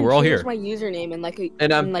 Oh, yo, we're all here. My username in like a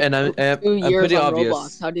I'm 2 years pretty on obvious.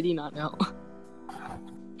 Roblox. How did he not know?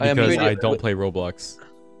 Because I don't play Roblox.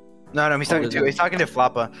 No, he's talking to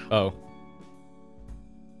Floppa. Oh.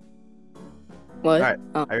 What?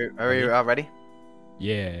 Alright. Are you ready?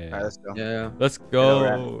 Yeah. Alright, let's go. Yeah. Let's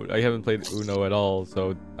go. I haven't played Uno at all,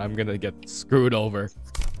 so I'm gonna get screwed over.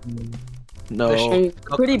 No.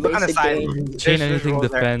 Pretty Look on the basic side. game. Chain anything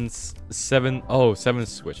defense 7. Oh, 7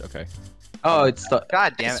 switch. Okay. Oh, it's God I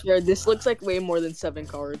damn it. swear, this looks like way more than 7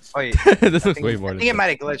 cards. Oh, yeah. This looks way more. I think it might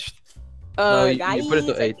have glitched. No, you Guys, put it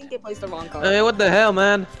to I 8. think they placed the wrong card. Hey, what the hell,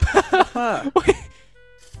 man?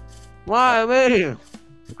 Why, man?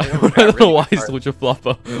 I don't know why I switch a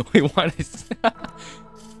Floppa. Wait, why did I...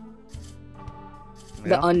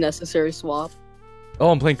 The unnecessary swap. Oh,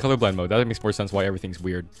 I'm playing colorblind mode. That makes more sense why everything's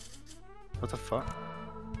weird. What the fuck?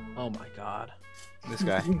 Oh my god. This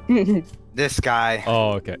guy. This guy.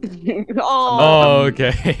 Oh, okay. Oh. Oh,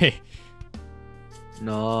 okay.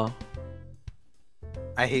 No.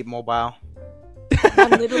 I hate mobile.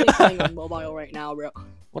 I'm literally playing on mobile right now, bro.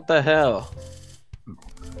 What the hell?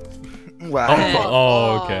 Wow.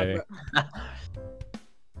 Oh, okay.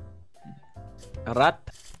 Rat.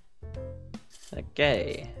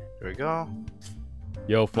 Okay. Here we go.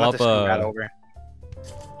 Yo, I'm about to screw Rat Floppa. over.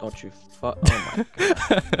 Don't you fuck.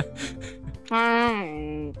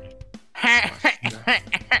 Oh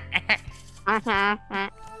my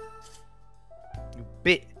god. You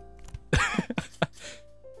bit.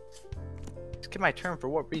 Skip my turn for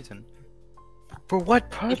what reason? For what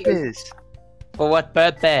purpose? For what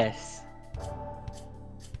purpose?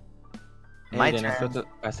 My Aiden, turn.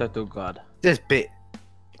 I swear to God. This bit.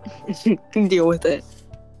 Deal with it.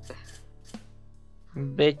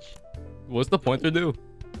 Bitch. What's the pointer do?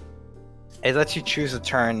 It lets you choose a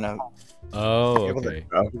turn. Oh, okay.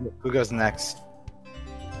 Who goes next?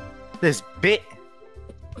 This bit.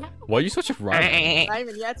 Why are you such a rhyme?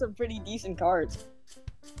 Simon, you had some pretty decent cards.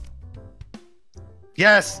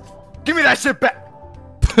 Yes. Give me that shit back.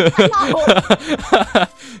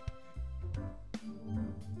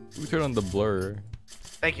 We turn on the blur.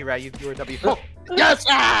 Thank you, Rat. You were W. Oh, yes.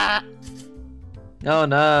 No,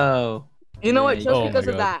 no. You know what? Just Oh because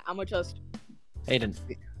my of God. that, I'm gonna just. Aiden.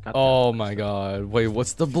 Oh my god. Wait,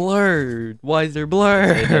 what's the blur? Why is there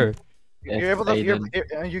blur? You're able to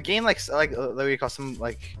you gain like what you call some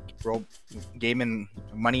like roll game and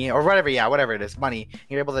money or whatever. Yeah, whatever it is, money.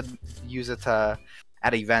 You're able to use it at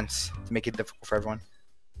events to make it difficult for everyone.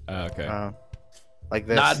 Okay. Like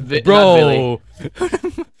this. Not Bro.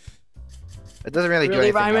 It doesn't really do Really,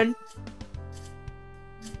 anything. Ryman?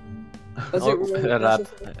 Was it really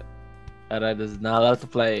Rat is not allowed to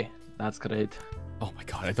play. That's great. Oh my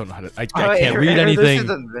god, I don't know how to. I Oh, can't read this anything. is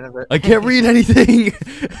a bit of it. I can't read anything.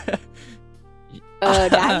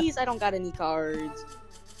 Guys, I don't got any cards.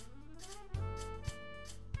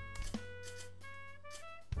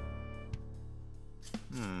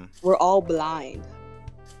 We're all blind.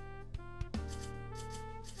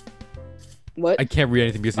 What? I can't read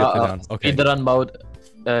anything because it's upside down. Okay. Speed run mode.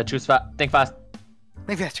 Choose fast. Think fast.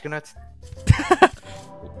 Think fast, chicken nuts.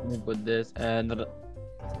 Put this and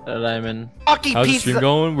Ryman. Fucking How's the piece stream of...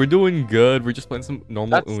 going? We're doing good. We're just playing some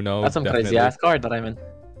normal Uno. That's some crazy ass card, Ryman.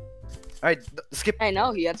 Alright, skip. I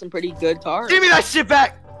know, he had some pretty good cards. Give me that shit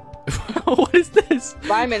back! What is this?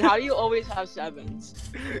 Ryman, how do you always have 7s?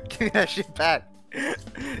 Give me that shit back.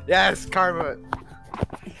 Yes, karma.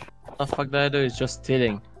 What the fuck did I do? It's just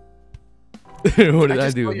stealing. What did I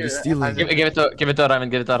just do? put You're your- stealing. Give it to Ryman.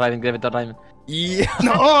 Give it to Ryman. Give it to Ryman. Yeah.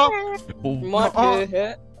 No! What the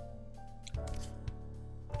heck?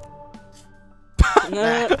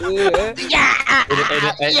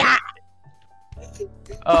 Yeah.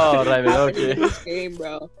 Oh, Ryman. Okay. This game,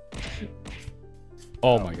 bro.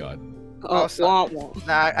 Oh my god. Oh, so- wah.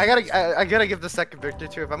 Nah, I gotta give the second victory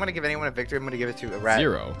to. If I'm gonna give anyone a victory, I'm gonna give it to a Rat.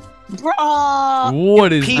 0. Bro!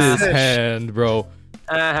 What is piece this of sh- hand, bro?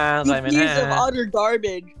 Ryman. Piece of utter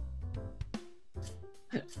garbage.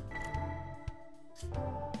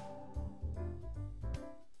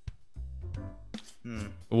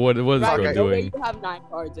 What is Right, bro no way doing? you have 9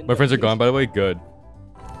 cards in My friends are this. gone, by the way. Good.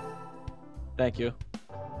 Thank you.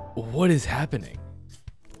 What is happening?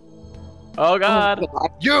 Oh God.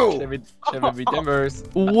 You! Should be timbers.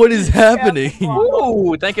 What is happening?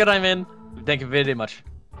 Ooh, thank you, Ryman. Thank you very much.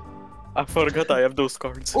 I forgot I have those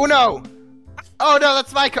cards. Uno! Oh no,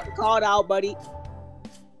 that's my card. Called out, buddy.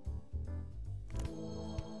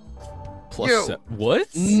 plus what?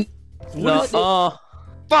 No.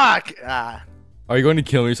 Fuck! Ah. Are you going to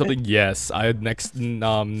kill me or something? Yes. I next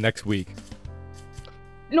week.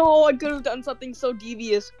 No, I could have done something so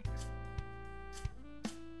devious.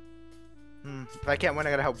 If I can't win, I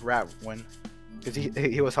gotta help Rat win. Because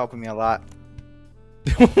he was helping me a lot.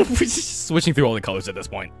 We're just switching through all the colors at this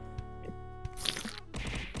point.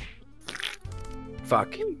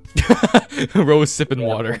 Fuck. Ro was sipping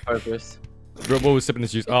water. On purpose. Ro was sipping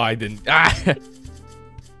his juice. Oh, I didn't. Ah!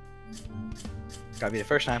 Gotta be the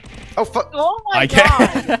first time. Oh, fuck. Oh my I god.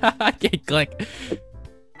 can't. I can't click.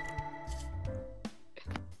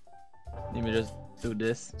 Let me just do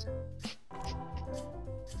this.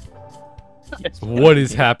 What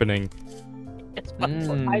is happening? I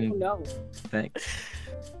don't know. Thanks.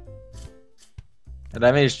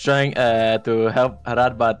 Rami is trying to help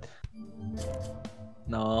Harad, but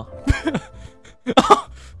no.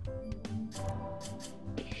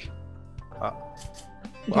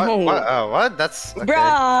 What? No. What? Oh, what? That's okay.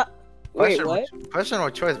 Bruh. Wait, what?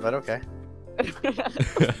 Questionable choice, but okay.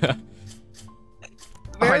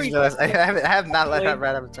 Very I have not let that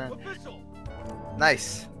Rat have a turn.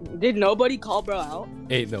 Nice. Did nobody call bro out?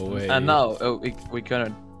 Ain't no way. No, we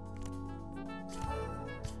couldn't.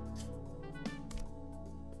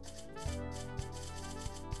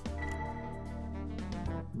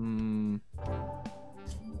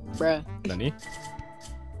 Bruh. Nani?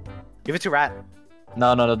 Give it to Rat.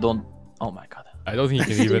 No, don't. Oh my god. I don't think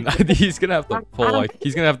he can even. He's gonna have to pull. Like,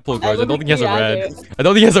 he's gonna have to pull cards. I don't think he has a Yeah, red. I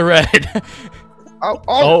don't think he has a red.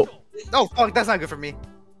 Oh. No, fuck. That's not good for me.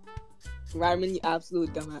 Ryman, you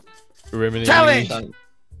absolute dumbass. Remedy. Challenge!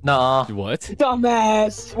 No. What?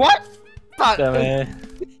 Dumbass. What? Fuck.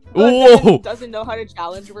 Whoa! Doesn't know how to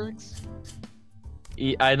challenge works.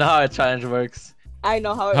 I know how a challenge works. I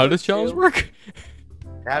know how. How does challenge work?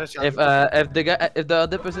 If the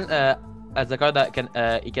other person has a card that can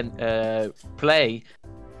he can play.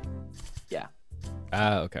 Yeah.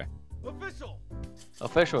 Ah, okay.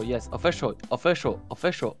 Official, yes, official.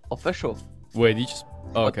 Wait, you just.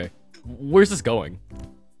 Oh, okay. Where's this going?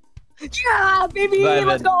 Yeah, baby, Ryman.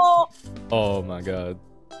 let's go. Oh my god.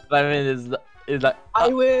 I mean, it's like I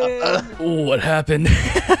win. What happened?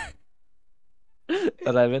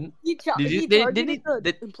 Ryman. He Did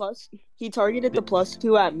targeted the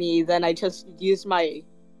 +2 at me. Then I just used my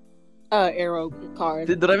arrow card.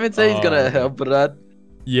 Did Ryman say he's gonna help Rad?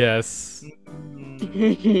 Yes.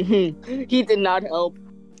 He did not help.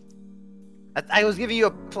 I was giving you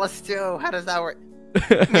a +2. How does that work?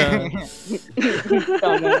 Dumbass.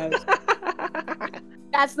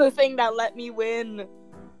 That's the thing that let me win.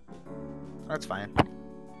 That's fine.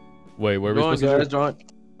 Wait, where are we supposed to do?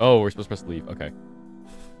 Oh, we're supposed to press leave. Okay.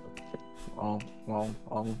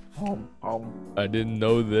 I didn't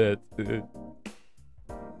know that.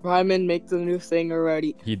 Ryman, make the new thing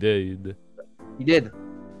already. He did.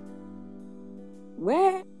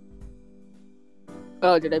 Where?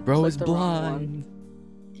 Oh, did I? Bro is select the wrong blind.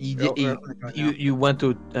 You went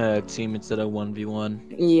to team instead of 1v1. one?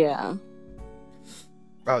 Yeah.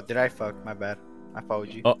 Oh, did I fuck? My bad. I followed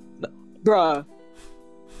you. Oh. Bruh.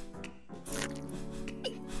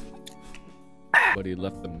 But he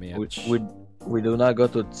left the match. We do not go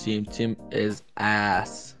to team. Team is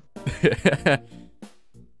ass.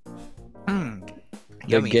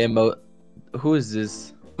 The game mode. Who is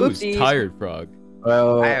this? Who's Oopsies. Tired Frog?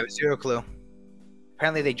 Well, I have zero clue.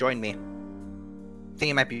 Apparently they joined me. I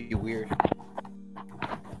think it might be weird.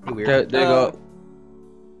 there you go.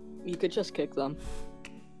 You could just kick them.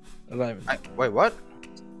 Wait, what?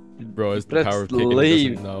 Bro, is the Let's power of kicking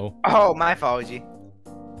leave. doesn't know. Oh, my apology.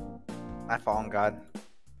 My fallen god.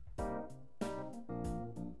 Oh,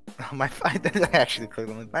 my I actually clicked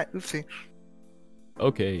on it. Oopsie.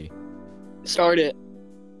 Okay. Start it.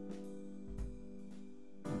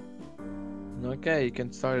 Okay, you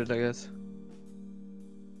can start it, I guess.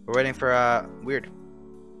 We're waiting for weird.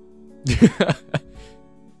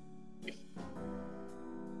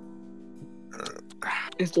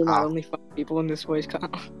 Is there not only 5 people in this voice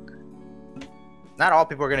count? Not all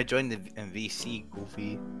people are gonna join the VC,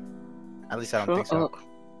 Goofy. At least I don't think so.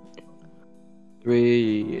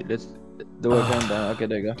 3. Let's do it down. Okay,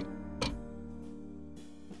 there you go.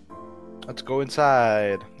 Let's go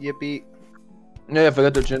inside. Yippee. Yeah, I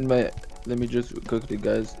forgot to change my. Let me just quickly,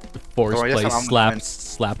 guys. Force Oh, I guess play I'm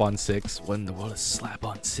slap on 6. What in the world is slap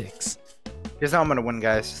on 6? Here's how I'm gonna win,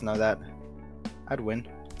 guys. Just know that. I'd win.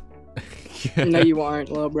 No, you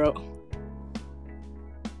aren't, little bro.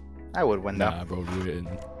 I would win though. Nah, bro, you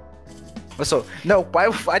didn't. So no, why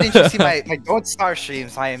didn't you see my Don't Star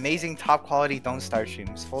streams? My amazing top quality Don't Star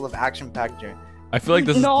streams, full of action-packed I feel like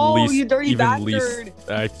this No, is you dirty even least bastard.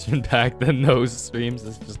 action-packed than those streams.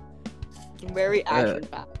 It's just Very action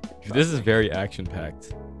packed. this is very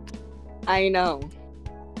action-packed. I know.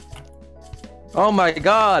 Oh my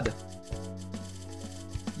god! I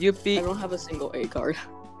Yuppie. don't have a single A card.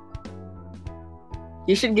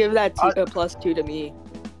 You should give that +2 to me.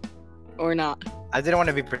 Or not. I didn't want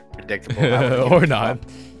to be predictable. I wanted to Or give not.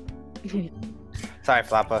 Sorry,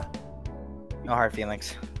 Flappa. No hard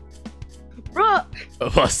feelings. Bruh!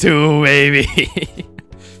 +2, baby.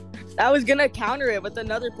 I was gonna counter it with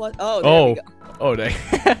another plus. Oh, there we go. Oh, dang.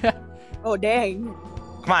 Oh, dang.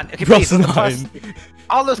 Come on, okay, please. +9. Plus,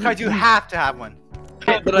 all those cards, you have to have one.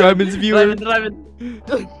 Ryman's viewer.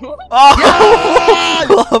 Oh!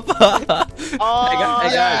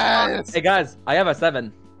 Hey guys, I have a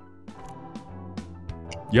 7.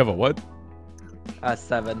 You have a what? A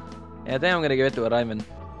 7. And I think I'm gonna give it to a Ryman.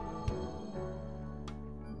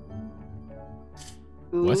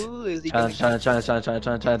 What? Ooh, is he gonna Challenge.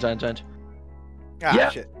 Ah, Yeah.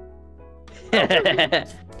 shit.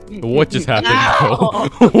 What just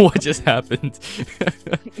happened, bro? What just happened?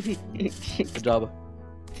 Good job.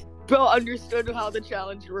 Bro understood how the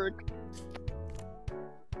challenge worked.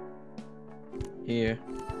 Here.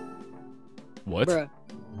 What? Bruh.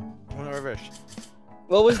 I'm gonna reverse.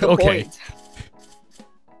 What was the Okay. point?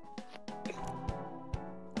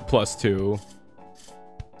 +2.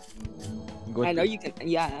 I know you can.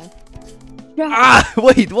 Yeah. Ah!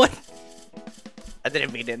 Wait, what? I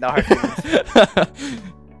didn't mean it. No hard feelings.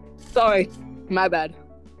 Sorry. My bad.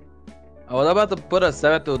 I was about to put a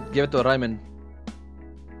 7 to give it to a Ryman.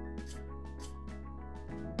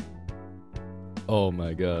 Oh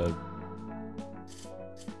my god.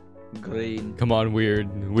 Green. Come on, weird.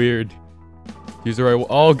 Use the right one.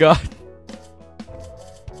 Oh god.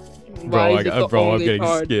 Why is it the I'm only getting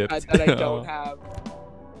card skipped. that I don't have?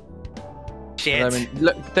 Shit. Ryman,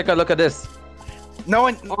 look, take a look at this. No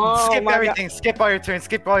one. Oh skip my everything. Skip all your turns.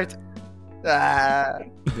 Skip all your. Ah.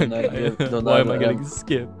 Do not give, do Why not, am I getting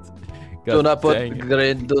skipped? do God not put dang it.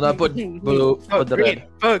 green. Do not put blue. Put the green.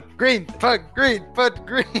 red. Put green. Put green. Put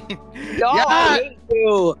green. No, Yeah. I hate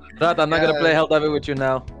you. Rat, I'm not gonna play Hell Diving with you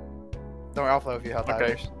now. Don't worry, I'll flow if you help out.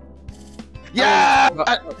 Okay. Yeah.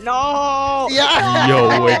 No. Yeah.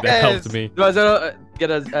 Yo, wait, that helped me. Do I zero,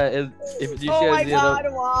 get a if you Oh share my 0. god,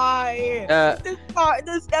 why?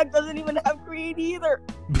 This deck doesn't even have green either.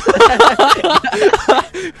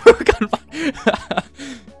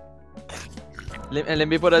 Let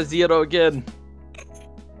me put a 0 again.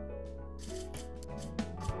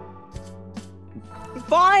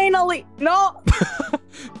 Finally. No.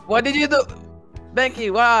 What did you do?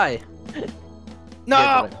 Benki, why?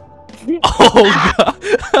 No. Oh god.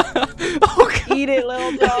 Oh god. Eat it,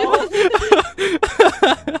 little bro.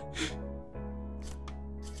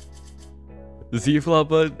 Z-Flop,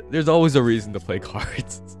 but there's always a reason to play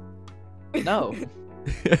cards. No.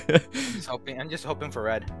 I'm just hoping for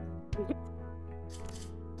red.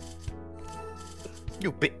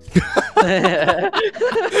 You bitch.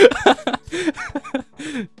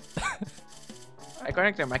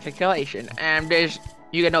 According to my calculation,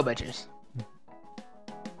 you get no bitches.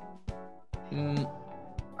 Oh.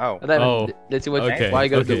 Oh. Let's see what. Okay. Why you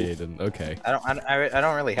gotta Okay, do? Aiden. Okay. I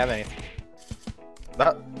don't really have anything.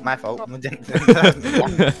 But my fault. That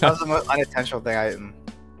was the most unintentional thing. I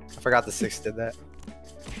forgot the 6 did that.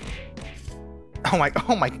 Oh my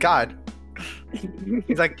god.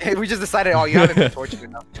 He's like, hey, we just decided. Oh, you haven't been tortured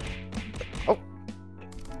enough. Oh.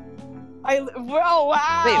 Bro,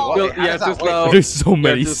 wow. Wait, what? Well, How yeah, does too that slow. work? There's so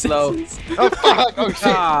many too slow. sixes. Oh fuck! Oh shit!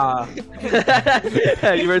 Ah.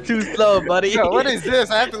 You were too slow, buddy. Yo, what is this?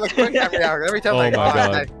 I have to look quick every hour. Every time Oh I my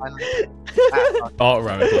God. I finally... Oh,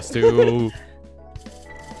 Ryman +2.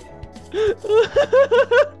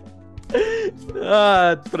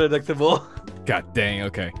 It's predictable. God dang.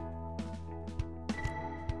 Okay.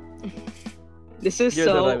 This is You're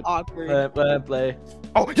the so right- awkward. Play.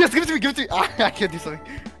 Oh, just give it to me. Give it to me. Ah, I can't do something.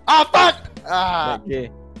 Ah, fuck! Ah, Okay.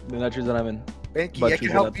 Do not choose Ryman. Benki, But I can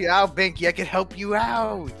choose help red. you out. Benki, I can help you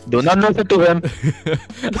out. Do not listen to him.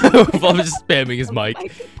 I'm just spamming his mic.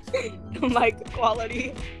 Mic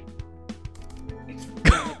quality. I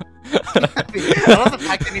love the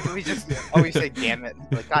fact that we just always say "damn it."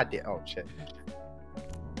 Like, god damn. Oh shit.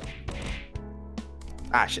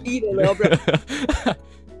 Ah shit. Eat it, little bro.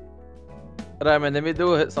 Ryman, let me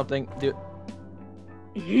do something.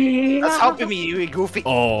 That's helping me, you goofy.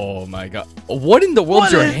 Oh my god. What in the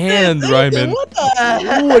world's your is hand, this? Ryman? What the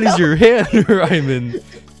hell? What is your hand, Ryman?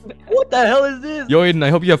 What the hell is this? Yo, Aiden, I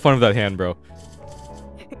hope you have fun with that hand, bro.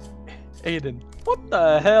 Aiden. What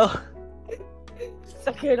the hell?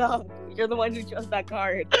 Suck it up. You're the one who chose that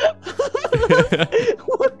card.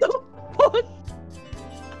 What the fuck?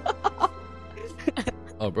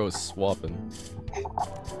 Oh, bro, it's swapping.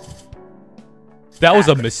 That was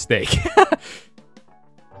a mistake.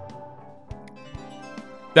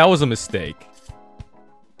 That was a mistake.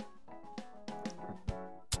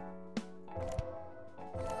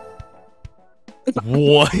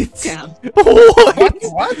 What? Damn. What?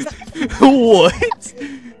 What? What?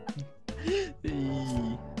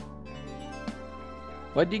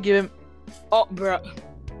 What do you give him? Oh, bro.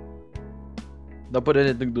 Don't put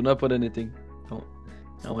anything. Do not put anything. Oh,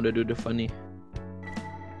 I want to do the funny.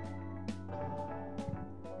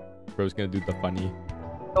 Bro's gonna do the funny.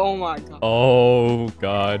 Oh my god. Oh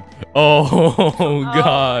god. Oh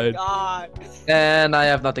god. God. And I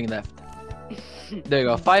have nothing left. There you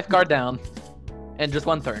go. 5 card down. And just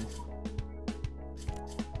 1 turn.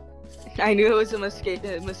 I knew it was a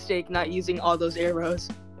mistake not using all those arrows.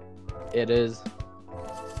 It is.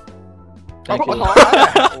 Thank you. What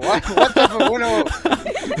the Uno?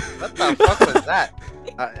 What the fuck was that?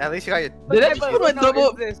 At least you got your. Did I What just type put of my Uno double?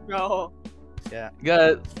 is this, bro? Yeah.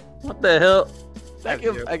 Guys, what the hell? Thank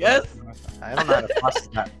you, I guess. I don't know how to process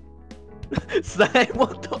that. Slime,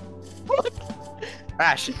 what the fuck?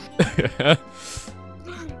 Ah, shit.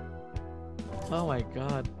 Oh my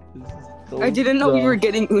god. This is so I didn't know we dumb. were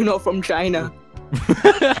getting Uno from China.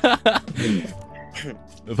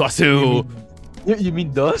 Basu. You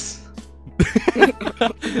mean DOS?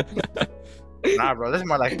 Nah, bro, this is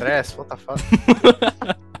more like tres. What the fuck?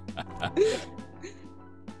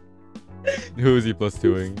 Who is he plus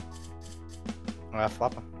 2ing?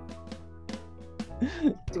 Flop him.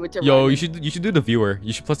 Do whichever Yo, one. you should do the viewer.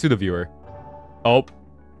 You should plus 2 the viewer. Oh.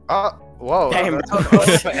 Whoa. Damn,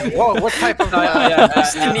 Whoa, what type of.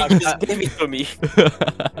 Sneak just gave it to me.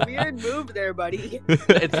 Weird move there, buddy.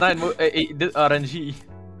 It's not the RNG.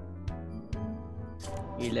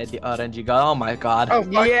 He let the RNG go. Oh my god. Oh,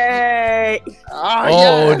 fuck. Yay! Oh,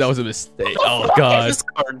 Oh, yes. that was a mistake. Oh god. These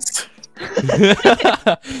cards.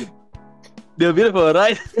 They're beautiful,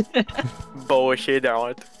 right? Bullshit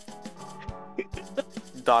out.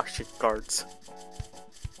 Dog shit cards.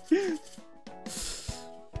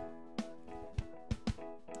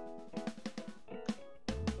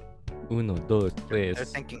 1, 2, 3. They're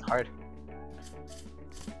thinking hard.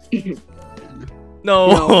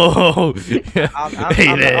 No. I'll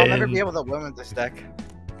Aiden. never be able to win with this deck.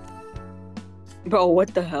 Bro,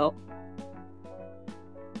 what the hell?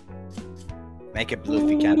 Make it blue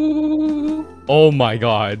if you can. Oh my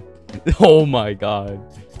god. Oh my god.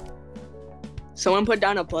 Someone put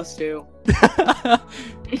down a +2.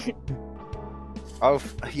 Oh,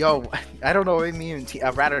 yo, I don't know what me and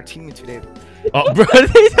rather teaming today. Oh, bro.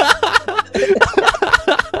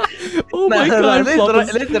 Oh my god.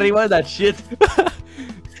 Let's rewind that shit.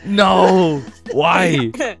 No.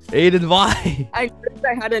 Why? Aiden, why? I wish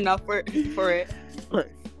I had enough for it.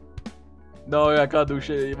 No, I can't do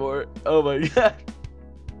shit anymore. Oh my god.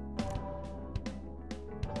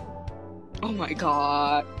 Oh my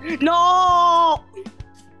god. No!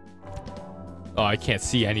 Oh, I can't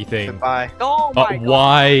see anything. Goodbye. Oh my god.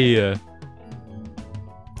 Why?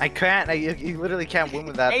 I can't. You literally can't win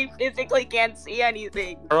with that. I physically can't see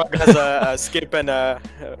anything. Rock has a skip and a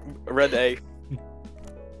red A.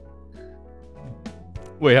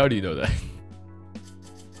 Wait, how do you know that?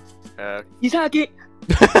 He's hacking.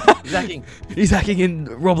 He's hacking. He's hacking in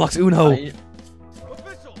Roblox Uno.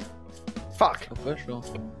 Fuck. Official.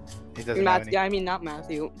 He doesn't have Matthew, I mean not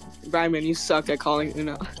Matthew. Brian, you suck at calling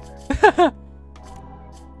Uno.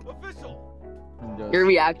 Your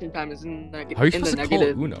reaction time is in, How are you in the supposed to call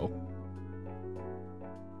negative. Uno?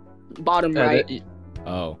 Bottom right.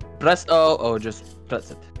 Oh. Press O. Oh, just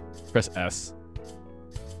press it. Press S.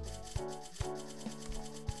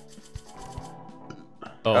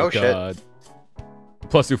 Oh, shit. god.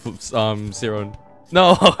 +2 Zero.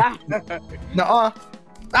 No. No.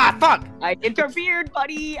 Ah, fuck. I interfered,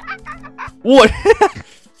 buddy. What?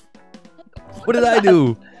 What did I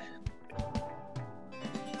do?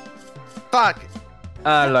 Fuck.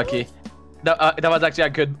 Lucky. That was actually a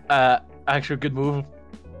good, good move.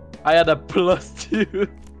 I had a +2.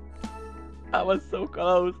 I was so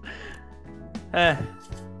close. God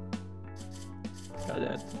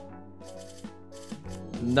damn.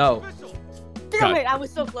 No. Damn it, I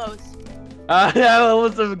was so close. I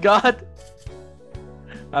almost have got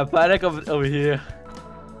a panic over here.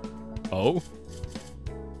 Oh?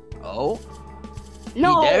 Oh?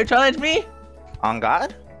 No. You dare challenge me? On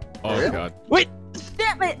God? Oh, Really? god. Wait!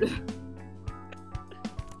 Damn it.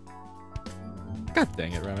 God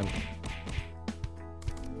dang it, Ryan.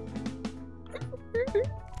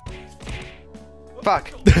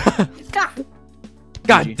 Fuck.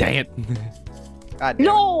 God dang it. God damn.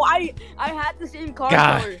 No, I had the same car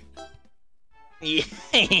God. color.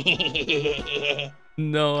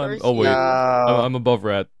 No, I'm. Curse Oh wait, you. I'm above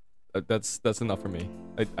red. That's enough for me.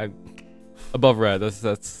 I above red. That's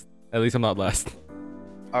at least I'm not last.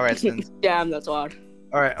 All right, then. Damn, that's odd.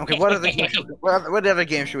 All right. Okay. What other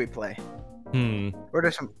game should we play? What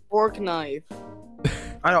are some? Fork knife.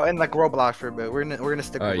 I know, and like Roblox for a bit. We're gonna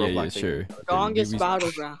stick with Yeah, Roblox. yeah, sure. Strongest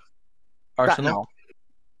battleground. Arsenal.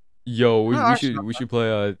 Yo, we Arsenal. should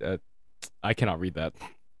play I cannot read that.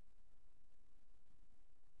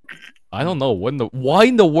 I don't know why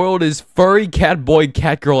in the world is furry cat boy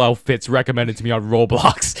cat girl outfits recommended to me on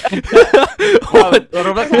Roblox. What?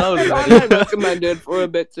 I recommended for a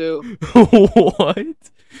bit too. What?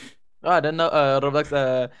 Oh, I don't know.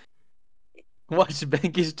 Roblox. Watch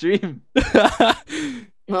Benki stream.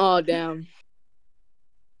 Oh damn.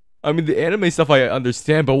 I mean, the anime stuff I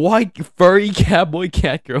understand, but why furry cat boy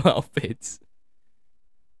cat girl outfits?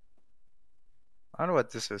 I don't know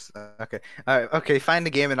what this is. Okay. All right. Okay. Find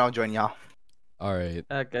the game and I'll join y'all. All right.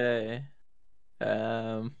 Okay.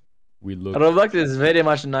 We look. Roblox is very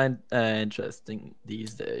much not interesting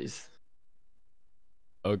these days.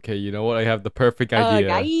 Okay, you know what? I have the perfect idea.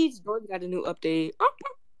 Guys, Jordan got a new update.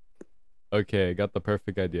 Okay, I got the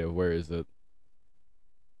perfect idea. Where is it?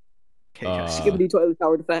 Okay. Skibbity toilet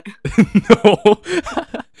tower defense. No.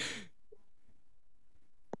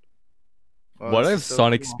 Well, What this if is so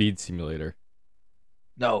Sonic cool. Speed Simulator?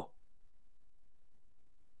 No.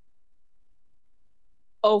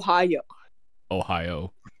 Ohio.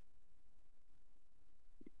 Ohio.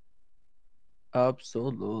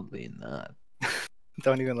 Absolutely not.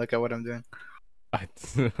 Don't even look at what I'm doing.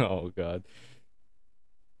 Oh god.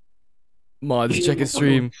 Mods, check his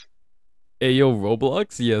stream. Hey yo,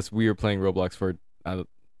 Roblox? Yes, we were playing Roblox for.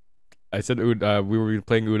 I said we were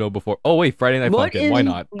playing Uno before. Oh wait, Friday Night Funkin'. Why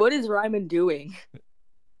not? What is Ryman doing?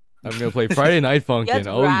 I'm gonna play Friday Night Funkin'. That's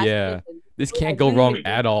Oh yeah, rasping. this can't go wrong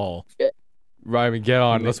at all. Ryman, get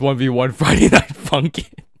on. Let's 1v1 Friday Night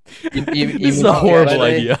Funkin'. This is a horrible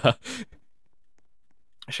idea.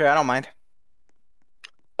 Sure, I don't mind.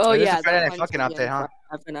 Oh This is yeah, Friday Night that Funkin' one's update, huh?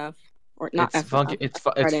 FNF. Or not It's FNF. funky. It's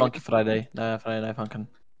Friday Funky Night. Friday. Friday Night Funkin'.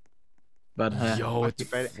 But Yo, it's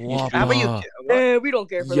Friday. Floppa. How about you? We don't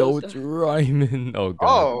care for Yo, those it's stuff. Ryman. Oh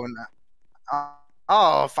god. Oh.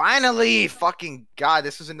 Oh, finally! Fucking god,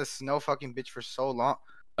 this was in the snow, fucking bitch, for so long.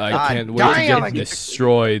 I God can't wait to damn, get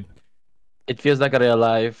destroyed. it feels like a real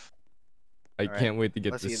life. I Alright, can't wait to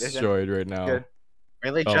get let's see, this is destroyed right now. good.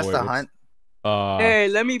 Really, Oh, just wait, a it's- hunt? Hey,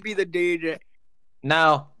 let me be the DJ.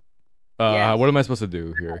 Now. Yes. What am I supposed to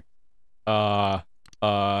do here? I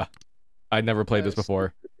never played this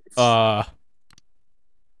before.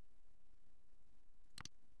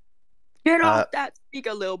 Get off that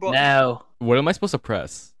speaker, little bro. No. What am I supposed to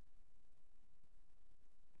press?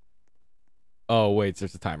 Oh wait,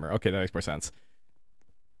 there's a timer. Okay, that makes more sense.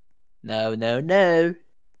 No, no, no.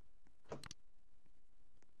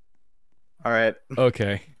 All right.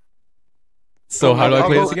 Okay. So how do I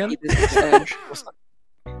play this again?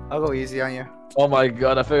 I'll go easy on you. Oh my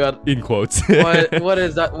god, I forgot. In quotes. What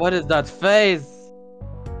is that? What is that face?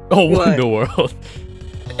 Oh, what in the world?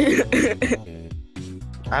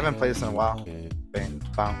 I haven't played this in a while. Bang,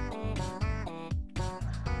 bang.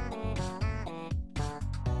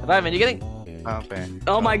 Ryman, you getting? Oh, bang.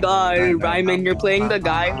 Oh my god, Ryman, you're playing the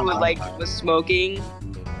guy who like was smoking.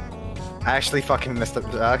 I actually fucking missed it.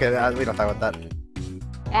 Okay, we don't talk about that.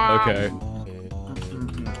 Okay.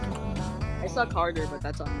 I suck harder, but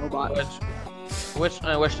that's on robot. Which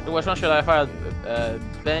one should I fire?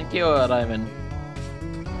 Benki or Ryman?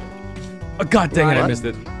 Oh, god dang it, I missed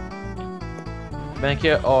it.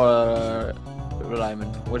 Benki or Ryman?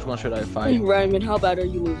 Which one should I fire? Ryman, how bad are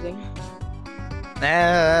you losing?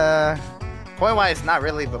 Point wise, not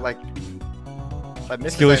really, but like.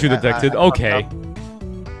 Skill issue detected. Okay.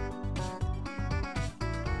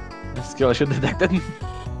 Skill issue detected.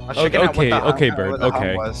 Okay, Bird.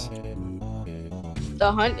 Okay.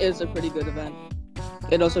 The hunt is a pretty good event.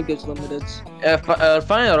 It also gives limiteds.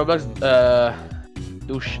 Finding Roblox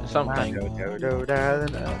douche something.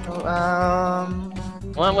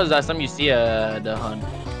 When was last time you see the hunt?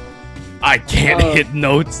 I can't hit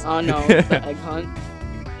notes. Oh no, the egg hunt.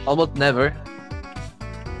 Almost never.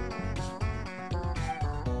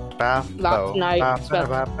 Last night,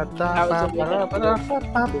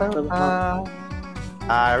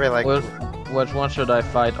 I really like. Which one should I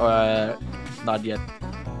fight or not yet?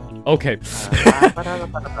 Okay. What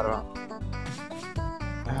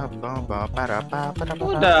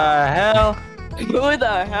the hell? Who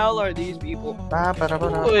the hell are these people?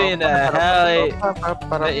 Who in the hell?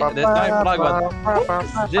 This guy vlog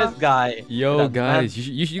was this guy. Yo, guys,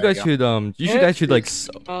 you guys should like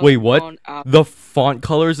Wait, what? The font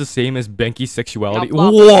color is the same as Benki's sexuality.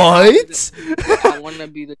 Now, What? I wanna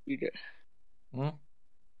be the leader.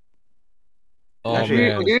 Oh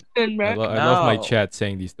Actually, man, I love my chat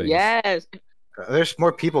saying these things. Yes. There's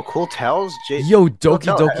more people. Cool tells. Yo, Doki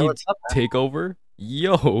Tell, Doki what's up, man? takeover.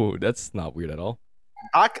 Yo, that's not weird at all.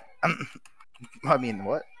 I mean,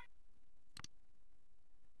 what?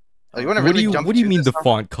 Oh, you want to What really do you jump What do you to mean this the stuff?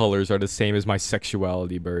 font colors are the same as my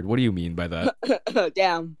sexuality, Bird? What do you mean by that?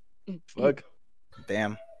 Damn. Fuck.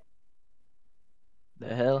 Damn.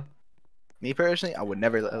 The hell? Me personally, I would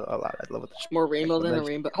never allow that. I love it. More rainbow than a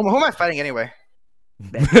rainbow. Who am I fighting anyway?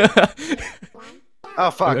 Oh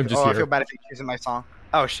fuck! I'm just I here. feel bad if you're choosing my song.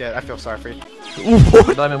 Oh shit! I feel sorry for you.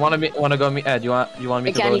 Diamond, wanna go me? Do you want me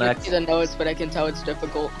I to can't go even next? see the notes, but I can tell it's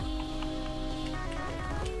difficult.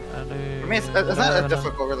 For me, it's not a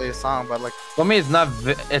difficult really song, but like For me, it's not.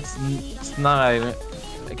 It's not.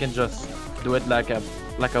 I can just do it like a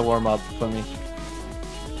warm up for me.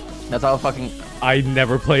 That's how fucking. I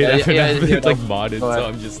never played Yeah, FNF. yeah, It's like no. modded, Go so ahead.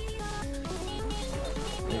 I'm just.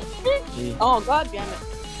 Oh god damn it.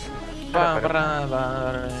 I'm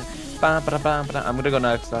gonna go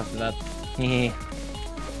next after that.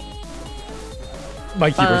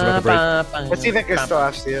 My keyboard's about to break. let's see if I can still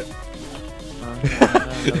have see it.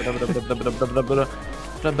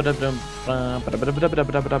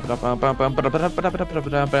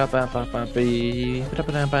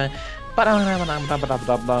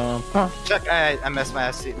 Check, I messed my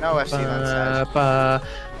FC. No FC on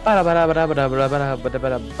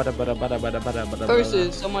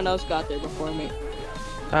Versus someone else got there before me.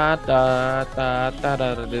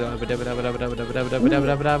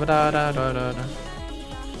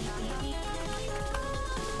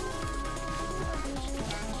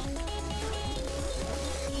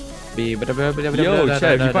 Yo,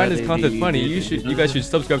 chat, if you find this content funny, you guys should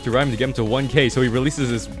subscribe to Ryman to get him to 1K so he releases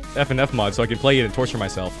his FNF mod so I can play it and torture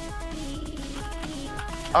myself.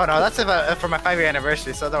 Oh no, that's for my 5-year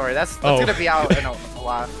anniversary, so don't worry. That's gonna be out in a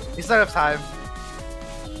while. You still have time.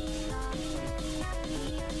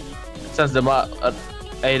 Since the mod,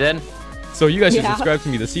 Aiden. So you guys should subscribe to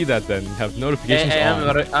me to see that then. Have notifications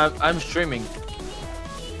on. I'm streaming.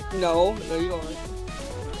 No, you aren't.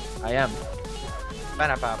 I am.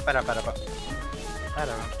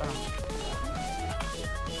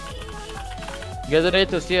 Get ready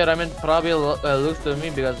to see it. I mean, probably lose to me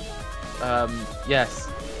because, yes.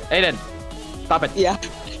 Aiden, stop it. Yeah.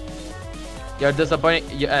 You're disappointing.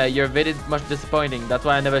 You're very much disappointing. That's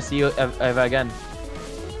why I never see you ever again.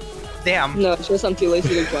 Damn. No, it's just I'm too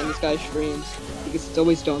lazy to join this guy's streams because it's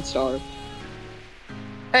always Don't Starve.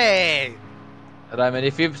 Hey. Ramen,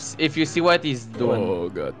 if you see what he's doing. Oh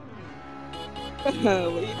god. What are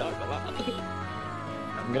you talking about?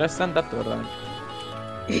 I'm gonna send that to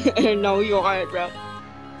Ramen. No, you aren't, bro.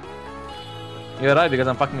 You're right because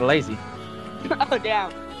I'm fucking lazy. Oh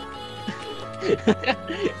damn.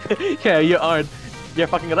 Yeah, you aren't. You're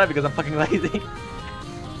fucking right because I'm fucking lazy.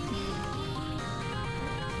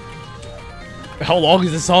 How long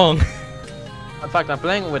is the song? In fact, I'm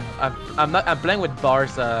playing with I'm playing with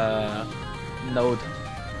Bar's node.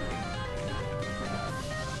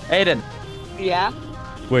 Aiden, Yeah.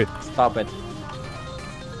 Wait, stop it.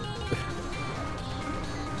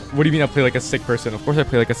 what do you mean I play like a sick person? Of course I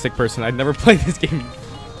play like a sick person. I never play this game.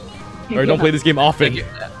 Or I don't play this game often.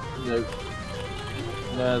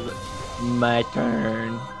 My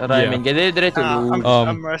turn. Ramen, get ready to lose.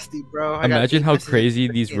 I'm rusty, bro. Imagine how crazy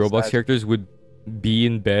these Roblox characters would be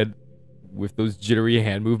in bed with those jittery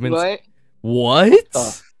hand movements. What? What?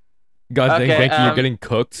 Oh. God dang, Okay, Benki, you're getting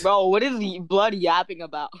cooked. Bro, what is the blood yapping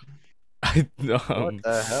about? What the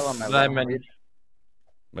hell am I Ramen.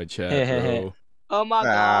 My chat, bro. Oh my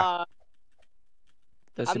god.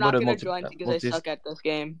 That's I'm not gonna join because I suck at this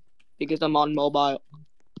game. Because I'm on mobile.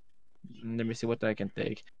 Let me see what I can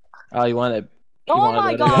take. Oh, you want it? Oh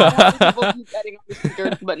my god, how many people keep getting on this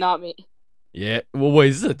computer, but not me. Yeah. Well, wait,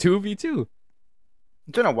 is this a 2v2?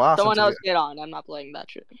 It's been a while. Someone since else get on. I'm not playing that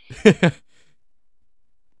shit.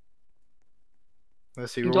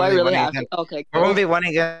 Let's see. Do I really have to? Okay. We're gonna be one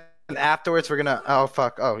again. And afterwards, we're gonna. Oh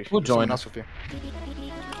fuck! Oh, who joined us with you?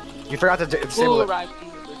 You forgot to disable it.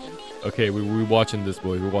 Okay, we watching this,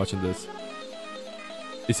 boy. We're watching this.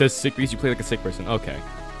 It says sick because you play like a sick person. Okay.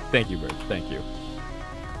 Thank you, Bird. Thank you.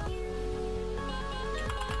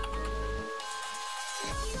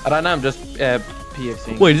 Right now I'm just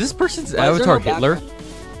PFCing. Wait, is this person's avatar no Hitler?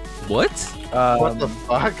 What? What the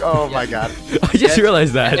fuck? Oh my god. I just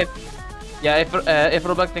realized that. Yeah, if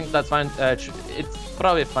Roblox thinks that's fine, it's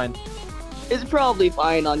probably fine. It's probably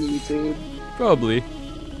fine on YouTube. Probably.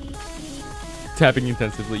 Tapping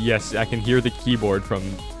intensively. Yes, I can hear the keyboard from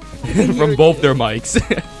from both their mics.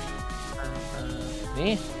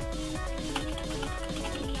 Me?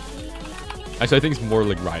 Actually, I think it's more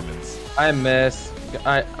like Ryman's. I miss.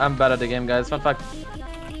 I'm bad at the game, guys. Fun fact.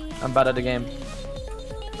 I'm bad at the game.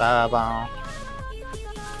 I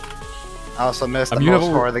also missed the You most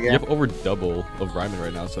score of the you game. have over double of Ryman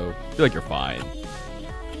right now, so I feel like you're fine.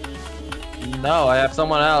 No, I have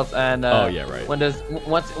someone else, and Oh, yeah, right. When there's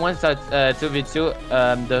once at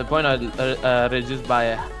 2v2, the point are reduced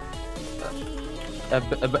by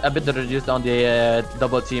a bit reduced on the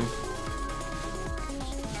double team.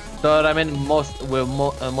 So I mean, most will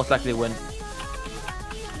most likely win.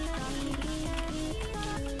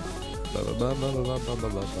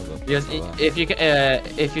 Because if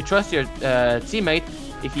you trust your teammate,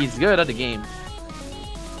 if he's good at the game.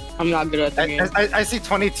 I'm not good at the game. I see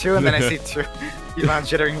 22 and then I see 2. He's not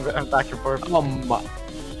jittering back and forth. Oh my.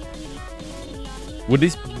 Would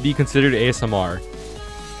this be considered ASMR?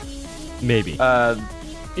 Maybe.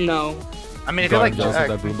 No. I mean, if you like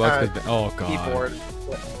that boombox, oh god. keyboard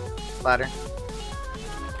ladder.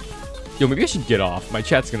 Yo, maybe I should get off. My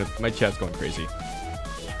chat's going crazy.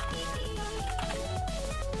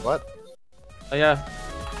 What? Oh yeah.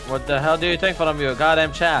 What the hell do you think from your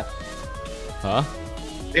goddamn chat? Huh?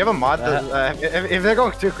 Do you have a mod that, if they're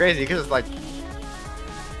going too crazy, you can just like,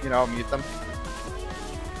 you know, mute them.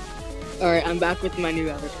 Alright, I'm back with my new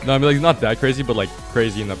avatar. No, I mean like not that crazy, but like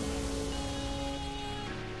crazy in the.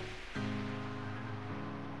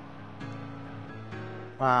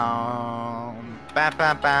 Wow. Bam,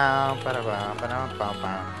 bam, bam, ba-da-bam, ba-dum, bam,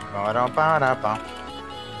 bam, ba-dum, ba-da-bam.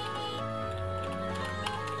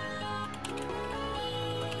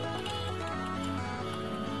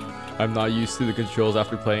 I'm not used to the controls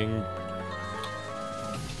after playing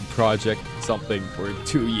Project something for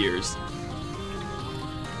 2 years.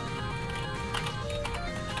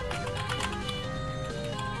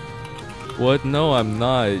 What? No, I'm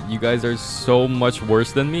not. You guys are so much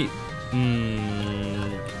worse than me.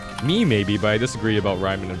 Me maybe, but I disagree about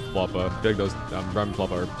Ryman and Floppa. I feel like those Ryman and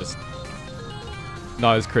Floppa are just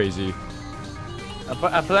not as crazy.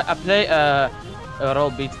 I play roll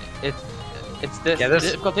beats. It's this. Yeah, The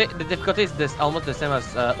difficulty is this, almost the same as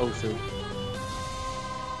Osu.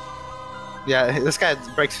 Yeah, this guy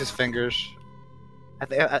breaks his fingers. I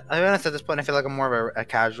think, honestly, at this point, I feel like I'm more of a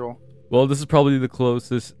casual. Well, this is probably the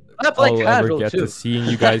closest I'll ever get to seeing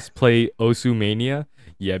you guys play Osu Mania.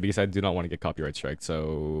 Yeah, because I do not want to get copyright strike.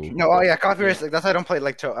 So No, oh yeah, copyright. Like, that's why I don't play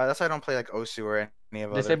like that's why I don't play like Osu or any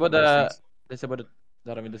of Disable other things. disable it.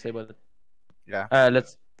 That I mean disable it. Yeah.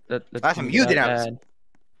 Let's That's from you, didn't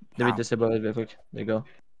let me disable it real quick. There you go.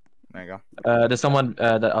 There you go. There's someone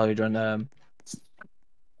that I'll join. I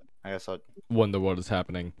guess I'll. wonder what is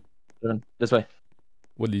happening. This way.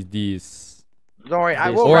 What is this? Don't worry,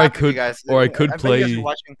 I will. Or I rap with could, you guys. or I could bet you guys play. are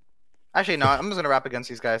watching. Actually, no. I'm just gonna rap against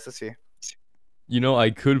these guys. Let's see. You know, I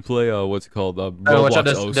could play what's it called Watch Roblox out,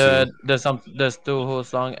 Osu. there's two whole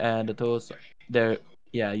song and the two there.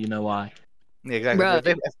 Yeah, you know why. Yeah, exactly. Bro,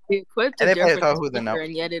 They- we equipped and a they play different who they know. sticker,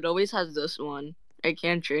 and yet it always has this one. I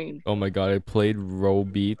can't change. Oh my god, I played Row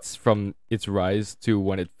Beats from its rise to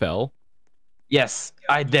when it fell. Yes,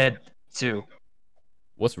 I did too.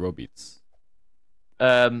 What's Row Beats?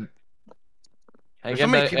 Again, so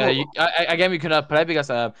many people- again, we cannot play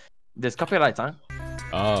because there's copyright, huh?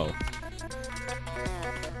 Oh.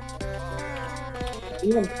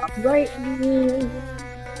 Even copyright?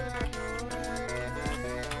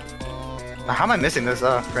 How am I missing this?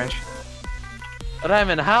 French.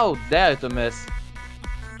 Ryman, how dare to miss?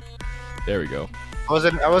 There we go. I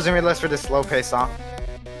wasn't realized for this slow pace song.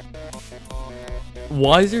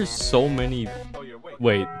 Why is there so many?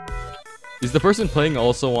 Wait, is the person playing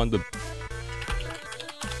also on the?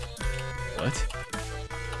 What?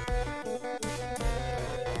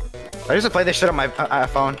 I used to play this shit on my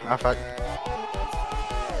phone. Oh fuck.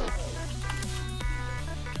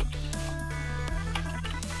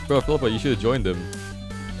 Bro, Philippa, you should have joined them.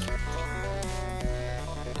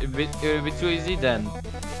 It would be too easy then.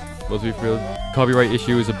 Let's be real. Copyright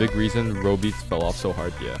issue is a big reason Row Beats fell off so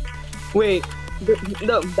hard. Yeah. Wait,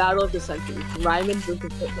 the battle of the century. Ryman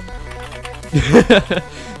versus Hitler.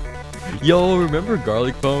 Yo, remember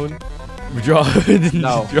Garlic Phone? Draw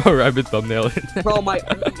No. draw a rabbit thumbnail. Bro, my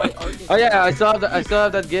Oh yeah, I still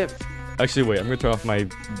have that gift. Actually, wait, I'm gonna turn off my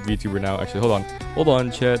VTuber now. Actually, hold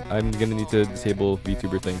on, chat. I'm gonna need to disable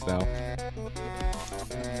VTuber things now.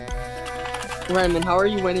 Ryman, how are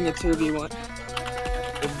you winning a 2v1?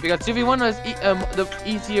 Because 2v1 was the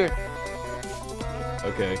easier.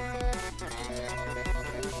 Okay.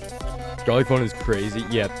 Jolly phone is crazy.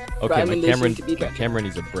 Yeah. Okay, Ryman, my camera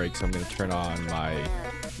needs a break, so I'm gonna turn on my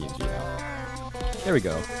PNG now. There we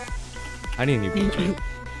go. I need a new PNG.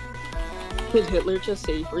 Did Hitler just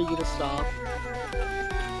say for you to stop?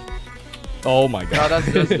 Oh my god. No,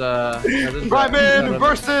 that's just Ryman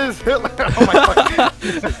versus Hitler. Oh my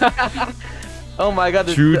god. Oh my god,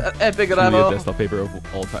 this True, epic truly a rival. desktop paper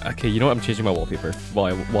of all time. Okay, you know what? I'm changing my wallpaper while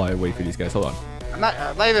I wait for these guys. Hold on. I'm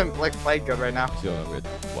not even like played good right now. So, wait,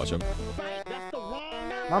 watch them.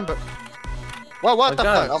 Mom, but what the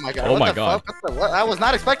fuck? Oh my god. Oh what my the god. Fuck? What? I was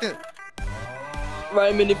not expecting.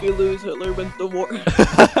 Ryman, if you lose, Hitler wins the war.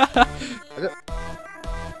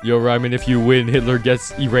 Yo, Ryman, if you win, Hitler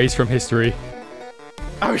gets erased from history.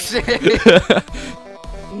 Oh shit.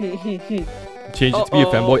 Change it to be a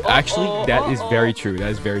femboy. Actually, that is very true. That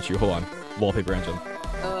is very true. Hold on. Wallpaper engine.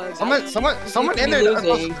 Someone in there.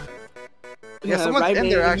 Yeah, someone's in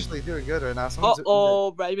there actually doing good right now.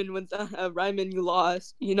 Ryman wins. Ryman, you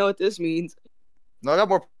lost. You know what this means? No, I got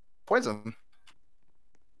more points on them.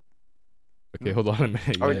 Okay, hold on a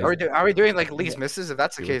minute. Are we doing like least misses? If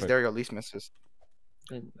that's the case, there you go, least misses.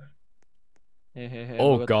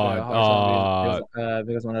 Oh god.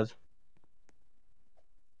 Because one is.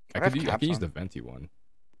 I could use the venti one.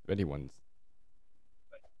 Venti ones.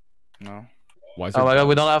 No. Why is Oh my god,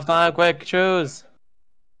 we don't have time. Quick, choose.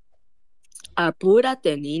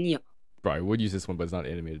 Apúrate, niño. Bro, I would use this one, but it's not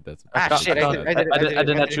animated. That's Shit, I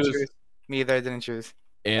did not choose. Me either, I didn't choose.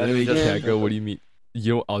 Anime Kaggle, what do you mean?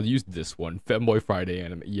 Yo, I'll use this one. Femboy Friday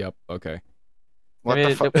anime. Yep, okay. What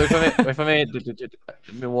the fuck? Wait for me.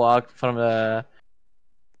 Let me walk from the.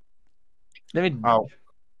 Let me.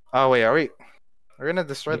 Oh wait, we're gonna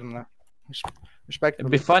destroy them now. Respect.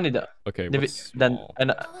 It'd be funny though. Okay. Then I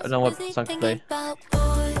don't know what song to play.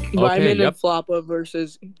 Ryman and Floppa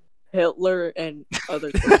versus Hitler and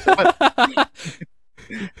other.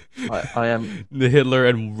 I am the Hitler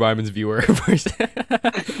and Ryman's viewer.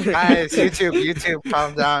 Guys, YouTube,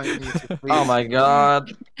 calm down. YouTube, please. Oh my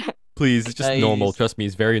god. Please, it's just normal. Trust me,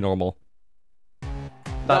 it's very normal.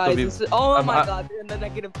 Guys, oh my god, they're in the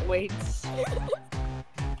negative points.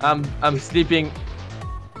 I'm sleeping.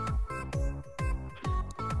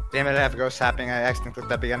 Damn it, I have ghost tapping. I accidentally clicked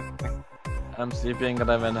that again. I'm sleeping and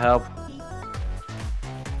I'm in help.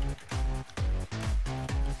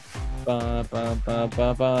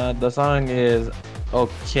 The song is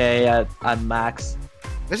okay at max.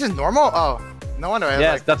 This is normal? Oh, no wonder.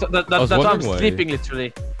 Yes, that's why I'm sleeping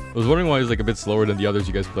literally. I was wondering why it was like a bit slower than the others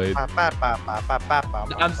you guys played. What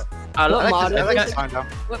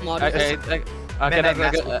mod is it?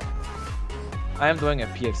 I am doing a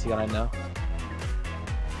PXC right now.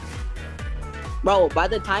 Bro, by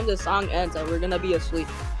the time the song ends, we're gonna be asleep.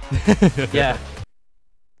 Yeah.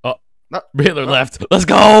 Oh, Hitler left. Let's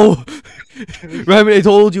go! Ryman, I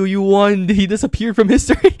told you, you won. He disappeared from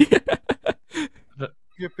history.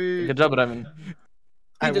 Good job, Ryman.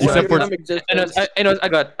 Except for I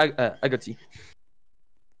got T.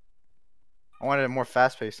 I wanted a more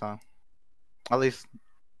fast-paced song. At least.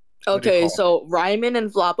 Okay, so Ryman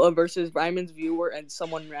and Floppa versus Ryman's viewer and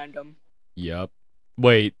someone random. Yep.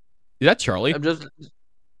 Wait, is that Charlie? I'm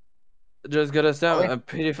just gonna say I'm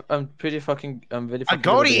very fucking.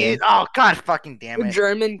 Agodi. Oh god, fucking damn it.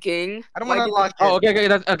 German King. I don't want to lock it. Oh, okay,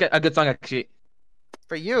 that's okay. A good song actually.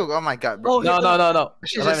 For you, oh my god. Oh, no.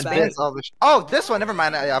 She just spins all this. Oh, this one. Never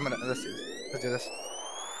mind. I'm gonna let's do this.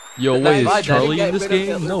 Yo, wait, is Charlie in this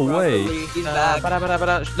game? No way. He's back.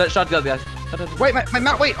 Shotgun, guys. Wait, my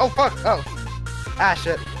mount. Wait. Oh fuck. Oh. Ah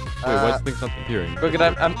shit. Wait, why is things not appearing? Look at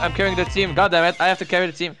I'm carrying the team. God damn it! I have to carry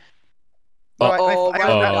the team. Oh,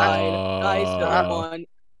 Nice, got one.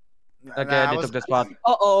 Okay, I took the spot.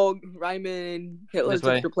 Ryman, Hitler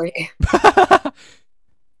took your play.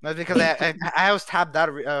 No, because I was tabbed out.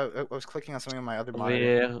 I was clicking on something on my other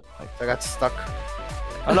monitor. I got stuck.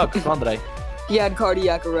 Oh look, Andre. He had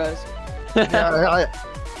cardiac arrest. I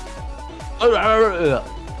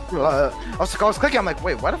was clicking. I'm like,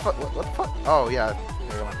 wait, what the fuck? What the fuck? Oh yeah.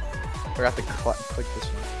 Forgot to click this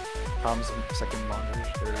one. Problems in second monitor.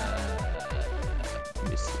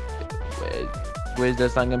 Where's the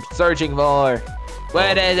song I'm searching for?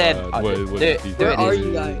 Where is it? Where are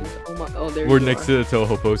you guys? Oh my! Oh, there. We're next to the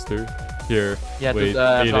Toho poster. Here. Yeah, wait,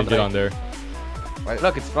 Aiden, get on there.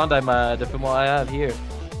 Look, it's front. I'm the film I have here.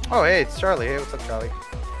 Oh hey, it's Charlie. Hey, what's up, Charlie?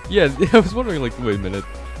 Yeah, I was wondering, like, wait a minute.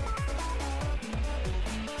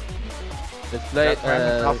 Let's play.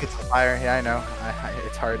 I'll get some fire. Yeah, I know.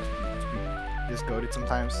 It's hard. Just goaded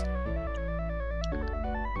sometimes.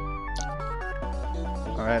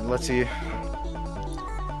 All right, let's see.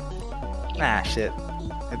 Nah, shit.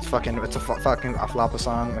 It's a fucking Aflapa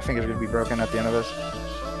song. My finger's gonna be broken at the end of this.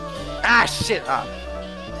 Ah, shit! Ah.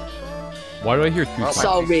 Why do I hear two times?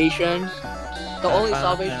 Salvation. The only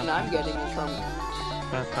salvation I'm getting is from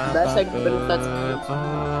that segment, but that's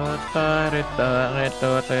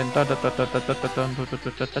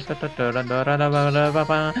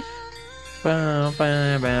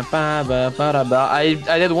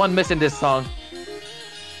I did one miss in this song.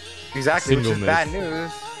 Exactly, Single which is miss. bad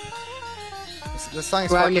news. This song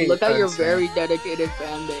is Ryan, fucking look at your insane. very dedicated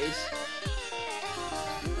fan base.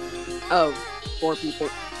 Oh, 4 people.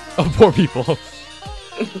 Oh, poor people.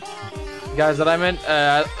 Guys, Ramen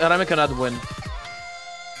cannot win.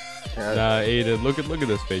 Nah, Aiden, look at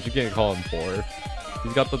this page. You can't call him poor.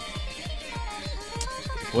 He's got the.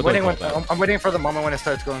 What do I call that? I'm waiting for the moment when it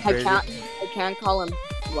starts going crazy. I can't call him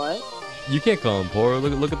what? You can't call him poor.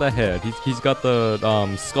 Look at that head. He's got the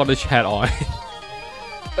Scottish hat on.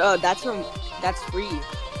 That's free.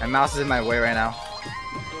 My mouse is in my way right now.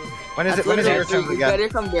 When is That's it? When is it your literally turn free. You again? get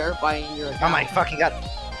it from verifying your account. Oh my fucking god!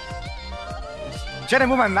 I'm trying to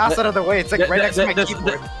move my mouse out of the way. It's like right next to my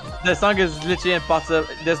keyboard. The song is literally impossible.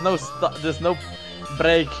 There's no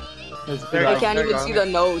break. I can't even see the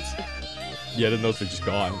notes. Yeah, the notes are just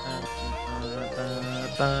gone. When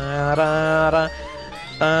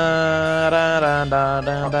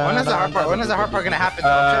is the hard part? When is the hard part gonna happen?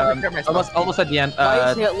 I'm trying to prepare myself. Almost at the end.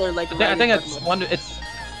 Why is Hitler like? I think it's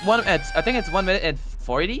 1 minute and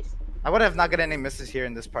 40. I would have not got any misses here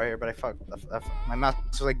in this part here, but I fucked. My mouse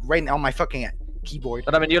was like right on my fucking keyboard.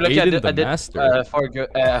 But I mean, you look Aiden at the I did master. for good.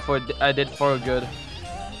 I did for good.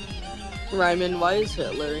 Ryman, why is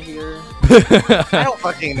Hitler here? I don't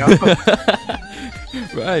fucking know.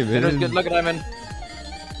 Right, It was man. good. Look at Ramen.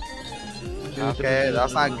 Okay,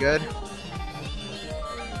 that's not good.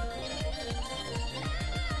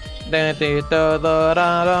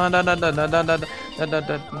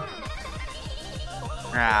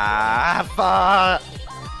 Ah, fuck.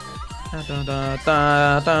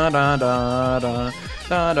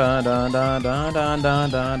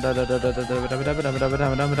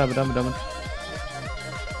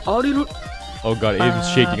 Oh god, Aiden's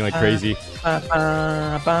shaking like crazy. Oh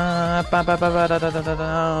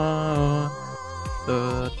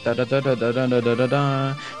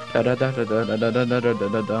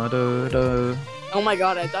my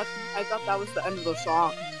god, I thought that was the end of the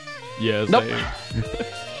song. Yes, Nope.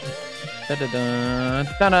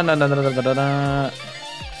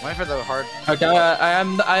 Wait for the hard. Okay, I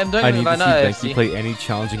am doing I need to right see now. Benki play any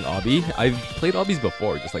challenging obby. I've played obbies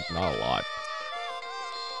before, just like not a lot.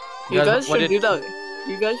 You guys what should did- do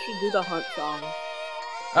the hunt song.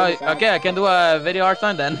 Oh, okay, I can do a video art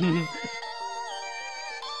song then.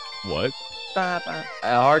 What? A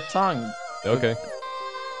art song. Okay.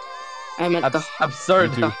 I meant the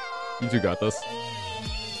Absurd. You two got this.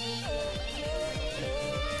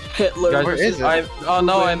 Hitler. Guys, Where is it? Oh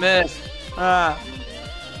no, I missed. Ah,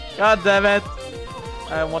 god damn it!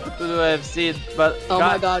 I wanted to do FC, but Oh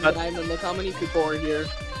my god, but, Ryman, look how many people are here.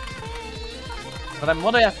 but I'm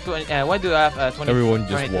what do I have 20? Why do I have 20? Everyone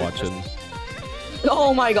just 22? watching.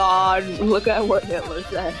 Oh my god, look at what Hitler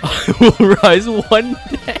said. I will rise one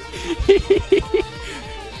day.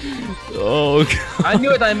 Oh god. I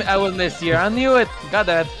knew it. I will miss here. I knew it. Got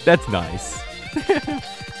that. That's nice.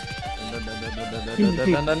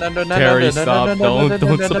 Terry, stop. Don't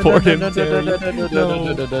support him, Terry.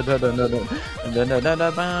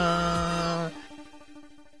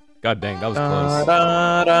 God dang, that was close.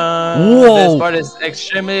 Whoa! This part is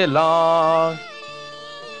extremely long.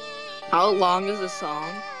 How long is the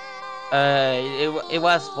song? It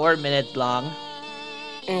was 4 minutes long.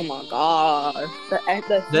 Oh my god.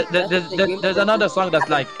 There's another song that's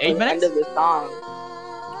like 8 minutes. End of the song.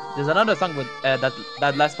 There's another song with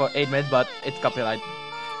that lasts for 8 minutes, but it's copyright.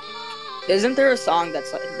 Isn't there a song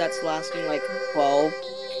that's lasting like 12?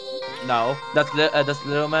 No, that's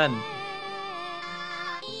Little Man,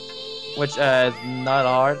 which is not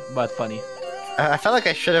hard but funny. I felt like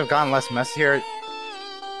I should have gone less messy here.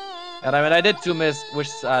 And I mean, I did 2 miss, which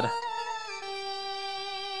is sad.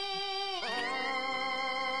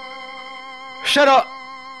 Shut up!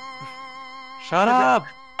 Shut up!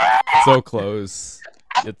 So close.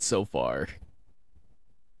 It's so far.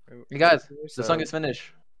 You guys, the song is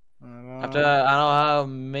finished. After I don't know how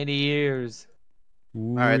many years.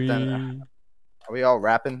 Alright then. Are we all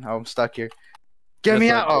rapping? Oh, I'm stuck here. Get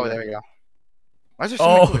me out! Oh, there we go. Why is there so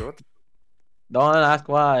many clues? What the... Don't ask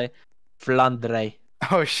why. Flandre.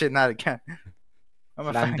 Oh shit, not again. I'm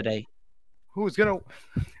a fan. Flandre. Who's gonna win?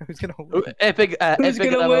 Epic Who's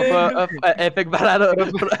gonna win? Epic battle.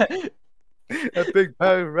 Epic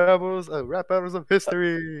rebels, rap battles of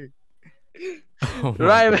history. Oh my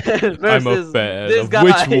Ryman God. I'm a versus fan this of guy.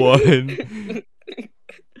 which one?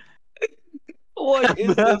 What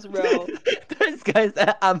is this, bro? This guy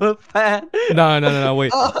said, I'm a fan. No,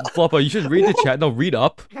 wait. Floppa, you should read the chat. No, read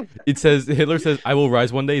up. It says, Hitler says, I will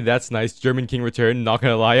rise one day. That's nice. German king return. Not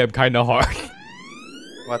gonna lie, I'm kinda hard.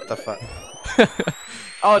 What the fuck?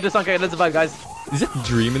 Oh, this song, okay, let's vibe, guys. Is it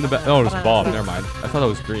Dream in the back? Oh, it's Bob. Never mind. I thought it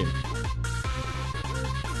was Dream.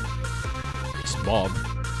 It's Bob.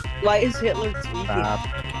 Why is Hitler tweaking?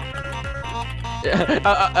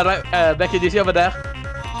 Becky, do you see over there?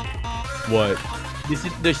 What? Do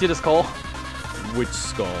you see the skull? Which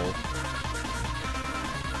skull?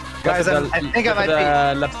 Guys, I think I might be.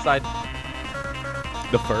 The left side.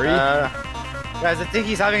 The furry? Guys, I think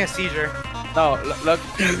he's having a seizure. No, look.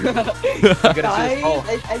 You're gonna see the skull.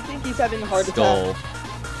 I think he's having a heart Skull.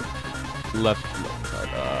 attack. Left side.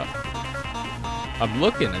 I'm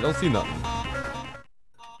looking. I don't see nothing.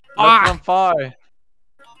 Look from far.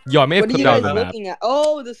 Yo, I may have What are clipped you out of guys the map. looking at?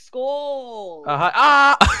 Oh, the skull.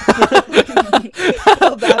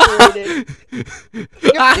 Evaporated.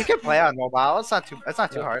 You can play on mobile. It's not too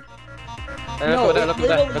hard. No, Look over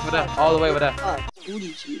there. All the way over there.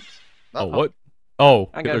 Booty cheeks. Oh, what? Oh,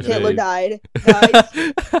 I got Hitler saved. died. Guys.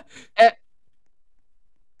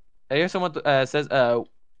 I hear someone says to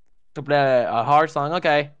play a hard song.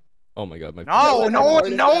 Okay. Oh my God, my.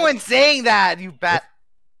 No one's saying that. You bet.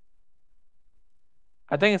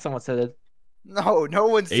 I think someone said it. No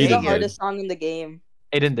one's Aiden saying The did. it. hardest song in the game.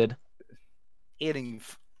 Aiden did. Eating.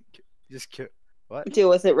 Just kill. What? Deal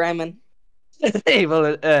with it, Raymond. Hey,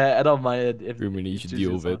 well, I don't mind it if Ruben, you should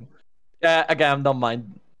deal with it. Yeah, again, I don't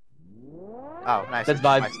mind. Oh, nice. Let's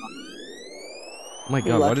vibe. Oh my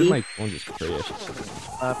God, why Lucky. did my phone just crash?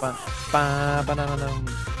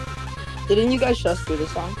 Didn't you guys just do the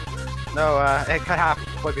song? No, it cut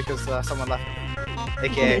halfway because someone left.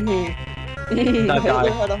 AKA. Hitler guy.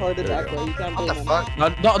 had a heart attack, bro. You can't What blame the him. fuck?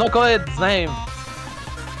 No, don't call it his name.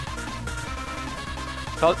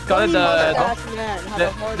 Call What it do you know that man had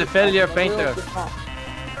a heart the attack failure in the middle painter. of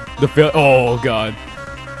the song? Oh God.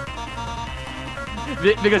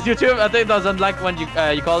 Because YouTube, I think, doesn't like when you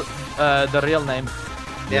call the real name.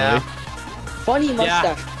 Yeah. Funny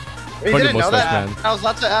mustache. You Funny didn't know mustache, that? man.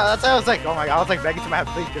 That's why I was like, oh my god, I was like begging to my head,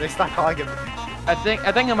 please, did I stop calling him? I think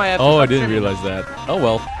I might have to Oh, I stop didn't streaming. realize that. Oh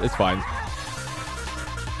well, it's fine.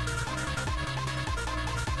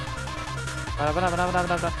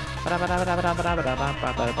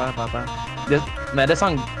 This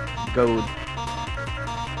song gold.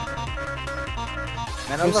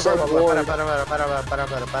 Man, I'm so bored.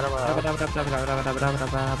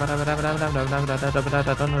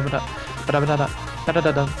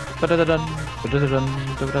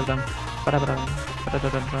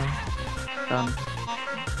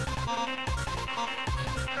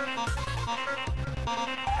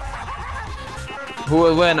 Who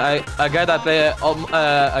will win? A guy that play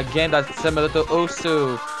a game that's similar to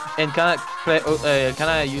Osu, and can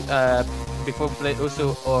I before play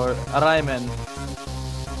Osu or Rayman?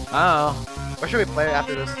 I What should we play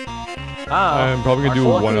after this? don't know. I'm probably gonna do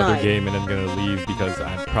one other Fortnite. game and I'm gonna leave because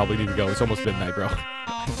I probably need to go. It's almost midnight, bro.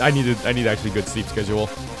 I need actually good sleep schedule.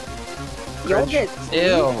 You'll get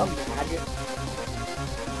Ew.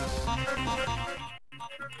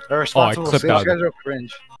 A responsible clipped sleep out. schedule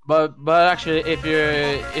cringe. But actually, if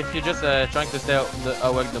you're just trying to stay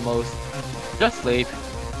awake the most, just sleep.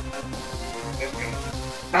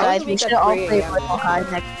 Guys, we should all play Little High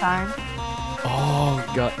next time. Oh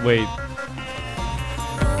God, wait.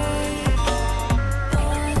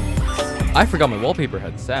 I forgot my wallpaper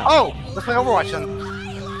had sound. Oh, let's play Overwatch then.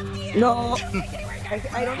 No.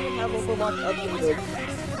 I don't even have Overwatch updated.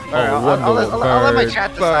 Alright, I'll let my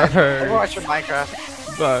chat decide. bird. Overwatch or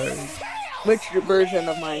Minecraft. Bird. Which version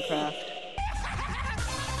of Minecraft?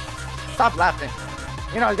 Stop laughing.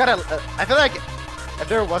 You know, you gotta. I feel like if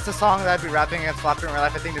there was a song that I'd be rapping against Flopper in real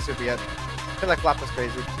life, I think this would be it. I feel like Flop was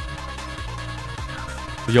crazy.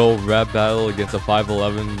 Yo, rap battle against a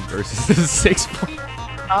 5'11 versus a 6.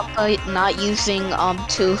 Not using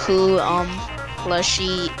Tuhu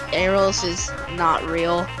plushy arrows is not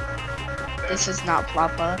real. This is not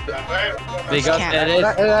Plappa. Because Can't.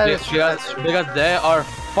 it is because they are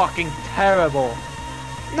fucking terrible.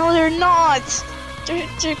 No, they're not.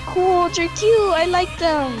 They're cool. They're cute. I like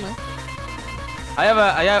them. I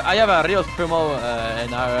have a real Primo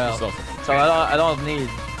in RL, so I don't need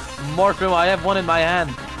more Primo. I have one in my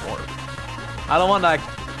hand. I don't want like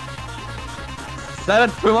 7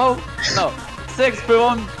 Primo. No, 6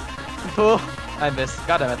 Primo. 2. I missed.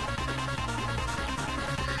 God damn it.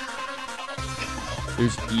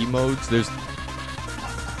 There's emotes. There's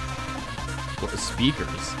what,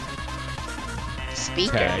 speakers.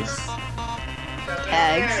 Speakers. Tags.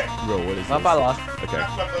 Tags. Bro, what is Mapa this? lost. Okay.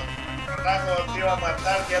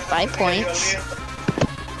 5 points.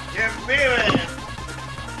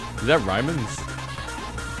 Is that Ryman's?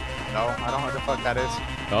 No, I don't know what the fuck that is.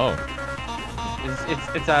 Oh.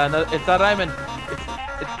 It's a Ryman.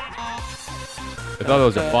 I thought it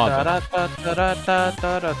was a father.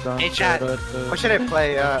 Hey chat, what should I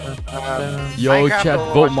play? Yo, Minecraft chat,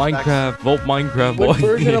 or vote Overwatch Minecraft. Vote Minecraft, boy. What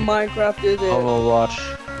version of Minecraft is it? Overwatch.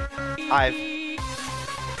 Hive.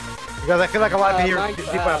 Because I feel like a lot of people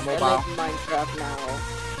Minecraft. have I mobile. like Minecraft now,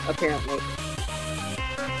 apparently.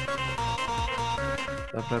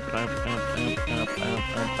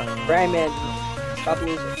 Ryman, stop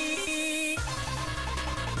losing.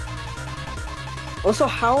 Also,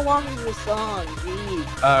 how long is the song?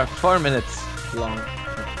 Jeez. 4 minutes long.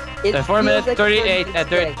 It 4 feels minutes like 38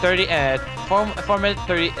 30 4 minutes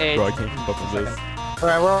 38. Bro, I can't keep up with this.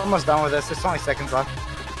 Alright, we're almost done with this. There's only seconds left.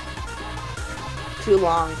 Too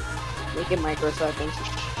long. Make it microseconds.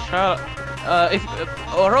 If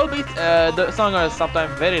oral beat, the songs are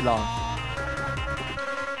sometimes very long,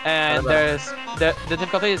 and the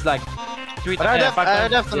difficulty is like 3 But I 5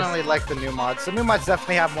 times definitely like the new mods. The new mods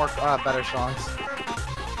definitely have more better songs.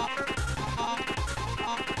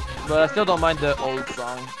 but I still don't mind the old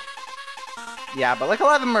song. Yeah, but like a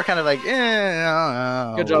lot of them are kind of like,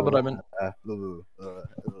 Good job, Raymond.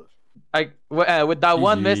 With that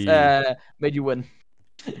one miss, made you win.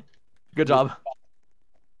 Good job.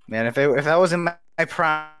 Man, if that wasn't my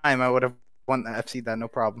prime, I would have won the FC that no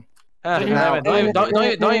problem. Don't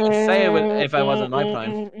even say it if I wasn't my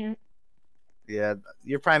prime. Yeah,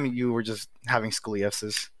 your prime, you were just having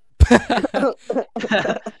scoliosis.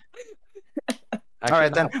 All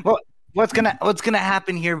right then. Well, what's gonna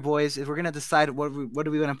happen here, boys? Is we're gonna decide what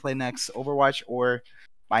do we want to play next, Overwatch or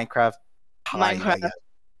Minecraft? Minecraft.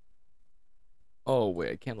 Oh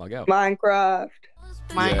wait, I can't log out. Minecraft.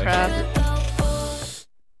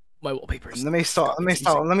 My wallpapers. Let me start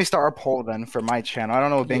our poll then for my channel. I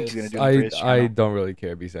don't know what Benki's gonna do. For his I channel. don't really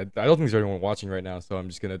care because I don't think there's anyone watching right now, so I'm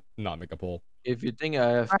just gonna not make a poll. If you think I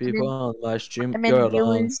have people on my stream, Ryman you're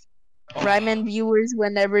alone. Ryman viewers,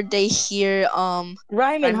 whenever they hear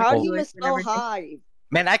Ryman, how do you viewers, misspell whenever they- hive?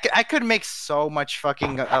 Man, I could make so much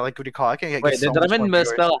fucking like what do you call it? I can get Wait, so did much Ryman more viewers.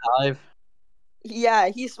 misspell hive? Yeah,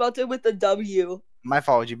 he spelled it with a W. My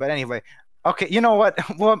apology, but anyway. Okay, you know what?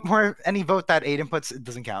 More any vote that Aiden puts, it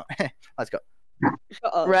doesn't count. Let's go.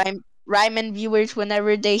 Shut up. Ryman viewers,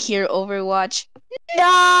 whenever they hear Overwatch,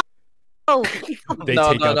 no. They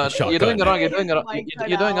No, take out the shotgun. you're doing it wrong. You're doing it wrong.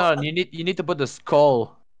 You're doing it wrong. You need to put the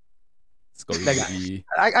skull. Let's go. Like- Easy.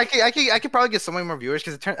 I could probably get so many more viewers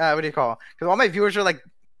because what do you call? Because all my viewers are like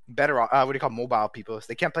better. What do you call mobile people? So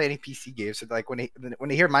they can't play any PC games. So like when they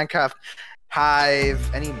hear Minecraft,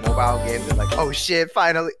 Hive, any mobile game, they're like, oh shit,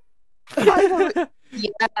 finally. Finally, Yeah.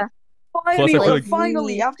 finally, feel like-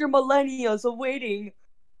 finally, after millennia of waiting.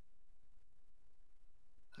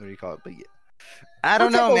 What do you call it? But yeah. I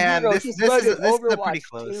don't know, man. This is a pretty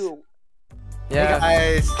close. 2. Yeah.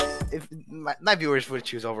 Hey guys, if my viewers would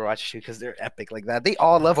choose Overwatch too because they're epic like that. They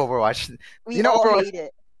all love Overwatch. We You know, all Overwatch- hate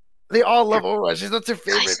it. They all love Overwatch. That's their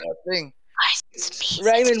favorite thing.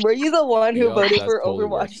 Raymond, were you the one who Yeah, voted that's for totally Overwatch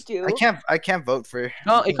works. 2? I can't vote for.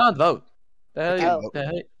 No, you can't vote. The hell Oh.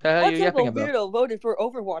 you are What you type yapping of about? weirdo voted for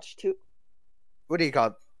Overwatch 2? What do you call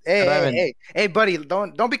it? Hey, Ryman. hey, buddy!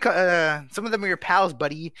 Don't be. Some of them are your pals,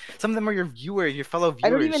 buddy. Some of them are your viewers, your fellow viewers. I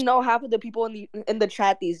don't even know half of the people in the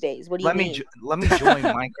chat these days. What do you Let mean? me let me join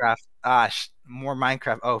Minecraft. More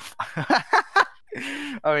Minecraft. Oh.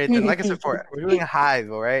 All right, then. Like I said before, we're doing a Hive.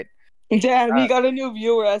 All right. Damn, we got a new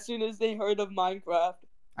viewer as soon as they heard of Minecraft.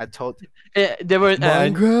 I told you. They were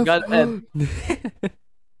Minecraft.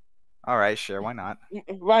 All right, sure. Why not?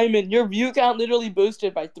 Ryman, your view count literally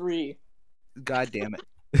boosted by 3. God damn it!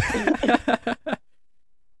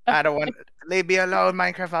 I don't want. Leave me alone,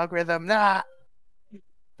 Minecraft algorithm. Nah.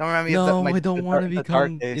 Don't remind me of No, my I don't want to the dark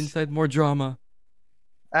become days. inside more drama.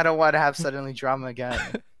 I don't want to have suddenly drama again.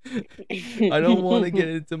 I don't want to get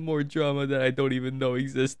into more drama that I don't even know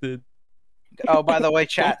existed. Oh, by the way,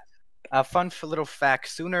 chat. Fun little fact.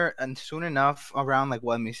 Soon enough, around like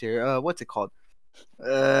what? Let me see. What's it called?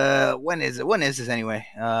 When is it? When is this anyway?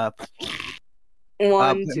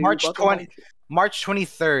 March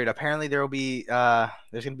 23rd. Apparently, there will be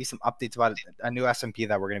there's gonna be some updates about a new SMP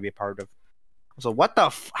that we're gonna be a part of. So what the?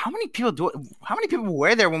 How many people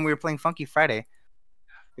were there when we were playing Funky Friday?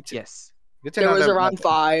 Yes. Good to There know was that- around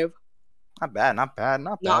 5, Not bad. not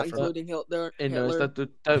For- including Hitler.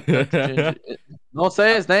 Don't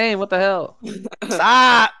say his name. What the hell?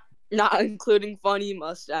 Stop! Not including funny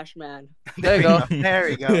mustache man. There you go. There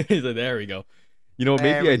we go. He said, there we go. You know,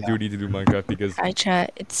 There maybe I we do go. need to do Minecraft because Hi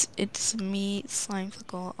chat, it's me,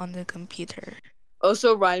 Slimeflickle, on the computer.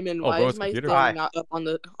 Also, Ryman, why bro, is it's my computer. thing Hi. not up on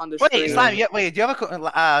the Wait, screen? Slime. Yeah, wait. Do you have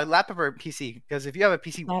a laptop or PC? Because if you have a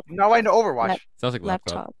PC, Lap- no, I know Overwatch. lap- sounds like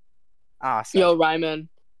laptop. Laptop. Ah, so Yo, Ryman.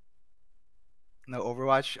 no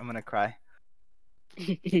Overwatch. I'm gonna cry. What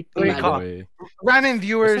do you Imagine. call Boy. Ryman That's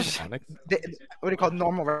viewers? not Onyx. What do you call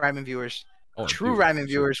normal Ryman viewers? Oh, True dude, Ryman shit.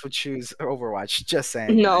 viewers would choose Overwatch. Just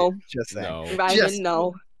saying. No. Just saying. No. Ryman, Just-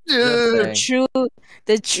 no. The true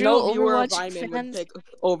No viewer of Overwatch Ryman would fans. pick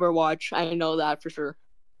Overwatch. I know that for sure.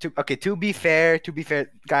 To be fair,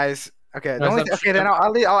 guys. Okay, No, it's not okay. Then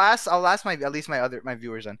I'll ask my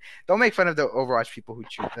viewers then. Don't make fun of the Overwatch people who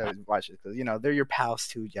choose watch it. 'Cause, you know, they're your pals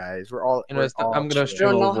too, guys. We're all. You know, I'm gonna I stream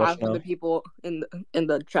don't know Overwatch half of now. the people in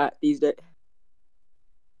the chat these days.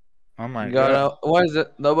 Oh my God, why is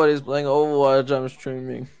it nobody's playing Overwatch? I'm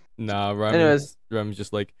streaming. Nah, Anyways. Ryman's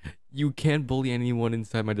just like, you can't bully anyone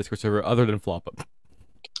inside my Discord server other than Flop Up.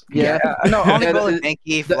 Yeah. No, only Yeah, bully the-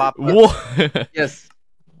 Benki, Flop. What? Yes.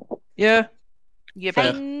 Yeah. I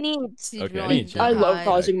Fair. need to Okay, I join need to the I love hive.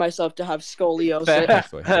 causing myself to have scoliosis.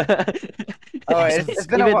 Fair. Oh, it's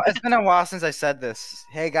been Even- it's been a while since I said this.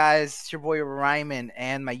 Hey guys, it's your boy Ryman,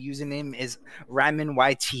 and my username is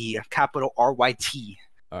RymanYT, capital RYT.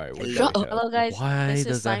 Alright, what Hello. do we have? Hello, guys. Why This is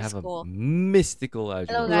does that Science have School. a mystical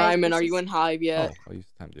address? Hello, guys. Ryman, this are you is- in Hive yet? Oh, I'll use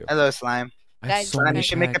the time to. Hello, Slime. I have Guys, so Slime, many you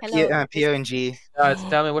should make a packs. Hello. PNG. Guys,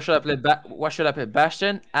 tell me what should I play? What should I play?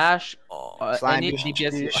 Bastion, Ash, Slime, any you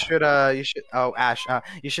DPS? should. Oh, Ash.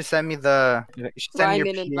 You should send me the. You should send me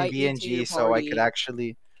Ryman, your invite me to PNG your so I could party.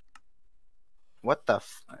 actually. What the?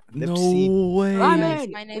 No way.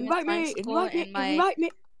 Ryman, my name is invite me, Science School, invite me, and my invite me.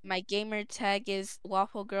 my gamer tag is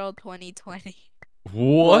Waffle Girl 2020.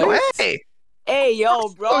 What? Oh, hey! Hey, yo,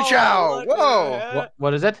 bro. Oh, ciao. what the Whoa. heck?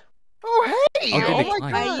 What is it? Oh, hey! Okay, Oh my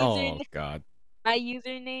decline. god! Oh god. My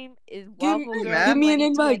username is Give, Waffle me- Girl give me an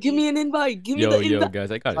invite. 2020. Give me an invite. Give me Yo, the yo, invite.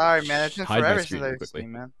 guys, I got it. Sorry, man. It's been Hide my forever screen since I've quickly.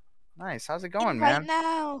 seen, man. Nice. How's it going, Right man?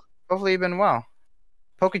 now. Hopefully you've been well.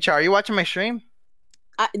 Pokechar, are you watching my stream?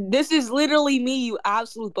 This is literally me, you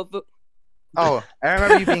absolute buffoon. Oh, I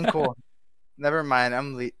remember you being cool. Never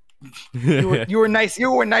mind. You were nice.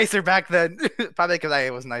 You were nicer back then. Probably because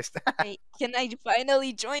I was nice. Wait, can I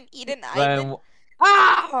finally join Eden Then Island?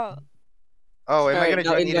 Ah! Oh, am I Alright, gonna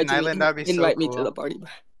now join Eden invite me- Island? That'd be so Invite cool. me to the party.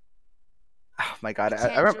 Oh my god, I I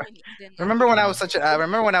can't remember. join Eden Remember when I was Island. such a? I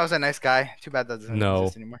remember when I was a nice guy. Too bad that doesn't No.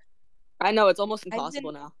 exist anymore. I know, it's almost I've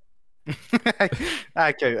impossible been- now.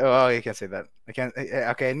 Okay. Oh, you can't say that. I can't.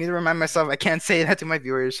 Okay, I need to remind myself. I can't say that to my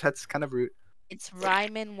viewers. That's kind of rude. It's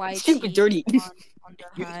Ryman YT Stupid dirty. on the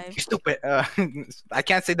You, hive. you stupid. I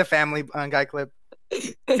can't say the family guy clip.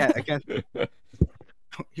 I can't. You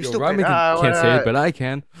Yo, stupid. Ryman can't say it, but I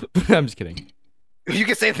can. I'm just kidding. You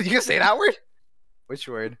can say you can say that word. Which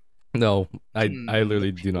word? No, I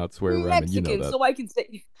literally do not swear, Ryman. You know Mexican, that. so I can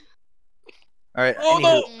say. All right. Oh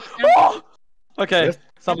anywho. no! Oh! Okay, Yes.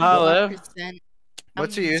 somehow I live.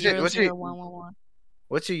 What's your user?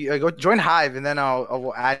 What's your? Go join Hive, and then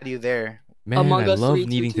I'll add you there. Man, Among I Us love 3, 2,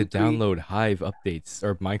 needing to 2, 3. download Hive updates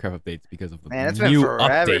or Minecraft updates because of the Man, it's been new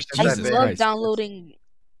forever update. since I I've Jesus been- love Christ. downloading.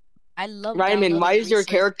 I love Ryman, why downloading is your research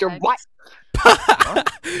character tags. white?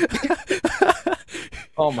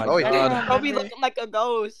 Oh my Oh, yeah. god. Probably looking like a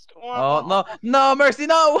ghost. Oh no! No, Mercy,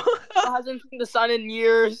 no! Hasn't seen the sun in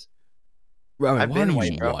years. Ryman, I've why been are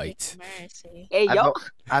white, you bro. white? Mercy. Hey, yo.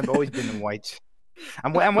 I've always been in white.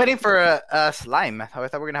 I'm waiting for a slime. I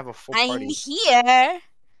thought we're gonna have a full I'm party. here.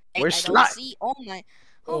 Where's I don't Slime? see. Oh my.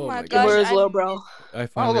 Oh Oh my my gosh. Where's I'm- Lil Bro? I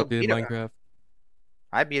finally look, updated Peter. Minecraft.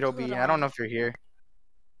 Hi, Beetle B. Hold I don't on. know if you're here.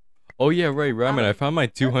 Oh yeah, right, Ryman. I found my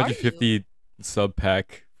where are 250 sub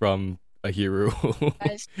pack from a hero.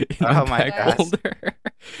 Guys, in Oh my pack gosh. holder.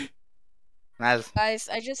 Nice. guys,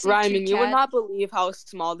 I just see Ryman, you would Kit not believe how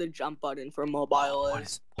small the jump button for mobile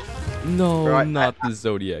is. No, Bro, not the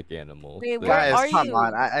zodiac animal. Wait, The- where Guys, are come you?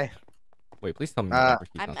 on. I Wait, please tell me. Uh,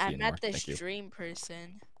 I'm at the stream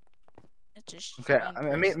person. At the okay.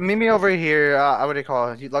 stream Meet me over here. What do you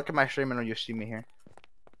call it? You look at my stream and then you see me here.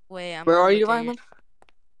 Wait, I'm Where are over you, there. Ryman?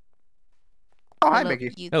 Oh, hi, Hello,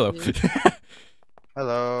 Mickey. Hello. YouTube.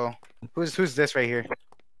 Hello. Who's this right here?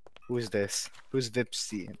 Who's this? Who's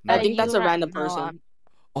Vipsy? I Are think that's you a random no, person. I'm-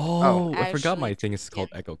 Oh, I forgot my Actually, thing is called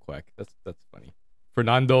yeah. Echo Quack. That's funny.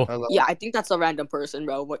 Fernando. Hello. Yeah, I think that's a random person,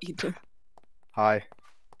 bro. What you do? Hi.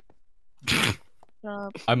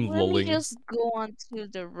 I'm Let lolling. me just go on to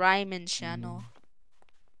the Ryman channel.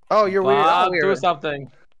 Oh, you're weird. Bob, Oh, do weird.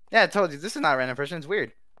 something. Yeah, I told you. This is not a random person. It's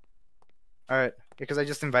weird. All right. Because I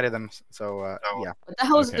just invited them. So, yeah. What the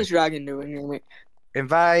hell is Okay. this dragon doing here, mate?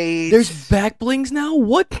 Invite. There's back blings now.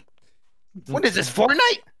 What? What is this,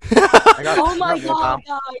 Fortnite? Oh my god,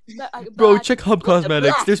 guys. Bro, check Hub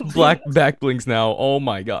Cosmetics. There's black back blings now. Oh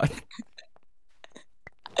my god.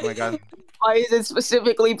 Oh my god. Why is it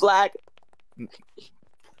specifically black?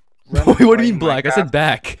 What do you mean black? I said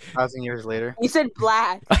back. 1,000 years later. You said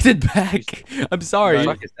black. I said back. I'm sorry. What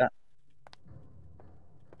the fuck is that?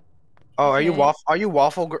 Oh, are you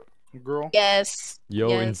waffle girl? Yes. Yo,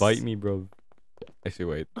 yes. invite me, bro. Actually,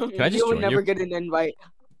 wait. Can I just You will join never you? get an invite.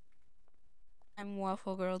 I'm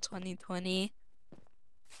Waffle Girl 2020.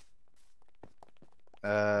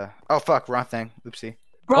 Oh fuck, wrong thing. Oopsie.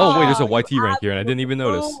 Oh wait, there's a Bro, YT rank here, and I didn't even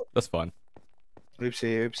notice. That's fun.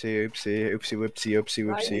 Oopsie, oopsie, oopsie, oopsie, whoopsie, oopsie,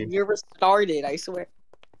 whoopsie. You're retarded, I swear.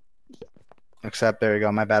 Except there we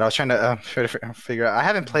go. My bad. I was trying to figure out. I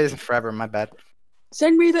haven't played this in forever. My bad.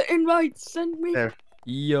 Send me the invite. Send me. There.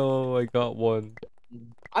 Yo, I got one.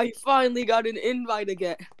 I finally got an invite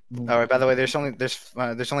again. All right. By the way, there's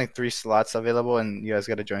only 3 slots available, and you guys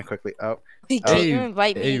gotta join quickly. Oh. Wait, can you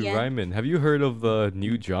invite me Hey, again? Ryman, have you heard of the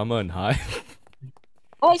new drama in Hive?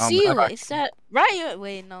 Oh, I see you. okay. Is that right?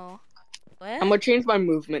 Wait, no. What? I'm gonna change my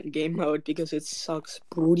movement in game mode because it sucks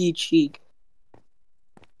booty cheek.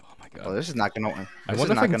 Oh my god. Well, this is not gonna work. I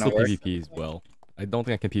wonder if I can still PvP as well. I don't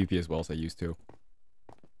think I can PvP as well as I used to.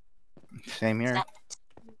 Same here.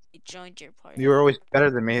 You joined your party. You were always better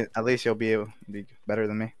than me. At least you'll be better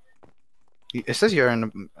than me. It says you're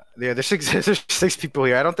in. Yeah, there's 6 people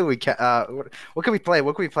here. I don't think we can. What can we play?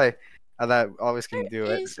 What can we play? That always can do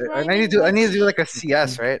it. I need to do like a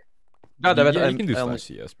CS, right? God damn it, Yeah, you can do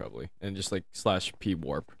 /CS probably, and just like /p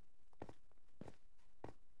warp.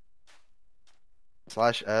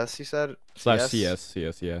 /S, you said?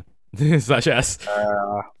 /CS, yeah.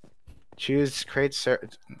 /S. Choose create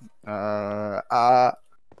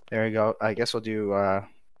there we go. I guess we'll do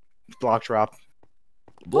block drop.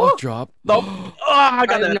 Block drop. Nope. Oh, I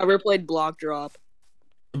got I've it. never played block drop.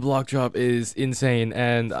 Block drop is insane,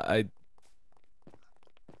 and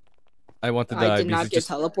I want to die. I did because not it's get just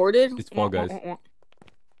teleported. it's Fall Guys.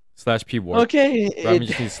 /p warp. Okay. Ryman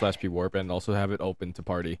just needs /p warp and also have it open to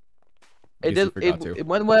party. It did. It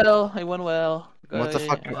went well. It went well. What the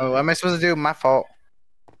fuck? Oh, what am I supposed to do? My fault.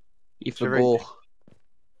 If the goal.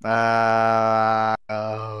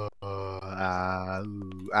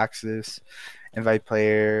 Access, invite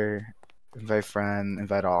player, invite friend,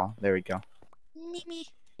 invite all. There we go. Me.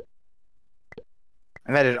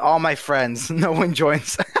 Invited all my friends. No one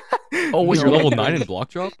joins. Oh wait, you're level 9 in block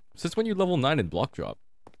drop? Since when you level 9 in block drop?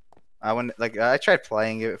 I tried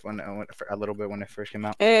playing it when for a little bit when it first came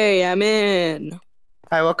out. Hey, I'm in.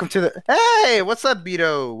 Hi, welcome to the. Hey, what's up,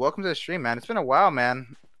 Beto? Welcome to the stream, man. It's been a while,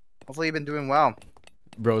 man. Hopefully you've been doing well.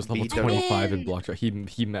 Bro's level Beto. 25 in block drop. He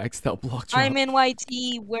maxed out block drop. Ryman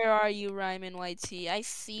YT, where are you, Ryman YT? I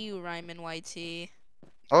see you, Ryman YT.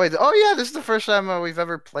 Oh wait, oh yeah, this is the first time we've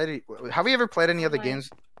ever played it. Have we ever played any other games?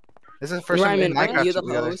 This is the first Ryman, time in aren't you Minecraft the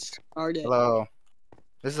together. host? Are they? Hello.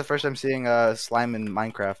 This is the first time seeing slime in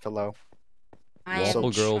Minecraft. Hello. I Waffle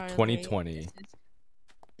am Girl Charlie. 2020.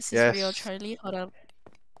 This is Yes. real Charlie. Hold up.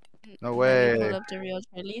 No Let me way. pull up the real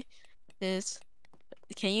Charlie. This.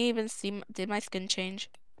 Can you even see? Did my skin change?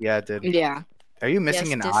 Yeah, it did. Yeah. Are you missing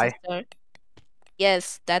Yes, an this eye? is the-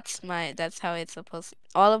 Yes, that's how it's supposed.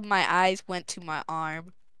 All of my eyes went to my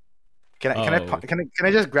arm. Can Oh.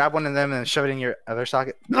 I just grab one of them and shove it in your other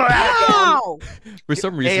socket? Ow! For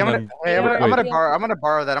some reason, Hey, I'm gonna wait.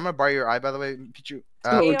 borrow that. I'm gonna borrow your eye, by the way, Pichu.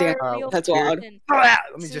 Oh, They damn. are real That's wild. person.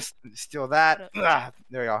 Let me just steal that. There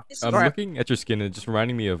we go. This I'm is- looking at your skin and it's just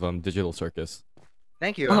reminding me of Digital Circus.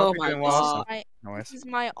 Thank you. I Oh hope you're my doing This well. is my, Nice. this is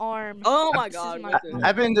my arm. Oh my This is god. my- my goodness.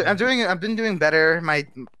 I've been doing better.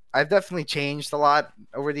 I've definitely changed a lot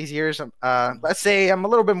over these years. Let's say I'm a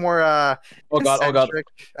little bit more Oh god. Oh god. eccentric.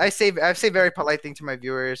 I say very polite thing to my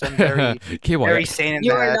viewers. I'm very KY. very sane in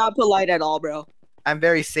You are that. not polite at all, bro. I'm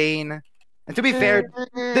very sane. And to be fair,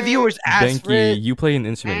 the viewers asked for Benki, it. you play an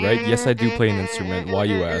instrument, right? Yes, I do play an instrument. Why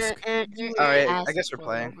you ask? Alright, I Ask guess we're for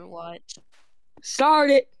playing. Overwatch. Start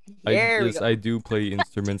it. There we Yes, go. I do play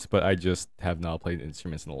instruments, but I just have not played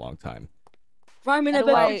instruments in a long time. Ryman, I How do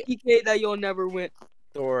bet I- on PK that you'll never win.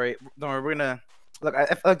 Don't worry. We're gonna look.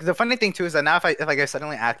 Look, the funny thing too is that now if I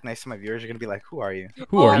suddenly act nice to my viewers, you're gonna be like, "Who are you?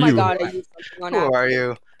 Who Oh are my you? god, I used something on Who accident. are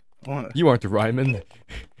you? You aren't the Ryman.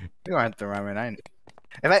 You aren't the ramen.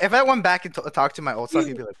 If I went back and talked to my old self,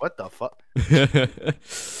 you'd be like, "What the fuck?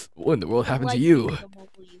 What in the world happened Like to you? the mobile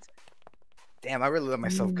user. Damn, I really let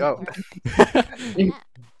myself go."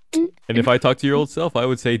 And if I talk to your old self, I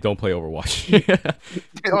would say don't play Overwatch.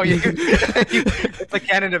 Oh, it's a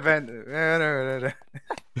canon event.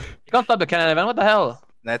 You can't stop the cannon event. What the hell?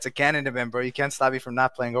 That's a canon event, bro. You can't stop me from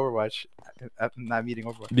not playing Overwatch. I'm not meeting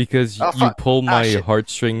Overwatch. Because Oh, you fuck. pull my shit.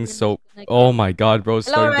 heartstrings so... Oh my god, bro.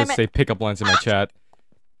 Starting to Raymond. say pickup lines in my chat.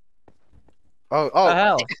 Oh, The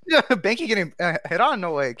hell? Benki getting hit on?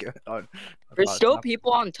 No way. Oh, There's still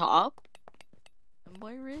people on top.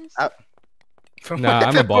 Boy Riz. Nah,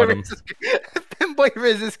 I'm a bottom. Femboy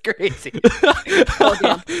Riz is crazy. Oh,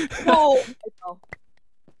 damn. No.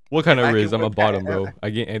 What kind If of I Riz? could I'm a work bottom, at- bro. I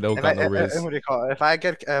don't got no Riz. What do you call it? If I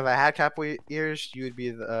had Catboy ears, you would be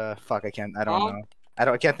the fuck. I can't. I don't know.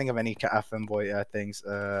 I can't think of any Femboy things.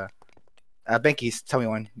 Benki's, tell me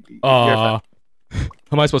one. How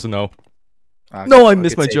am I supposed to know? Okay, No, I good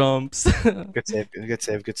missed my save. jumps. Good save. Good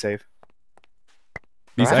save. Good save.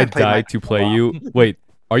 Because I I haven't played died to Minecraft in a play while. you. Wait,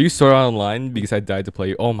 are you sort of online? Because I died to play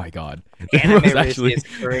you. Oh my god. Anime was Riz is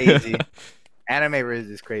crazy. Anime Riz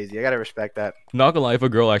is crazy. I gotta respect that. Not gonna lie, if a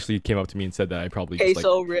girl actually came up to me and said that, I probably Okay, just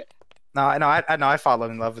like... so I fall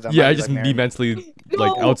in love with them. Yeah, I I'd be just like, be marry me. mentally,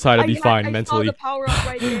 like, outside I'd be fine I mentally. saw the power up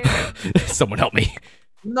right there. Someone help me.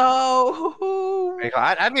 No.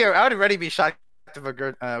 I would already be shocked if a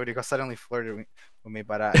girl suddenly flirted with me,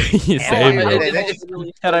 but You say, yeah, bro. they just-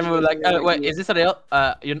 I remember, like, wait, is this a real?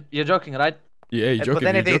 You're joking, right? Yeah, you're but joking,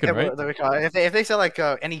 then you're if joking, right? if they say like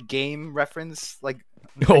any game reference, like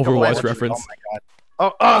Overwatch reference. Oh my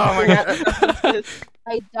god. Oh my god.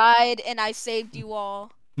 I died and I saved you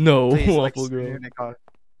all. No, Please, like, Waffle Girl. what do you call it?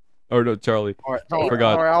 Or no, Charlie.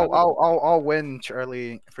 Forgot. Or I'll win,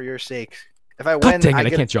 Charlie, for your sake. If I God win, dang it, I I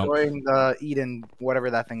get can't to jump. join the Eden, whatever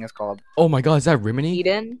that thing is called. Oh my god, is that Rimini?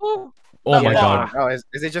 Eden? Oh my god. Oh, is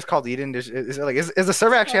it just called Eden? Is it like is the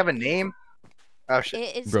server actually have a name? Oh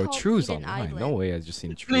shit. It's Bro, called True's Eden online. Island. No way I've just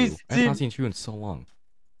seen True. Please, I've not Jim. seen True in so long.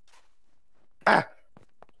 Ah.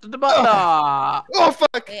 Nah. Oh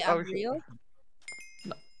fuck. Wait, Oh, I'm real?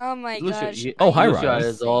 Oh my Lucio, gosh. you- Oh, hi, Lucio Ryan.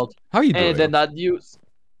 is old. How are you And doing? then not use.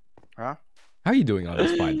 Huh? How are you doing on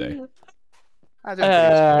this fine day? I doing pretty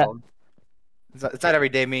well. It's not every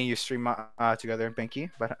day me and you stream together in Benki,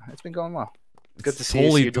 but it's been going well. It's good to see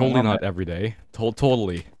Totally, you. You're doing totally well, not man. every day.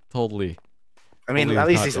 Totally. I mean, totally at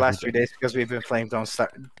least not these every last day. 3 days because we've been playing Don't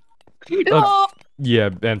Start. Yeah,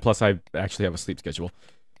 and plus I actually have a sleep schedule.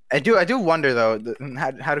 I do wonder though,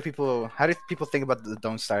 how do people think about the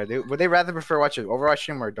Don't Starve? Would they rather prefer watching Overwatch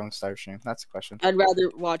stream or Don't Starve stream? That's the question. I'd rather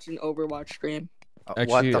watch an Overwatch stream.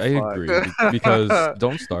 Actually, what I the fuck? agree because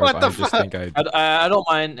Don't Starve. What the I just fuck? think I don't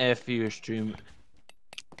mind if you stream.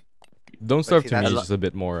 Don't Starve see, to me that's- is just a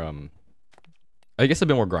bit more I guess a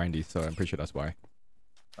bit more grindy. So I'm pretty sure that's why.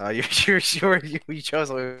 You're sure you chose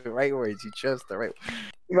the right words. You chose the right.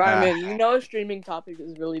 Ryman, you know a streaming topic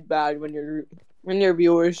is really bad when your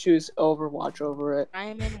viewers choose Overwatch over it.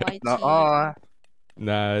 Diamond White No,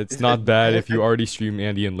 Nah, it's Is not it- bad if you already stream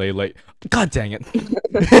Andy and Lele. God dang it!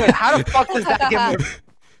 how the fuck does that get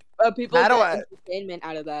more? People How do get I- entertainment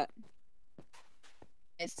out of that.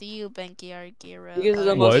 I see you, Benki Argyros. Because of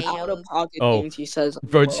the most What? out of pocket Oh. things he says. in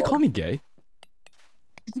the Bro, did you world. call me gay?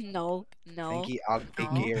 No. Benki No.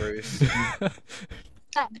 Argyros.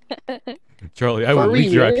 Charlie, I will For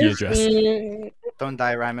leak your IP years, address. Don't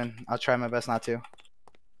die, Ryman. I'll try my best not to.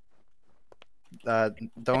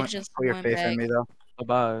 Don't just put your went faith in back. me though.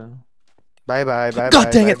 Bye. Bye bye bye. God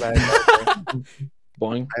bye, dang bye, it. Bye bye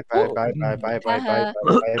Boing. bye bye bye bye bye bye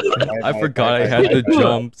bye. I forgot I had the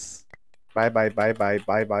jumps. Bye bye bye bye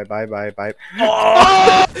bye bye bye bye bye.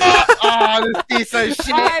 Oh, this piece of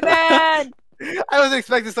shit. Diamond! I was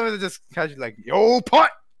expecting someone to just casually like, yo, punt.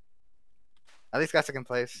 At least got second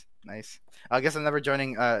place. Nice. I guess I'm never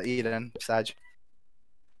joining Eden, Sag.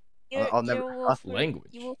 I'll never-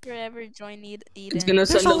 Language. You will forever join Eden. It's gonna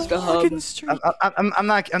send us to hub.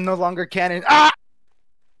 I'm no longer canon. Ah!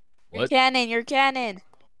 You're What? canon. You're canon.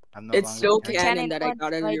 I'm no It's longer still canon. canon that I Canon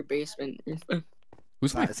got out of like- your basement.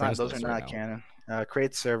 Who's my It's not, friends those are list not right now? canon.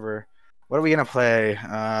 Create server. What are we gonna play?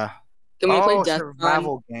 Can we play Death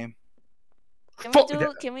survival game. Can Fuck we do?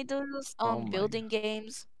 that. Can we do this? Oh my Building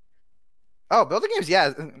games. Oh, building games.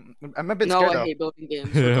 Yeah, I'm a bit No, scared I though. hate building games.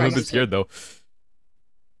 I'm a Christ's bit sake. scared though.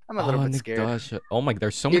 I'm a little Oh, bit Nick scared. Gosh. Oh my,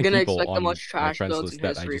 there's so You're many gonna people expect the on most my trash friends builds list in that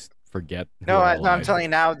I history. just forget. No, who I'm all telling you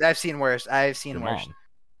now. I've seen worse. I've seen Come worse. on.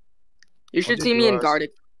 You should do see me in yours.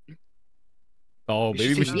 Garlic. Oh, You maybe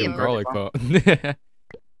should we see should me do in garlic Garlic phone.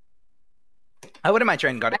 I wouldn't mind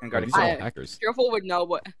trying Garden Bro, these Phone. are all I- hackers. Careful would know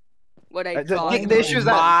what I The- thought. the issue is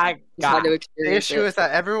that- My How God. to The experience issue it. is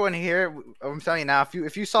that everyone here, I'm telling you now,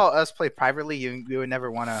 if you saw us play privately, you would never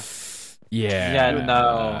wanna. Yeah. Yeah,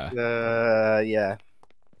 no. Yeah.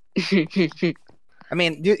 I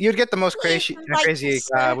mean, you'd get the most crazy, Like crazy, this,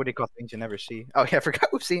 what do you call things you never see? Oh yeah, I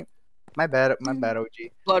forgot. Oopsie. My bad, OG.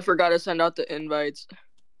 Blood forgot to send out the invites.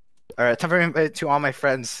 All right, time for invite to all my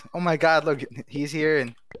friends. Oh my God, look, he's here,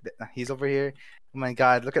 and He's over here. Oh my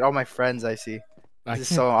god, look at all my friends I see. I This can't is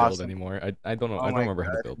so build awesome. anymore. I don't know. Oh I don't my remember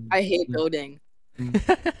how to God. build. I hate building.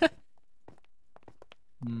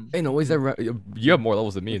 Hey, no, is that you have more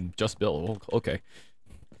levels than me and just build. Okay.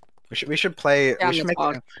 We should play. Yeah, We should make.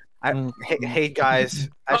 Hey guys.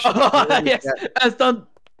 I should Yes, instant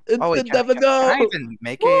Oh wait, never can I go. even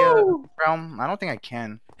make a realm? I don't think I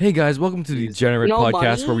can. Hey guys, welcome to the Degenerate No Podcast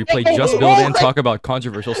money? where we play Just Build and talk about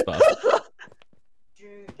controversial stuff.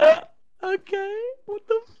 Okay, what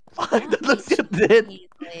the fuck did Lucio did?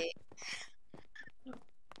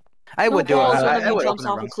 I would do it. balls I whenever would he jumps open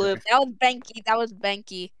a off a realm cliff. That was Benki. That was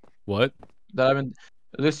Benki. What? That I mean,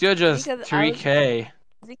 Lucio just Because I was- 3K.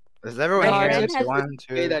 Is everyone My here? friend It's has- one,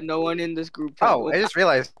 Say two. that no one in this group. can Oh, look I just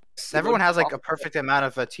realized everyone has like a perfect amount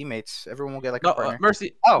of teammates. Everyone will get like No, a partner.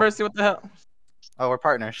 Mercy. Oh. Mercy, what the hell? Oh, we're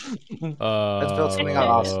partners. Let's build something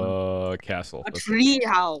awesome. Castle. a Let's- tree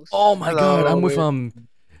house. Oh my god, I'm with Hello.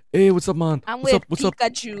 Hey, what's up, man? I'm What's with up? What's up?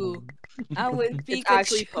 Pikachu. I'm with It's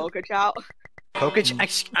actually Pikachu. Pikachu.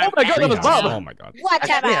 Pokech. Oh my god, that was Treehouse. Bob. Oh my god. Watch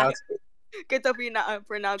out! Yeah. Get the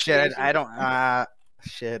pronunciation. Shit, I don't.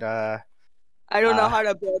 Shit. I don't know how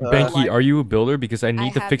to build. Benki, are you a builder? Because I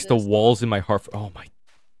need to have fix the this- walls in my heart. Oh my.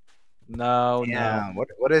 No, Yeah. no.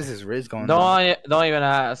 What is his Riz going on? Don't even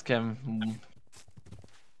ask him.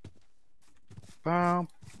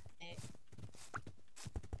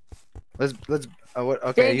 Let's. What?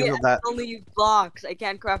 Okay, Dang you it, build that. I only use blocks. I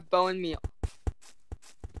can't craft bone meal.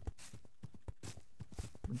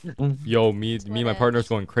 Yo, me and my partner's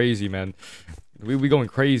going crazy, man. We going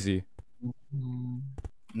crazy.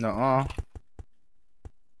 No.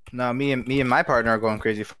 No, me and my partner are going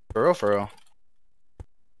crazy for real, for real.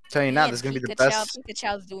 Telling you now, this is gonna be the best.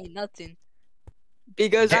 Pikachu's doing nothing.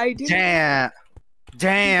 Because I did.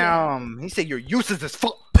 Damn. He said you're useless as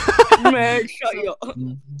fuck. Man, shut you up.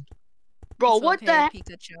 Bro, It's what okay, the heck?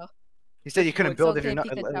 Pikachu. He said you couldn't It's build okay, if you're not.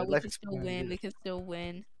 Pikachu. We life can still win. We can still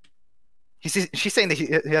win. She's saying that he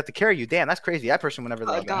have to carry you. Damn, that's crazy. I personally would never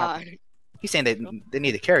Oh let that happen. god. He's saying they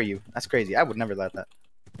need to carry you. That's crazy. I would never let that.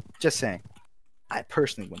 Just saying. I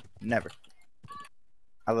personally would never.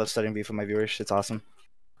 I love studying beef with my viewers. It's awesome.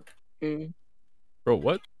 Mm. Bro,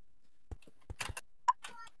 what?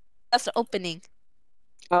 That's the opening.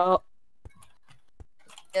 Oh.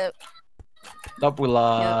 Yep. Nope, we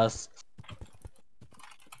lost.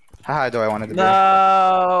 How high do I want it to be? No.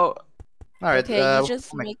 All right. Okay, you we'll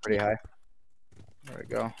just make make it pretty high. There we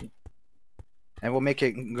go. And we'll make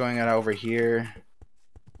it going out over here.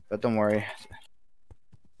 But don't worry.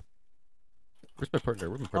 Where's my partner?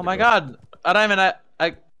 Where's my partner? Oh my god. Rayman,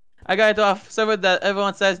 I got it off server that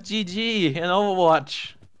everyone says GG in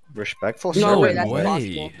Overwatch. Respectful No server. that's way.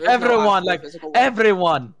 impossible. There's no Everyone, actual like, physical-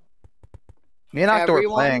 everyone. Me and Octo were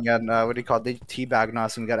Everyone? playing and what do you call it? They teabagged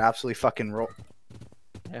us and we got absolutely fucking rolled.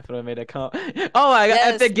 Everyone made a come. Oh my god,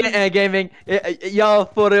 Yes. Epic Gaming. Y'all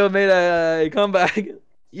for real made a comeback.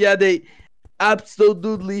 Yeah, they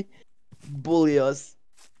absolutely bully us.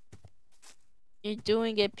 You're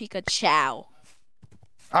doing it, Pikachu.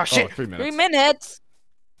 Oh shit! Oh, 3 minutes. 3 minutes.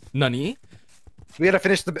 Nani? We gotta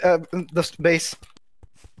finish the base.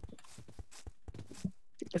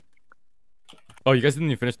 Oh, you guys didn't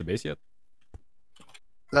even finish the base yet?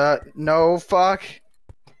 No, fuck.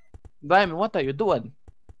 Diamond, what are you doing?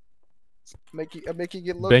 I'm making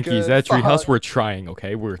it look Benki, good. is that Fuck. treehouse? We're trying,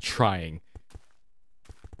 okay? We're trying.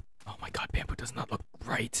 Oh my god, bamboo does not look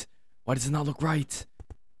right. Why does it not look right?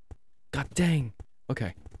 God dang.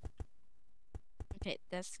 Okay. Okay,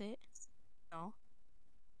 that's it. No.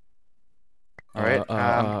 All right.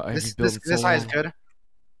 I This rebuilt it so high is long. good.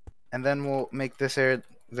 And then we'll make this area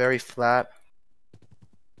very flat.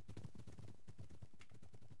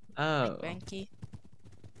 Oh. Benki.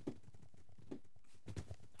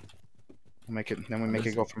 We'll make it. Then we make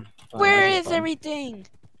it go from. Where is everything?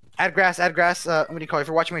 Add grass. Add grass. What do you call it? If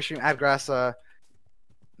you're watching my stream, add grass.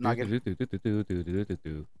 Nugget.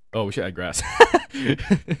 Oh, we should add grass. I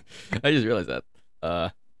just realized that.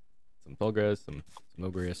 Some tall grass, some low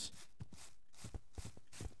grass.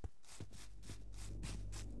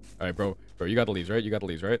 All right, bro. You got the leaves, right? You got the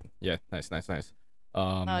leaves, right? Yeah, nice. No,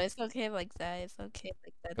 it's okay like that. It's okay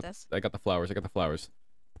like that. That's I got the flowers.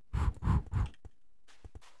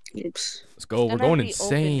 Oops. Let's go. We're gonna going be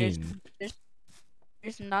insane.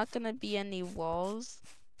 There's not gonna be any walls.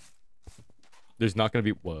 There's not gonna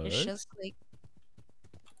be what? It's just like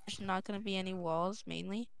there's not gonna be any walls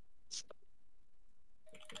mainly.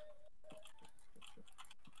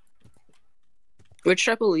 Which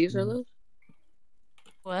type of leaves are those?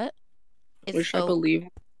 What? It's Which type of oak. leaf?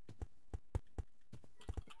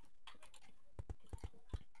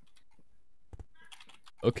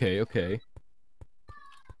 Okay.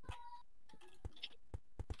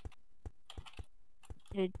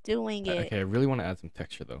 You're doing it. Okay, I really want to add some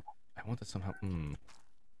texture though. I want to somehow.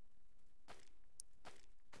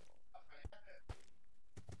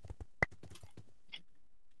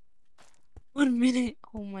 1 minute.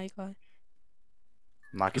 Oh my god.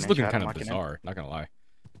 I'm locking It's in, looking chat. kind I'm of locking in. bizarre. Not gonna lie.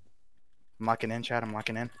 I'm locking in, chat. I'm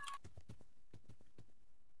locking in.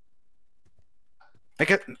 Make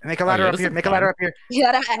a ladder yeah, up this here. is Make a ladder fine. up here. You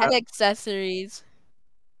gotta add accessories.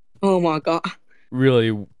 Oh my god. Really?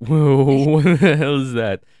 Whoa, what the hell is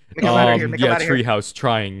that? Make a ladder here. Make a Yeah, ladder here. treehouse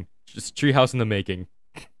trying. Just treehouse in the making.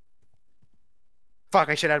 Fuck,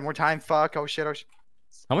 I should add more time. Fuck. Oh shit. Oh shit.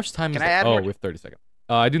 How much time Can is I that? add Oh, more? with 30 seconds.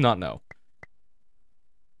 I do not know.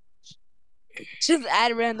 Just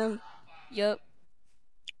add random. Yup.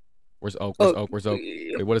 Where's Oak? Where's Oak? Where's Oak?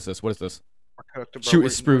 Wait, what is this? What is this? We're cooked, bro. Shoot, We're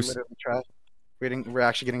it's spruce. literally trash. We're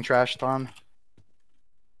actually getting trashed on.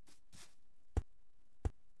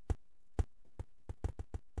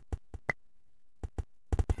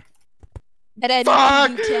 Get anything Fuck!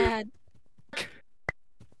 you can.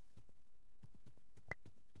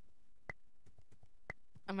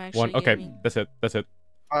 I'm actually One. Okay, aiming. that's it. That's it.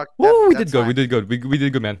 Fuck. Woo, we that's did good. fine. We did good. We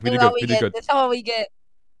did good, man. We This did is how good. we We did get. good. This is how we get.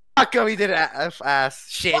 Fuck, we did ass.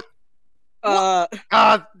 Shit. Uh,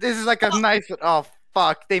 This is like a nice. Oh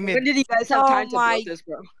fuck. They when made. did you guys have Oh time to my- build this,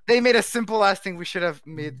 bro? They made a simple ass thing. We should have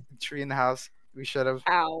made a tree in the house. We should have.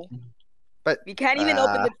 Ow. But We can't even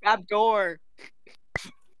open the trap door.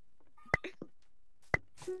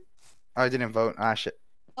 I didn't vote. Ah shit.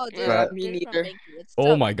 Oh, dude, Yeah, they're me from neither. Benki. It's Oh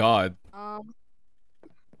tough. my god.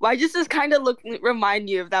 Why does this kind of remind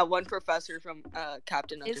you of that one professor from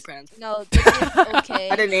Captain It's, Underpants? no, this is okay.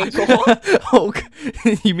 At an ankle. Oh,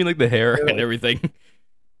 you mean like the hair and everything?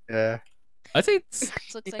 Yeah. I'd say it's.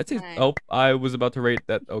 This looks I'd like say. mine. Oh, I was about to rate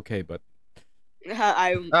that okay, but.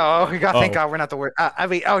 Oh, we got. Thank Oh. God we're not the word. I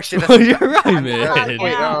mean, oh shit. Oh, you're right, I'm- man.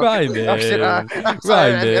 wait, oh. Right, Oh shit. man. I'm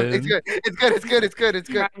sorry. Right, It's man. good. It's good. It's good. It's good. It's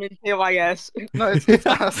good. Diamond KYS. No, it's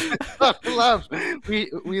awesome. Love. We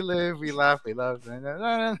live. We laugh. We love.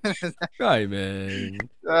 Right, man.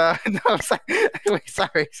 No, sorry. Wait,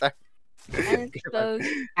 sorry. And so,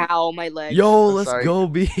 Ow, my leg. Yo, I'm let's sorry. go,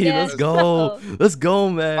 B. Yes, Let's go. Let's go,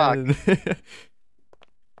 man.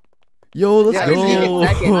 Yo, let's Yeah,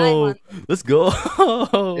 go. Let's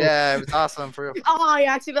go. Yeah, it was awesome for real. Oh, I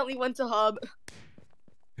accidentally went to hub.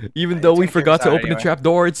 Even though we It's gonna forgot give to us out open the anyway. trap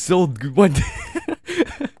door, it's still went.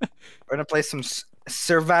 We're gonna play some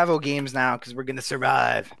survival games now because we're gonna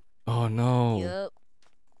survive. Oh no. yup.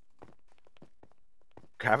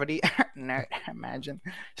 Gravity. No, imagine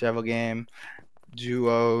survival game,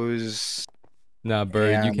 duos. Nah,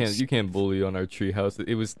 Bird, you And- can't bully on our treehouse.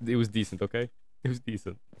 It was decent, okay? It was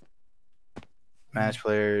decent. Match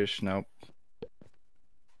players. Nope.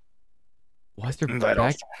 Why is there Invite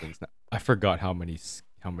back all. things now? I forgot how many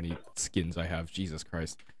skins I have. Jesus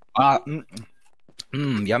Christ.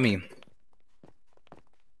 Yummy. What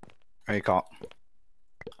do you call it?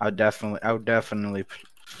 I would definitely.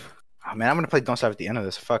 Oh, man, I'm gonna play Don't Starve at the end of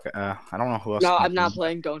this. Fuck. I don't know who else. No, can- I'm not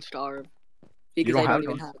playing Don't Starve. Because don't I have don't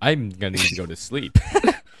even Don't- have. I'm gonna need to go to sleep.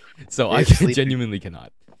 So Yeah, I sleepy. genuinely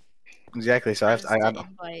cannot. Exactly. So I have. Press the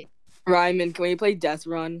invite. Ryman, can we play Death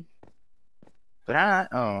Run? But I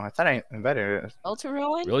thought I invited it. Ultra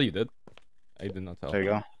Ruin? Really, you did? I did not tell. There you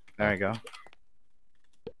go. There you go.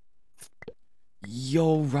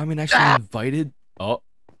 Yo, Ramen actually invited. Oh,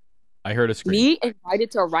 I heard a scream. Me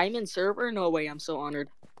invited to a Ryman server? No way, I'm so honored.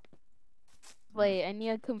 Wait, I need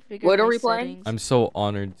to configure What are my we playing? settings. I'm so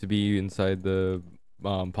honored to be inside the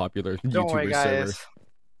popular Don't worry, YouTuber server. guys.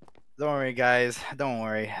 Don't worry, guys. Don't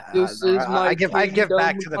worry. This is my I give back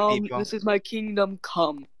to the kingdom, people. This is my kingdom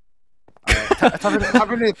come. Time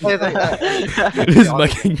for me to play As my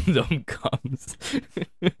kingdom comes.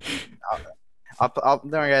 don't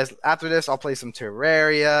worry, guys. After this, I'll play some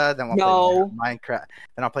Terraria. Then I'll play more Minecraft.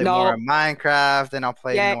 Then I'll play more Minecraft. Then I'll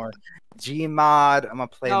play more Gmod. I'm gonna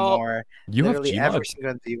play more. You have literally every Gmod?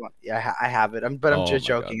 single D1. Yeah, I have it. But I'm Oh just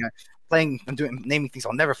my God. joking. I'm naming things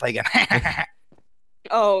I'll never play again.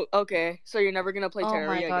 Oh, okay. So you're never gonna play Oh Terraria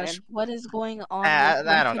my gosh, again? what is going on? I with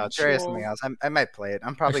my don't know. Terraria is something control? else. I might play it.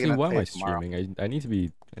 I'm probably Actually, gonna why play am I it tomorrow. streaming? I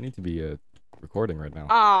need to be recording right now.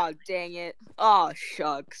 Ah, dang it. Oh,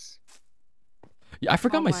 shucks. Yeah, I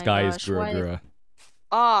forgot Oh my my sky is gosh, why- Gura.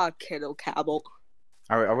 Ah, kiddo cabble.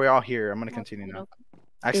 Are we all here? I'm gonna continue now.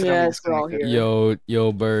 Accidentally Yes, we're all disconnected. here.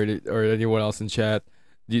 Yo, Bird, or anyone else in chat.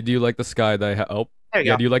 Do you like the sky that I have? Oh, There you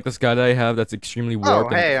yeah. go. Do you like the sky that I have? That's extremely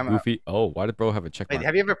warped hey, and goofy. Oh, why did bro have a check Wait, mark?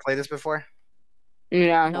 have you ever played this before?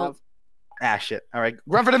 Yeah, I Nope. Ah, shit. All right,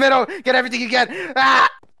 run for the middle. Get everything you get. Ah!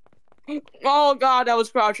 have. Oh god, I was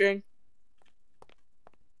crouching.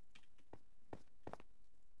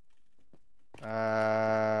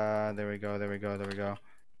 we go. There we go. There we go.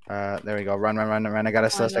 There we go. Run, run, run, run. I got a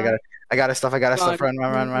stuff. no. I got a stuff. I got a Run. stuff. Run,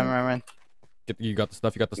 run, run, run, run, run. You got the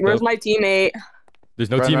stuff. You got the Where's stuff. my teammate? There's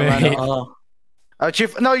no Run, run, run, teammate. run. Oh,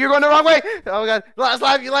 Chief. No, you're going the wrong way. Oh god. Last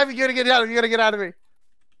live. You gotta get out. You gotta get out of me.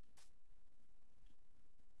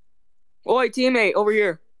 Oi, teammate, over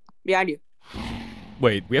here, behind you.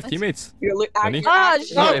 Wait, we have teammates. You're Any? Oh, actually-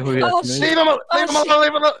 shit. who you Oh, have? shit. Leave him alone. Leave him alone. Leave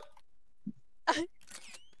him alone.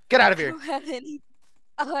 Get out of I here. don't have any.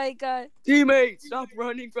 Oh my god. Teammate, stop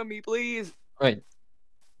running from me, please. Wait.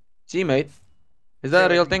 Teammate? Is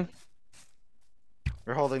that a real thing?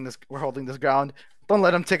 We're holding this ground. Don't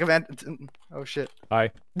let him take advantage. Oh shit.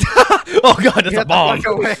 Hi. Oh god, it's a Get the bomb.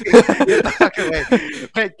 fuck away. Get the fuck away.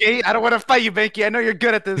 Benki, I don't want to fight you, Benki. I know you're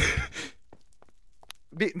good at this.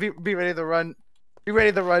 Be ready to run. Be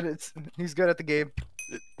ready to run. He's good at the game.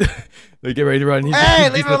 They get ready to run. Hey,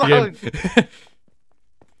 leave him at the alone. game.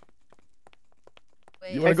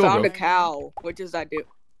 Wait, You I wanna go, found bro? a cow. What does that do?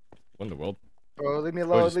 What in the world? Bro, leave me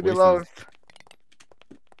alone. just Leave me wasting alone.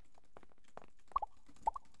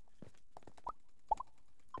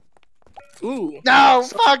 Ooh. No,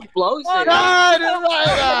 fuck. Explosive.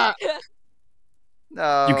 God,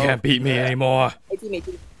 no. You can't beat me anymore. Hey, teammate,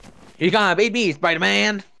 teammate. You can't beat me,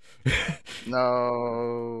 Spider-Man.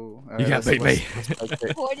 No. You can't beat me.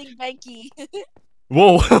 Reporting Benki.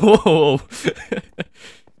 Whoa, whoa, whoa.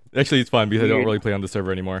 Actually, it's fine because I don't really play on the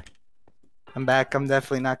server anymore. I'm back. I'm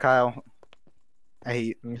definitely not Kyle. I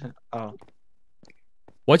hate. Oh.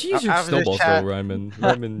 Why'd you use your After this snowballs chat- though, Ryman?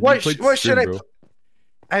 Ryman, What you played what should I? stream, bro.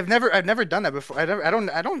 I've never done that before. I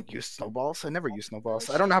don't use snowballs. I never use snowballs.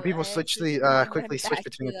 I don't know how people quickly switch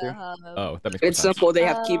between the two. Oh, that makes more It's sense. simple. They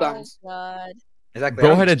have Oh, keybinds. God. Exactly.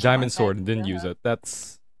 Bro I had don't a use diamond keybinds. sword and didn't use it.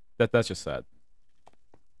 That's just sad.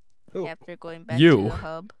 Who? After going back You. to the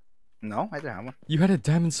hub. No, I didn't have one. You had a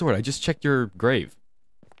diamond sword. I just checked your grave.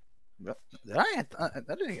 Did I? I thought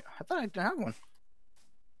I didn't have one.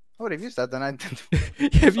 I would have used that. Then I. Yeah,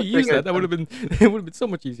 if you used that, that would have been it would have been so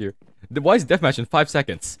much easier. Why is deathmatch in 5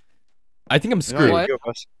 seconds? I think I'm screwed. What?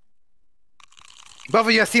 Both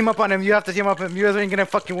of you guys team up on him. You have to team up on him. You guys ain't gonna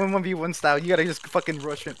fucking win 1v1 style. You gotta just fucking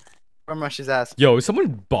rush him. Rush his ass. Yo, is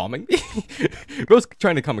someone bombing me? Bro's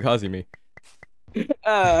trying to kamikaze me. He's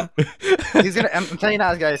gonna. I'm telling you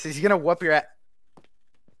now, guys. He's gonna whoop your ass.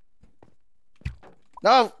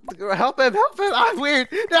 No, help him! Help him! I'm weird.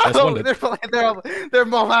 That's No, one they're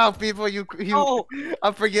both out, people. You. Oh.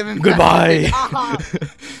 I'm forgiving. Goodbye.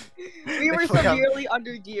 We were Fuck up. severely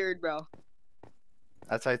undergeared, bro.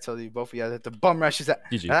 That's why I told you both of you had to bum rush his ass.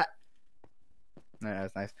 GG. Ah. No,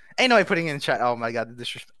 that's nice. Ain't no way putting it in chat. Oh my god, the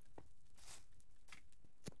disrespect.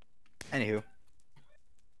 Anywho.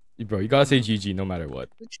 Bro, you gotta say GG no matter what.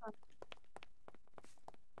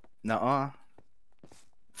 No.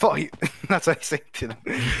 Fuck you. That's what I say to them.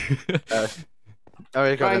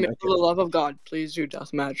 Alright, go Ryan, then. for the love of God, please do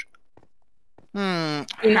deathmatch. Hmm.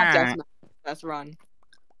 Not deathmatch. That's run.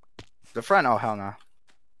 The front? Oh hell no.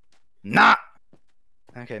 Nah.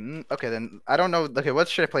 Okay. Okay then. I don't know. Okay, what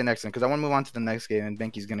should I play next then? Because I want to move on to the next game, and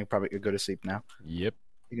Benki's gonna probably go to sleep now. Yep.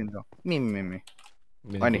 You can go. Me. Anywho,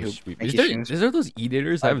 Anywho, is there those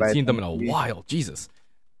e-daters? I haven't Bye-bye, seen them in a thank you. while. Jesus.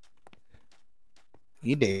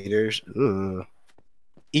 E-daters. Ugh.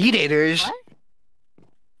 E-daters. What?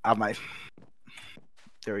 I might.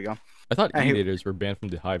 There we go. I thought Anywho. e-daters were banned from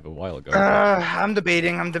the Hive a while ago. I'm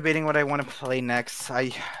debating what I want to play next. I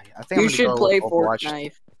think I'm You gonna should go play with Overwatch.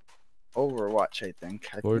 Fortnite. Overwatch, I think.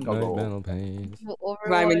 I think I'll Fortnite go. battle pains.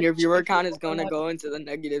 Ryman, your viewer count is going to go into the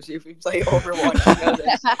negatives if we play Overwatch. You know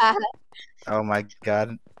this. Oh my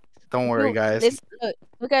god. Don't worry, guys.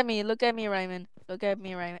 Look at me, Ryman. Look at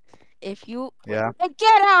me, Ryman. If you Yeah.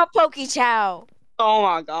 get out, Pokechow. Oh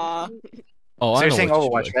my god. Oh, So I you're know saying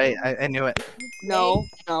what you Overwatch, right? I knew it. No.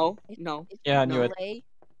 Yeah, I knew it.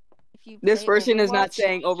 This person is not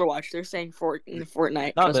saying Overwatch. They're saying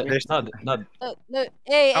Fortnite. No, Trust me. there's not. Look,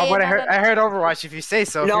 hey, Oh, but no, I heard Overwatch. If you say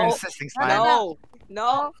so, if you're insisting, it's fine.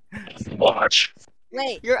 No. Watch.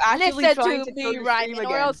 Wait, You're actually listen trying to to go me, to Ryman, stream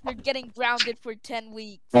or again. else you're getting grounded for 10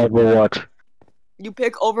 weeks. Overwatch. You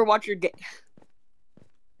pick Overwatch or gay.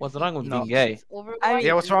 What's wrong with No. being gay? Overwatch.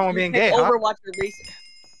 Yeah, what's wrong with being Pick gay, huh? Overwatch or racing.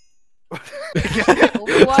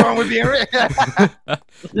 What's wrong with being rich?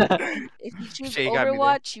 If you choose Shit, you got me there.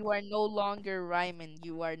 Overwatch, you are no longer Ryman.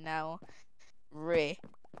 You are now Ray.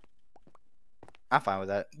 I'm fine with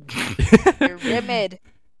that. You're Rimid.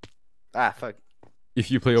 Ah, fuck. If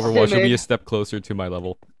you play Overwatch, you'll be man. a step closer to my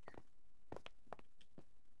level.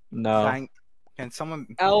 No. Dying. Can someone?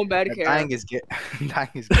 Oh, bad care. Dying is good. Dying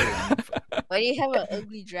is good. Why do you have an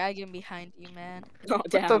ugly dragon behind you, man? Oh, What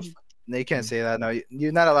damn. the f- No, you can't say that. No,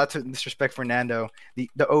 you're not allowed to disrespect Fernando, the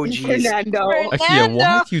OGs. Fernando. Actually, yeah,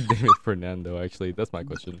 why do you name it Fernando? Actually, that's my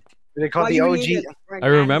question. They call Why the you OG. name it I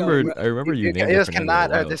remember you You named it just Fernando cannot.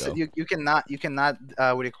 a while This ago. you cannot. You cannot.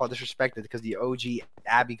 What do you call disrespect it? Because the OG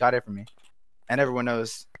Abby got it from me, and everyone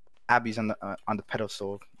knows Abby's on the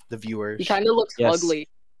pedestal. The viewers. He kind of looks Yes. ugly.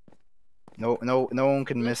 No one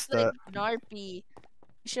can miss the. Narpy.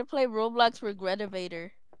 You should play Roblox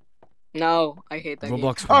Regretivator. No, I hate that game.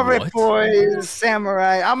 Roblox All right, what? boys,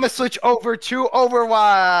 Samurai. I'm gonna switch over to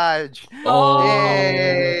Overwatch. Oh.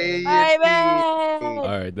 Yay, Bye, yippee.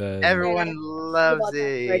 All right, then. Everyone loves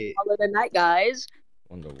it. Call it a night, guys.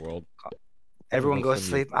 Wonderworld. Everyone goes to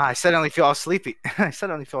sleep. I suddenly feel sleepy. I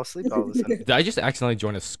suddenly fell asleep all of a sudden. Did I just accidentally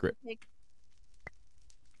join a script?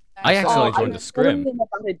 I I accidentally joined the scrim. I'm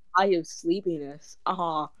about to die of sleepiness.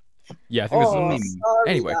 Yeah, I think Oh, this is. sorry,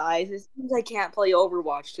 Anyway. guys. It seems I can't play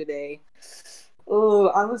Overwatch today. Oh,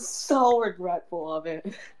 I was so regretful of it.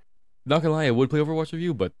 Not gonna lie, I would play Overwatch with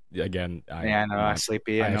you, but again, I'm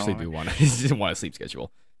sleepy. I actually do want to want a sleep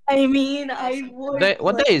schedule. I mean, I would.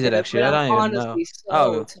 What day is it play actually? but I I'm don't even know. honestly so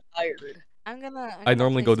Oh. tired. I'm gonna I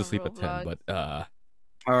normally play go to some sleep at 10, Roblox. but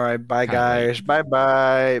All right, bye Kinda late. guys. Bye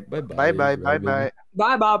bye. Bye-bye, Bye bye. Bye Dragon. bye.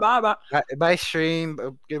 Bye, bye, bye, bye. Bye stream.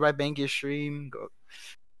 Goodbye Benki stream. Go.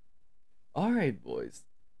 all right, boys.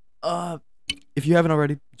 If you haven't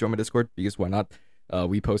already, join my Discord because why not?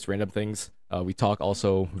 We post random things. We talk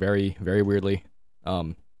also very, very weirdly.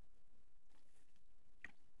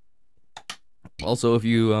 Also, if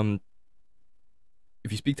you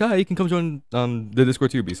speak Thai, you can come join the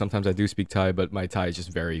Discord too. Because sometimes I do speak Thai, but my Thai is just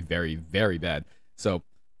very, very, very bad. So,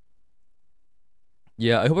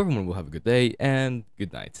 yeah, I hope everyone will have a good day and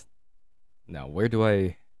good night. Now, where do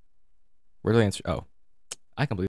I answer? Oh, I completely.